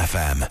Ribble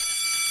FM.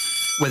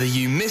 Whether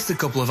you missed a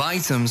couple of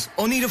items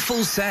or need a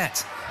full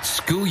set,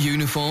 school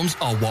uniforms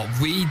are what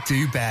we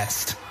do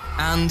best.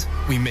 And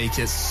we make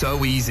it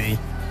so easy.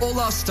 All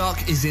our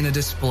stock is in a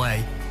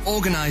display,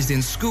 organised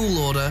in school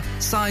order,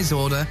 size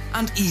order,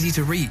 and easy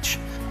to reach.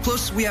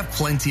 Plus, we have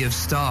plenty of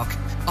stock.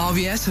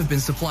 RVS have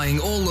been supplying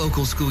all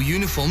local school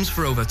uniforms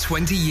for over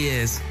 20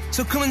 years.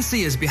 So come and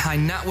see us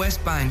behind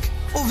NatWest Bank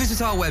or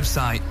visit our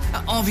website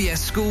at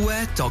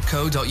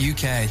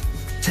rvsschoolwear.co.uk.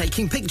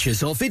 Taking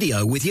pictures or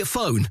video with your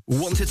phone?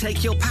 Want to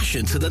take your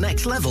passion to the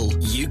next level?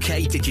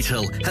 UK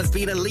Digital have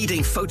been a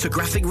leading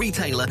photographic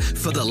retailer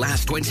for the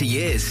last 20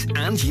 years.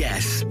 And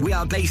yes, we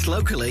are based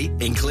locally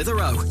in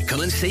Clitheroe.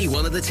 Come and see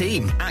one of the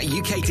team at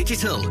UK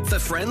Digital for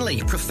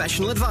friendly,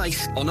 professional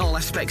advice on all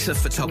aspects of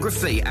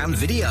photography and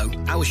video.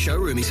 Our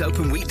showroom is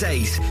open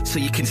weekdays, so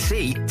you can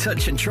see,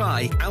 touch and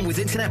try. And with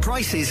internet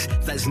prices,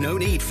 there's no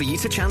need for you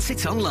to chance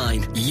it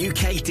online.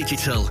 UK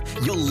Digital,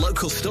 your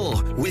local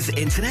store with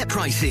internet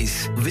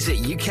prices. Visit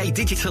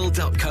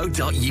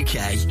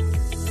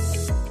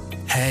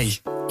ukdigital.co.uk. Hey,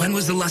 when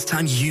was the last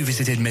time you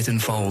visited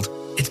Mittenfold?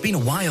 It's been a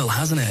while,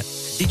 hasn't it?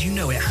 Did you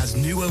know it has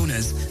new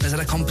owners and has had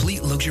a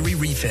complete luxury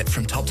refit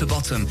from top to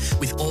bottom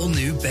with all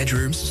new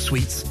bedrooms,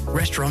 suites,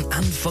 restaurant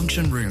and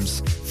function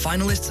rooms?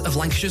 Finalists of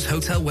Lancashire's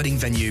Hotel Wedding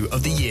Venue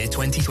of the Year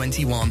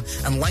 2021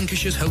 and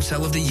Lancashire's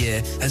Hotel of the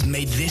Year has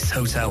made this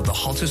hotel the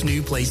hottest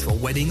new place for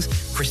weddings,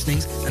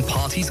 christenings and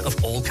parties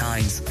of all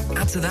kinds.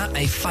 Add to that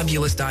a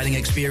fabulous dining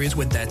experience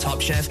with their top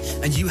chef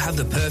and you have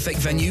the perfect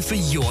venue for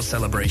your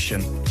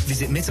celebration.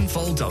 Visit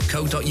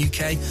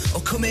mittenfold.co.uk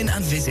or come in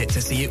and visit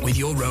to see it with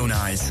your own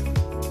eyes.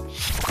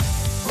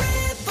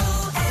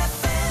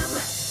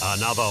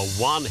 Another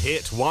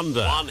one-hit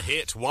wonder.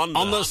 One-hit wonder.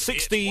 On the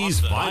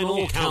 60s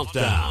Vinyl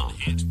Countdown.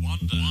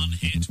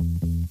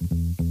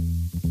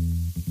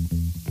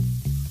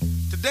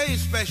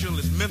 Today's special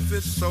is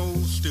Memphis Soul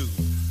Stew.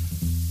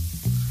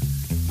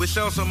 We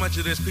sell so much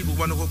of this, people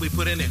wonder what we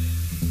put in it.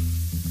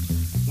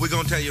 We're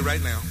going to tell you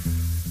right now.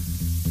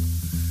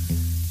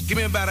 Give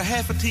me about a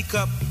half a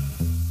teacup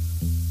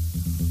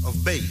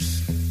of bass.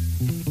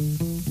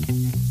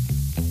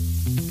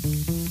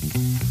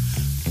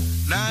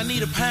 Now I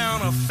need a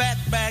pound of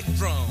fatback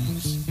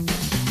drums.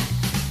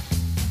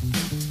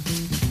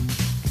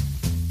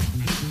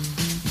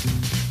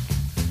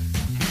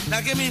 Now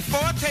give me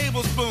 4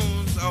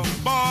 tablespoons of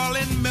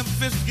ballin'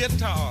 Memphis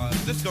guitars.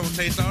 This gonna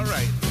taste all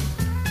right.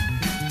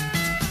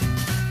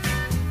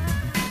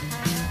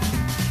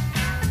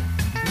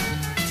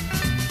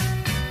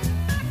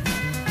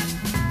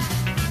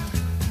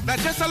 Now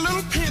just a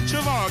little pinch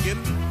of organ.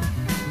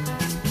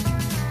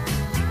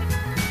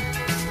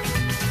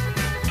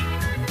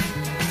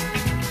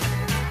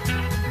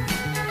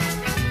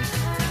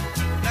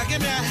 Give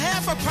me a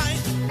half a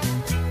pint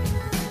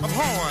of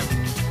horn.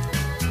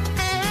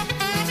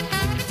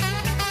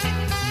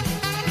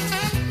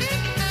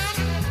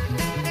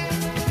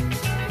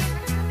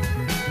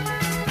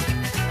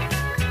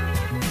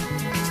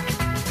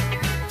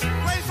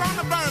 Place on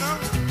the burner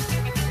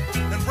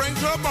and bring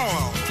to a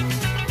boil.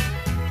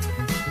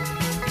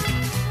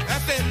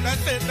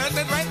 That's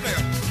it right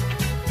there.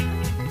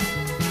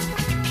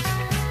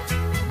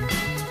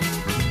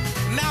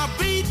 Now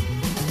beat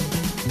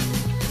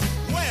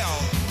well.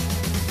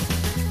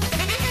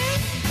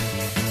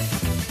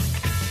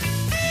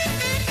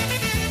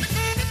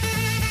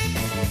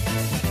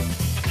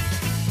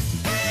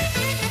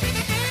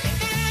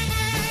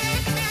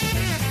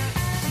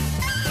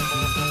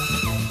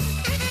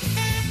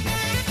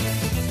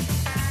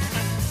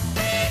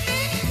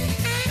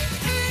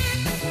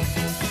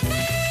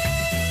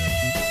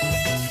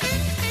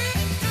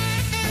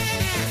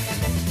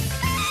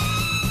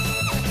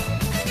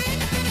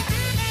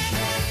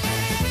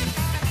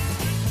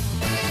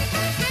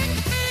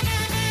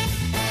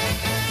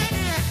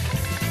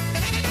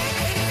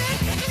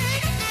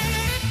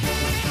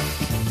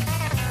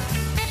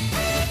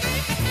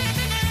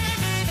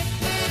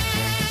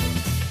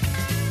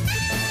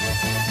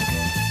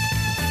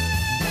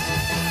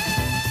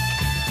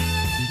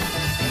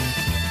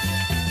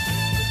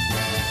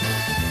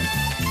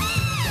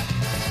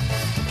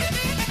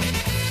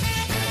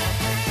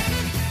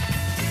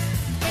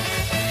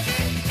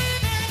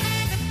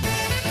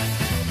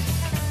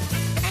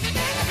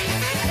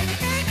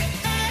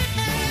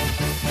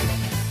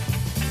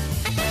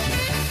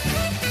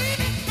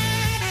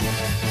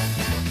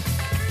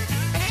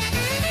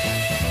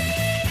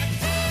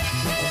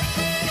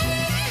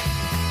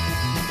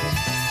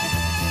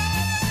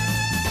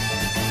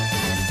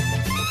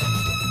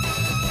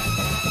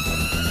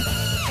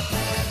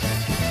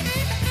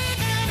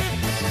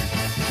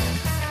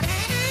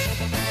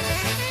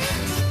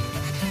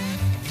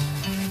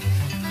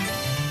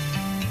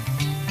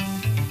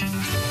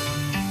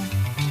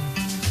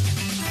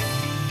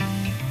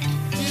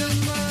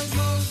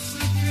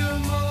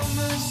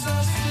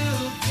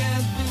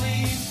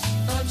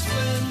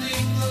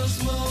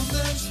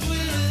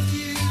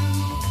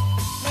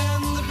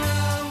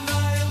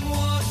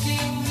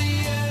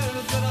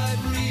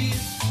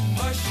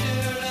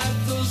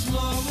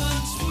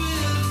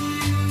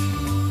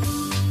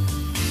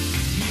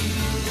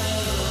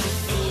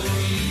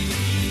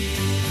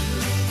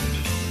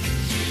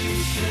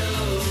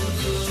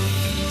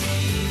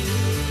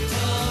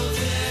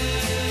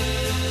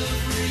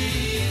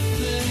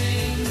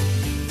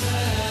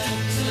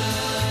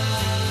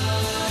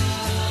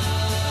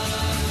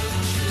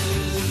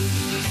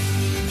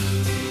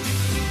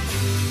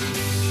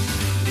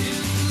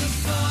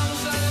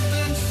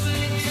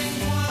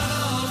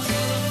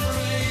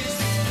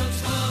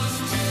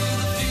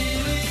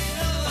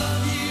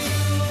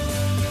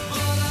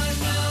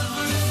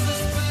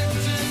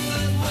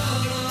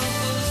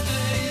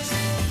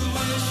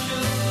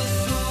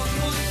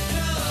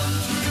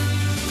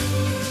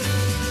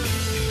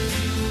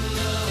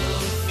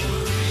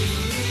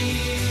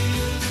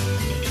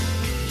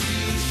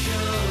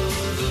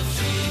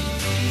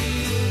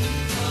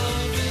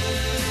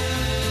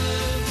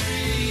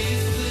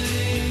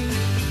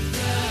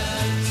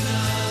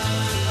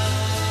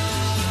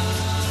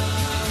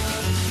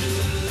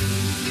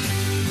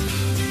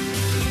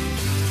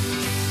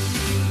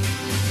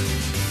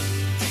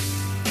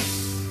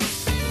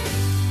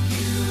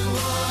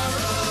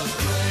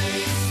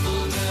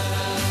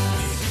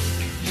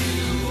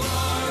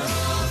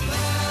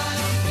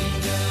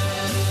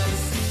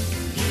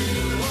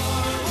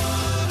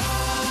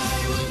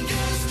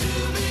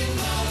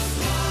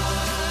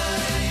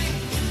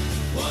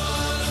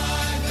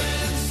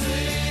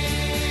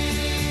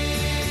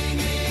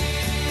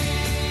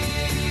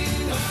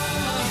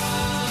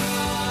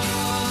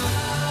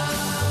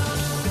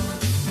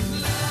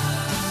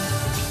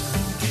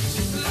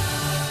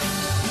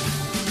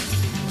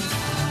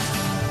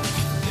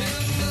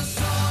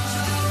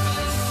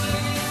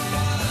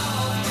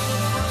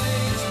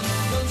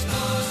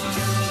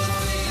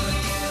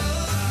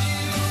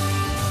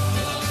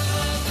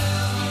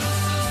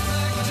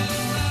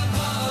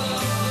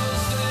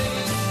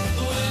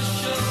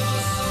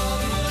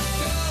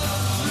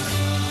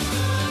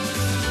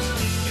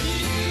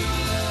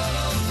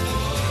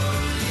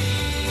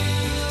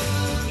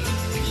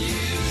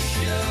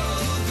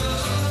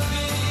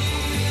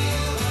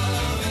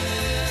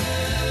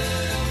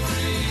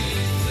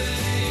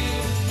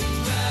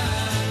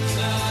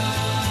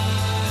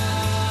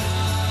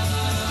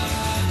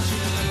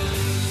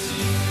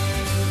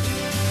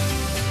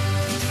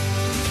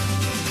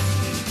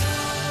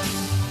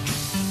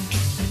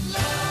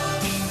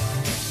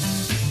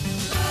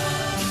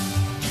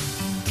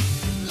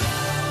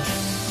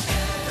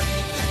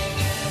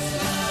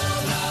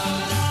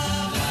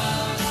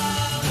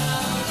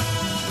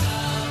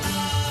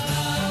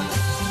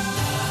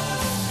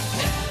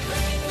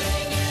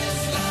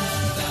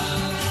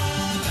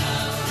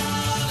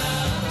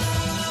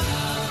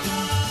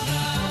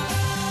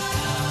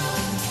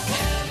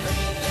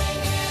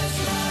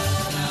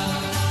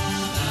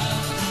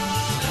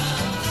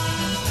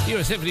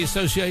 Stereo Symphony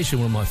Association,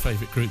 one of my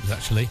favourite groups,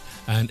 actually,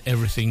 and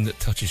Everything That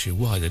Touches You.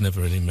 Why they never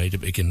really made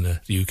it big in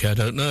the UK, I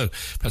don't know.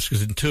 Perhaps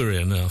because in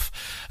touring enough.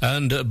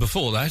 And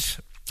before that,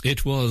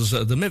 it was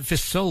the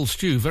Memphis Soul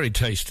Stew, very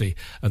tasty,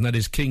 and that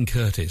is King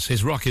Curtis,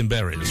 his Rockin'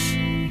 Berries.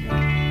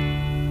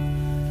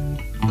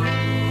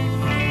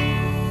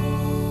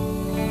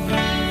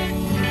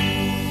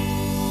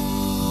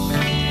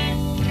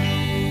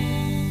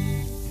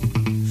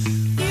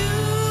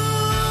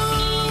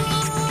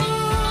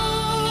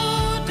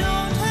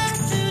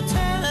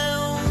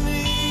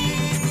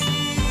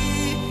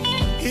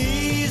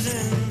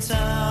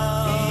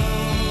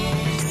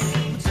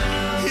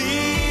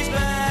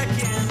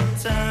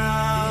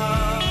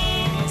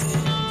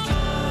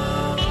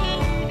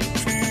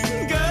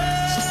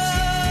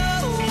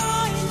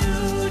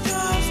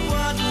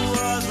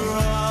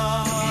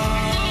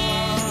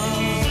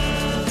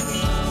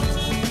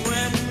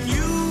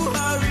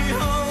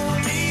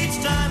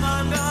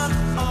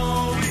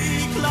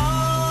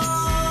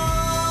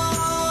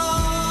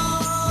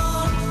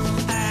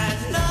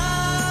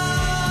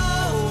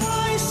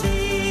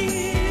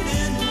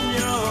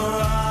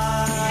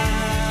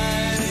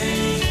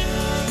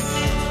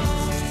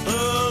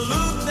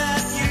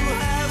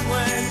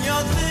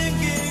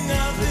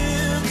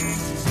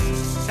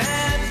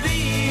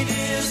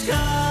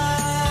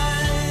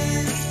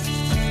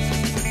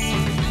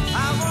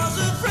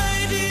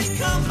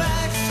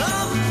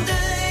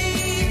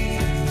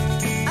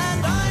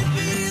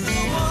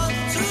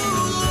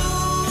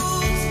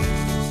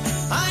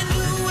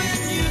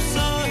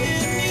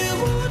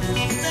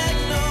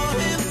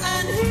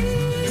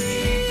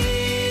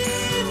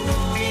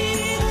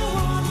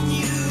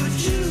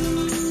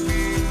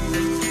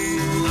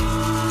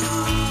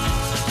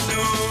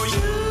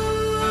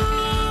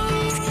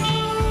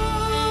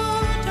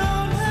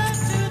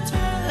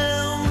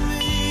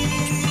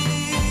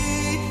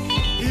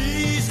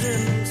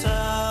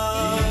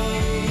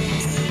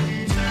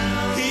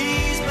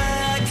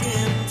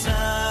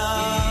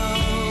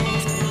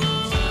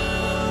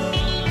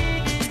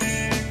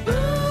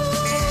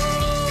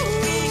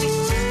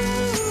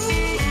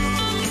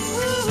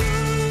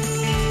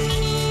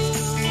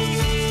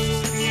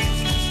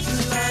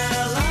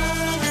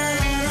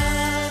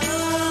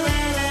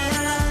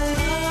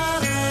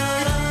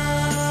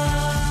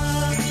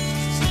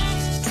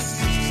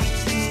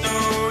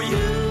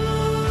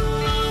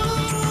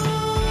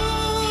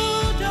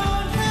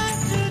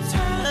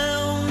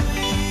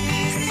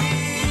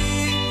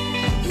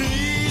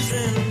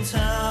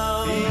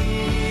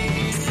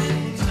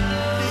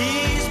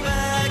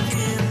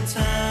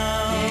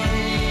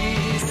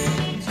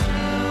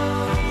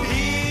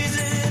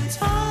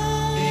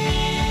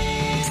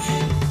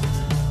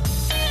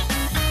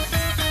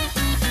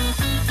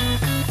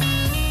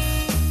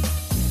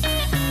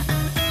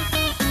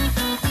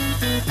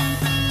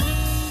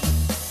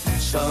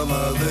 Some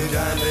of the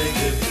time they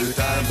give you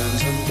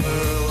diamonds and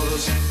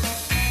pearls,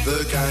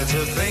 the kinds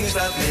of things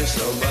that mean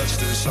so much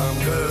to some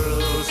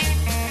girls.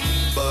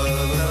 But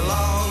in the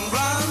long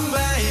run,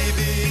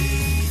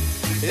 baby,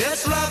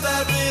 it's love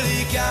that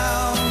really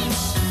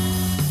counts.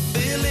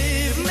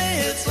 Believe me,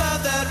 it's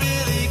love that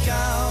really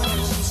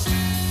counts.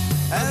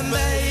 And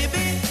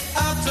maybe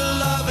after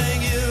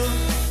loving you,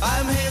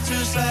 I'm here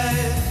to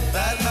say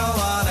that no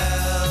one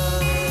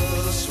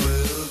else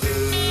will do.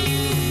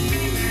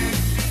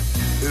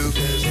 Who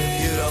cares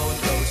if you don't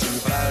go to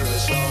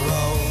Paris or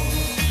Rome?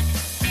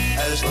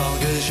 As long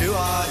as you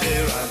are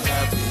here, I'm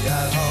happy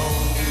at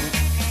home.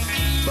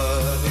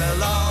 But in the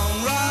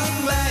long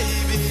run,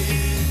 baby,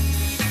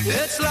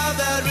 it's love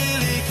that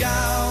really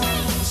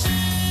counts.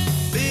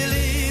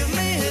 Believe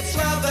me, it's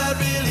love that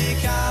really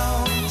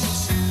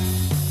counts.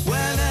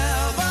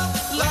 Whenever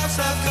loves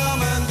have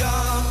come and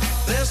gone,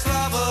 this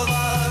love of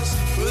us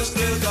will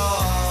still go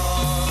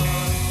on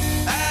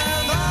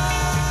and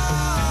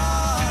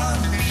on.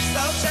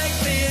 So take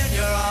me in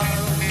your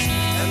arms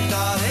and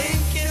darling,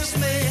 kiss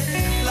me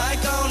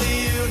like only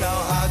you know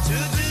how to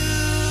do.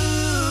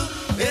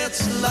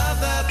 It's love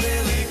that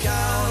really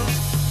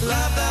counts,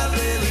 love that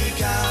really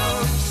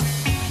counts.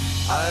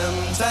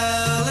 I'm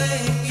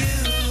telling you.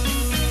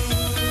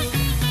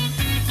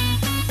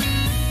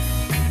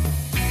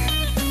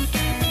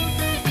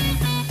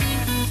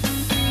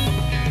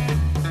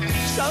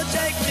 So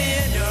take me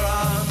in your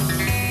arms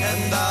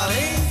and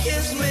darling,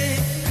 kiss me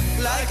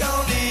like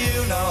only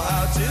you know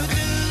how to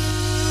do.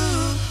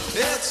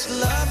 It's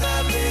love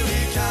that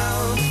really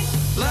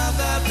counts, love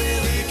that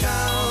really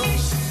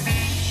counts.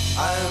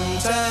 I'm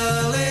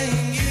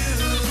telling you.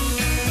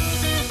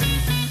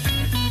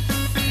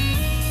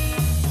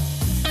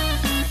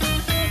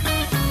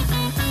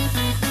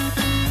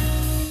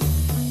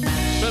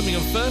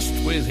 Birmingham first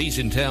with He's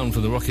in Town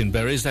from the Rockin'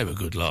 Berries. They were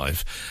good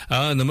live.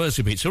 And the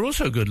Mercy Beats are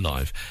also good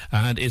live.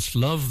 And it's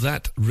Love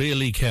That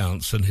Really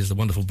Counts. And here's the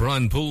wonderful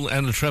Brian Poole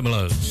and the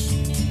Tremolos.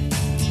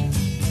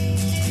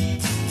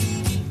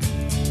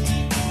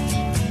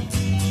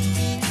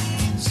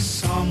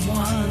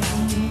 Someone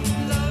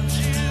loves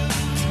you.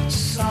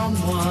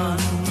 Someone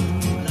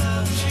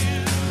loves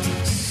you.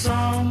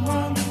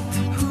 Someone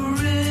who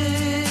really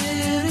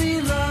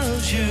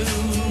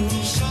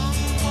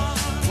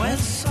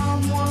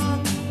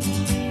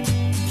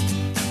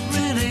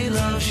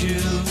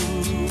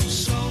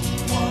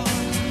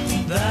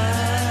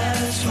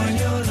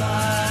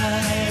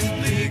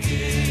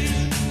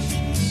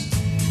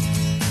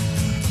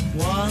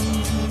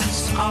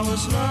Once I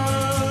was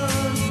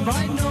loved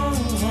by no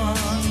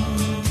one.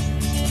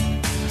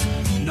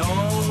 No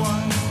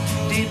one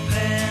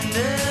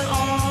depended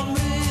on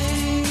me.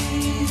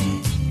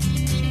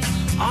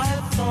 I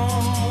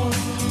thought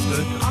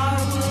that I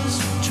was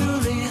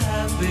truly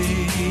happy.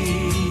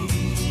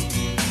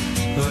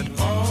 But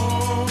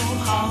oh,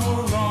 how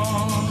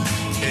wrong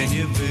can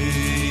you be?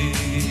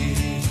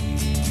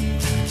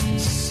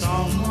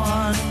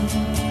 Someone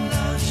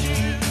loves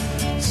you.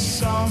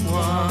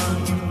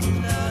 Someone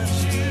loves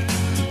you.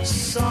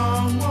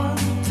 Someone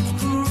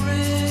who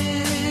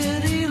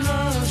really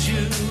loves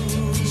you.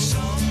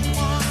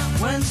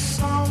 When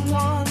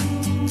someone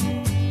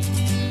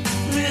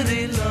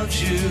really loves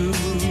you,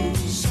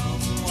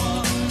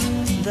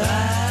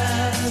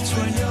 that's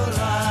when your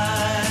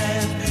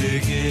life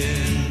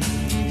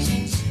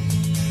begins.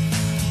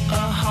 A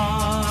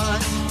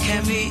heart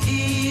can be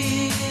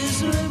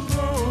easily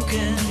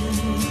broken.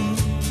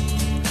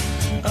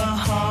 A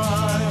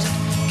heart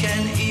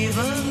can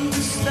even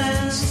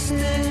stand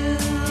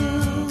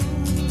still.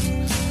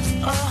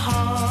 A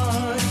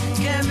heart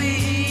can be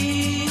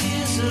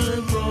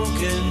easily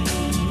broken.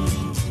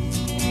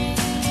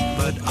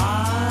 But I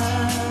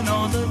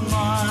know that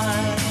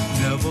mine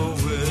never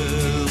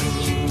will.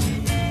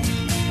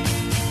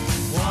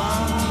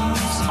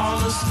 Once all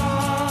the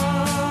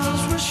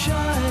stars were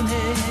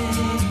shining.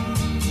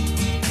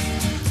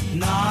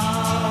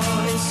 Now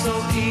it's so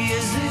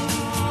easy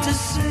to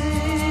see.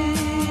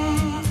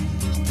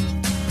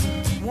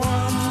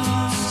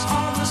 Once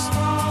all the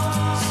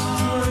stars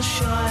were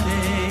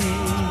shining.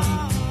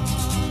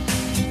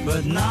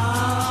 But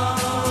now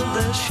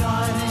they're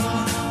shining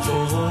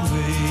for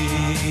me.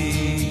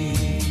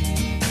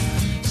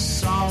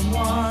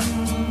 Someone,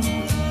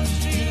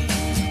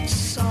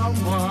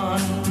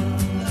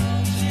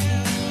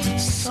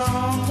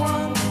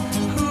 someone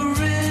who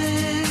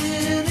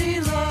really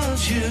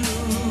loves you.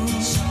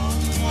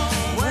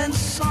 When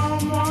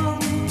someone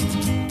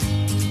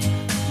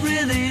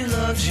really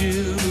loves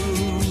you,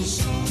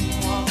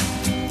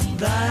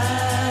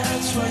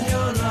 that's when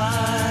your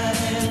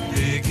life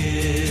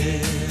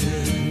begins.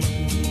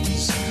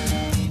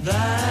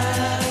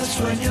 That's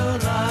when your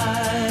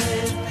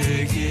life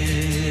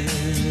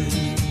begins.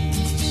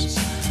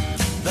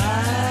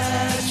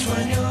 That's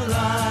when your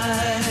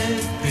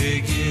life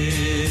begins.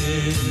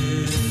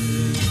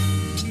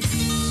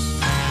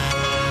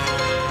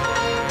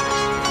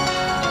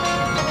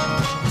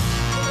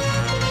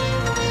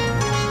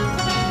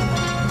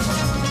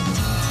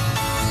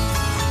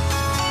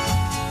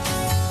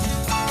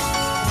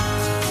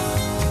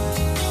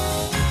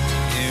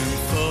 In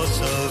thoughts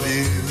of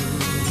you,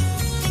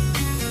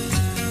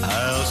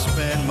 I'll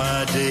spend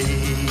my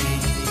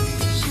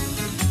days.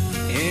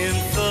 In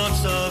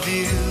thoughts of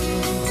you,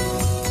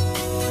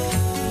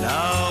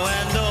 now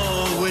and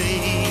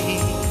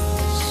always.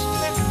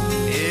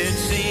 It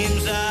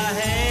seems I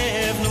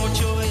have no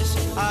choice.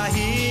 I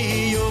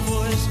hear your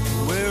voice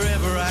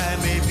wherever I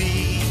may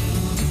be.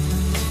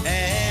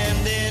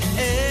 And in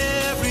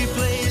every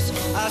place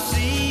I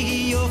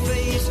see your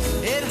face,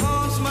 it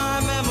haunts my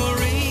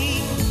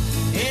memory.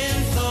 In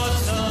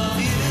thoughts of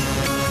you,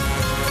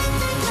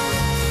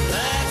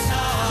 that's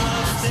how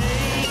I'll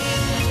stay.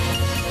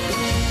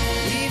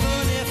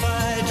 Even if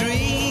I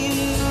dream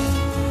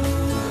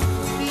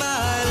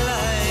my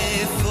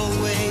life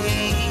away,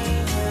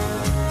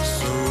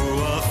 so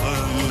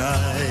often I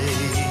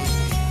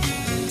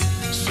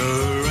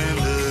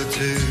surrender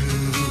to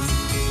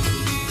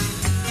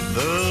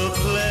the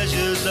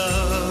pleasures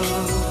of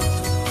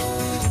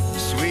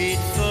sweet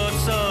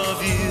thoughts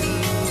of you.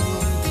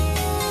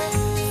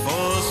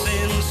 For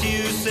since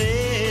you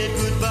said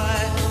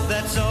goodbye,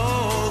 that's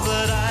all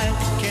that I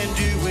can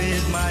do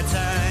with my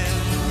time.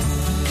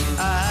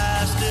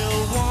 I still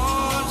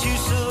want you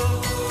so,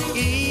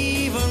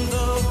 even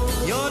though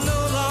you're no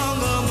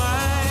longer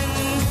mine.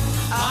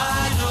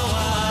 I know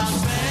I've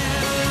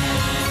spent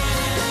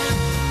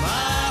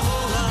my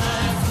whole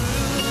life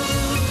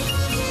through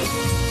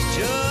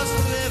just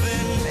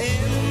living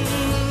in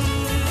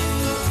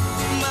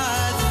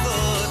my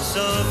thoughts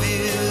of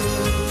you.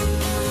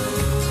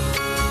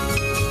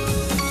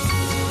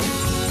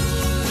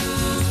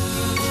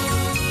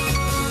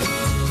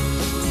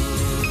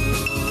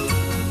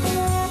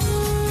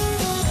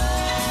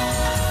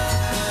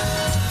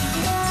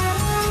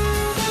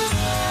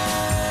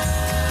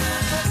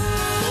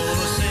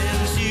 For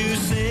since you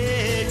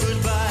said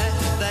goodbye,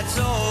 that's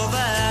all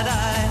that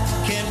I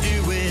can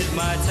do with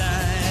my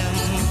time.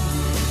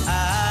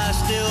 I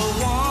still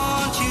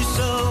want you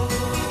so,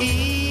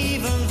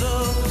 even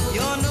though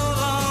you're no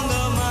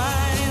longer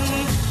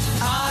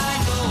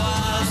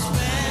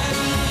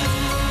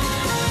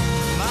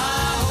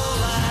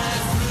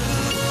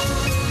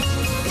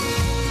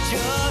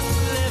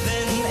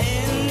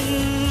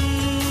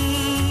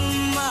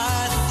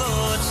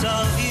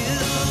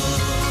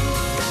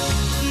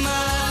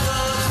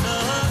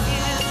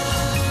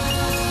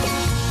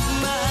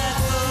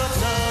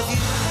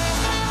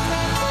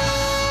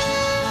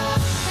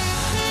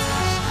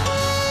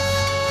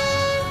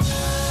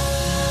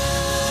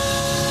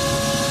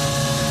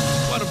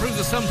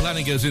some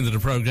planning goes into the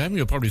programme.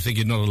 You're probably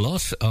thinking not a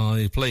lot.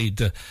 I played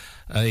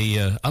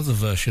a other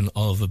version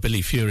of a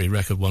Billy Fury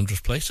record, Wondrous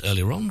Place,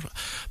 earlier on.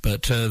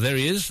 But there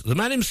he is, the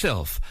man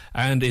himself.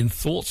 And in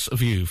Thoughts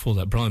of You, for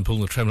that, Brian Poole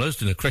and the Tremolos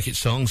doing a cricket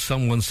song,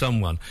 Someone.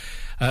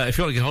 If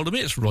you want to get hold of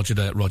me, it's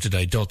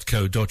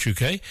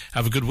rogerday@rogerday.co.uk.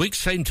 Have a good week.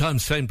 Same time,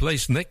 same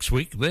place next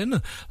week then.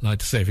 I'd like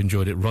to say if you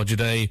enjoyed it, Roger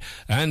Day.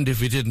 And if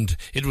you didn't,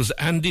 it was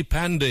Andy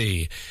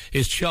Pandy.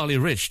 It's Charlie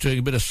Rich doing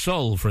a bit of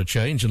soul for a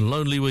change and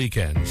Lonely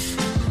Weekends.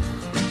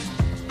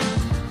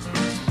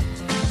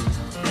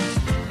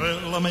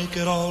 Well, I make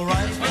it all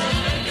right.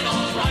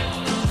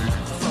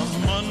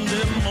 From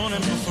Monday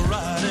morning to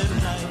Friday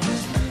night.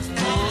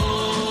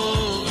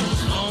 Oh,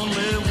 those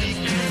lonely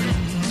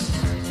weekends.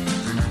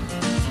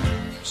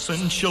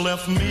 Since you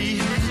left me,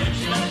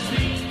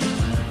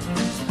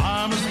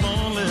 I'm as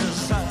lonely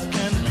as I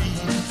can be.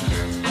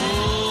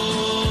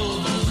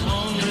 Oh, those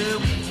lonely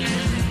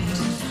weekends.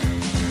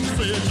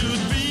 Said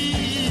you'd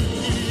be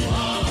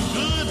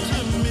good to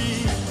me.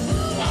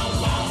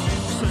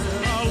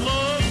 Said our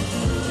love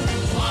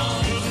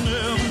would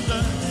never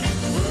die.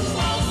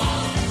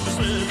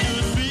 Said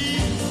you'd be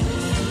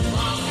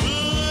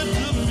good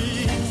to me.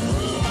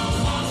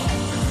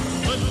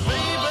 But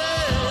baby,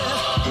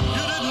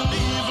 you didn't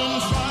even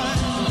try.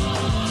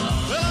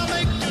 Well, I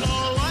make it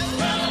all right.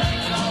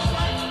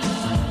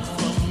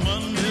 From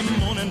Monday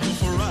morning to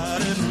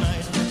Friday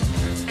night.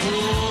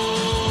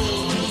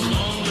 Oh, those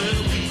lonely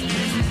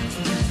weekends.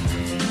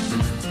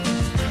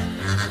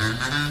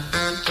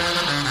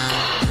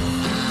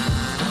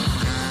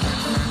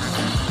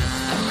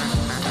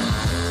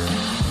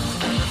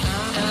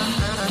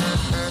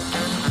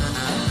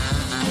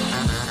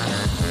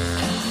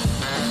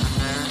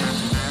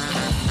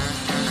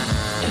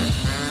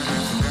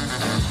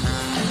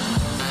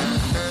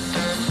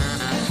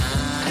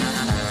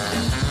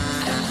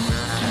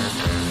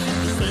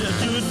 Said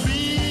you'd be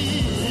good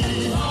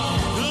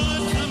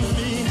to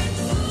me.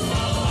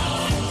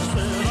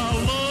 Said our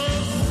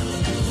love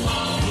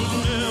would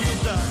never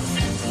die.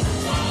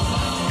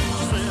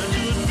 Said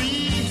you'd be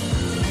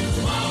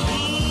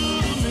good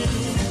to me.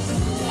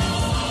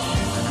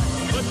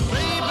 But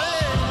baby,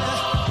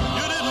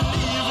 you didn't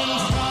even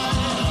try.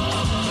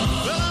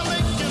 Well, I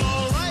make it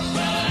all right.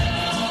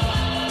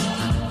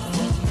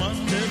 From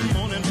Monday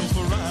morning to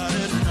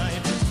Friday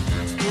night.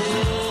 Oh,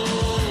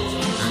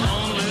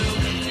 lonely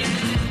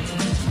weekend.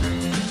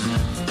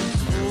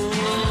 Oh,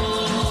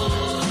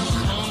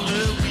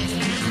 lonely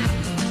weekend.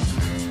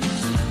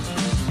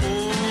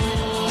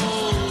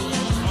 Oh,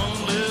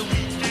 lonely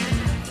weekend.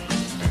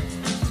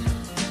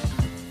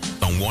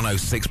 On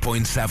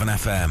 106.7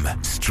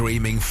 FM,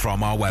 streaming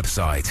from our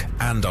website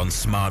and on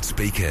smart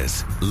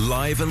speakers,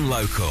 live and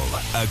local,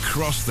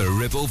 across the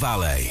Ribble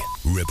Valley.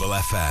 Ribble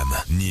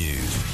FM News.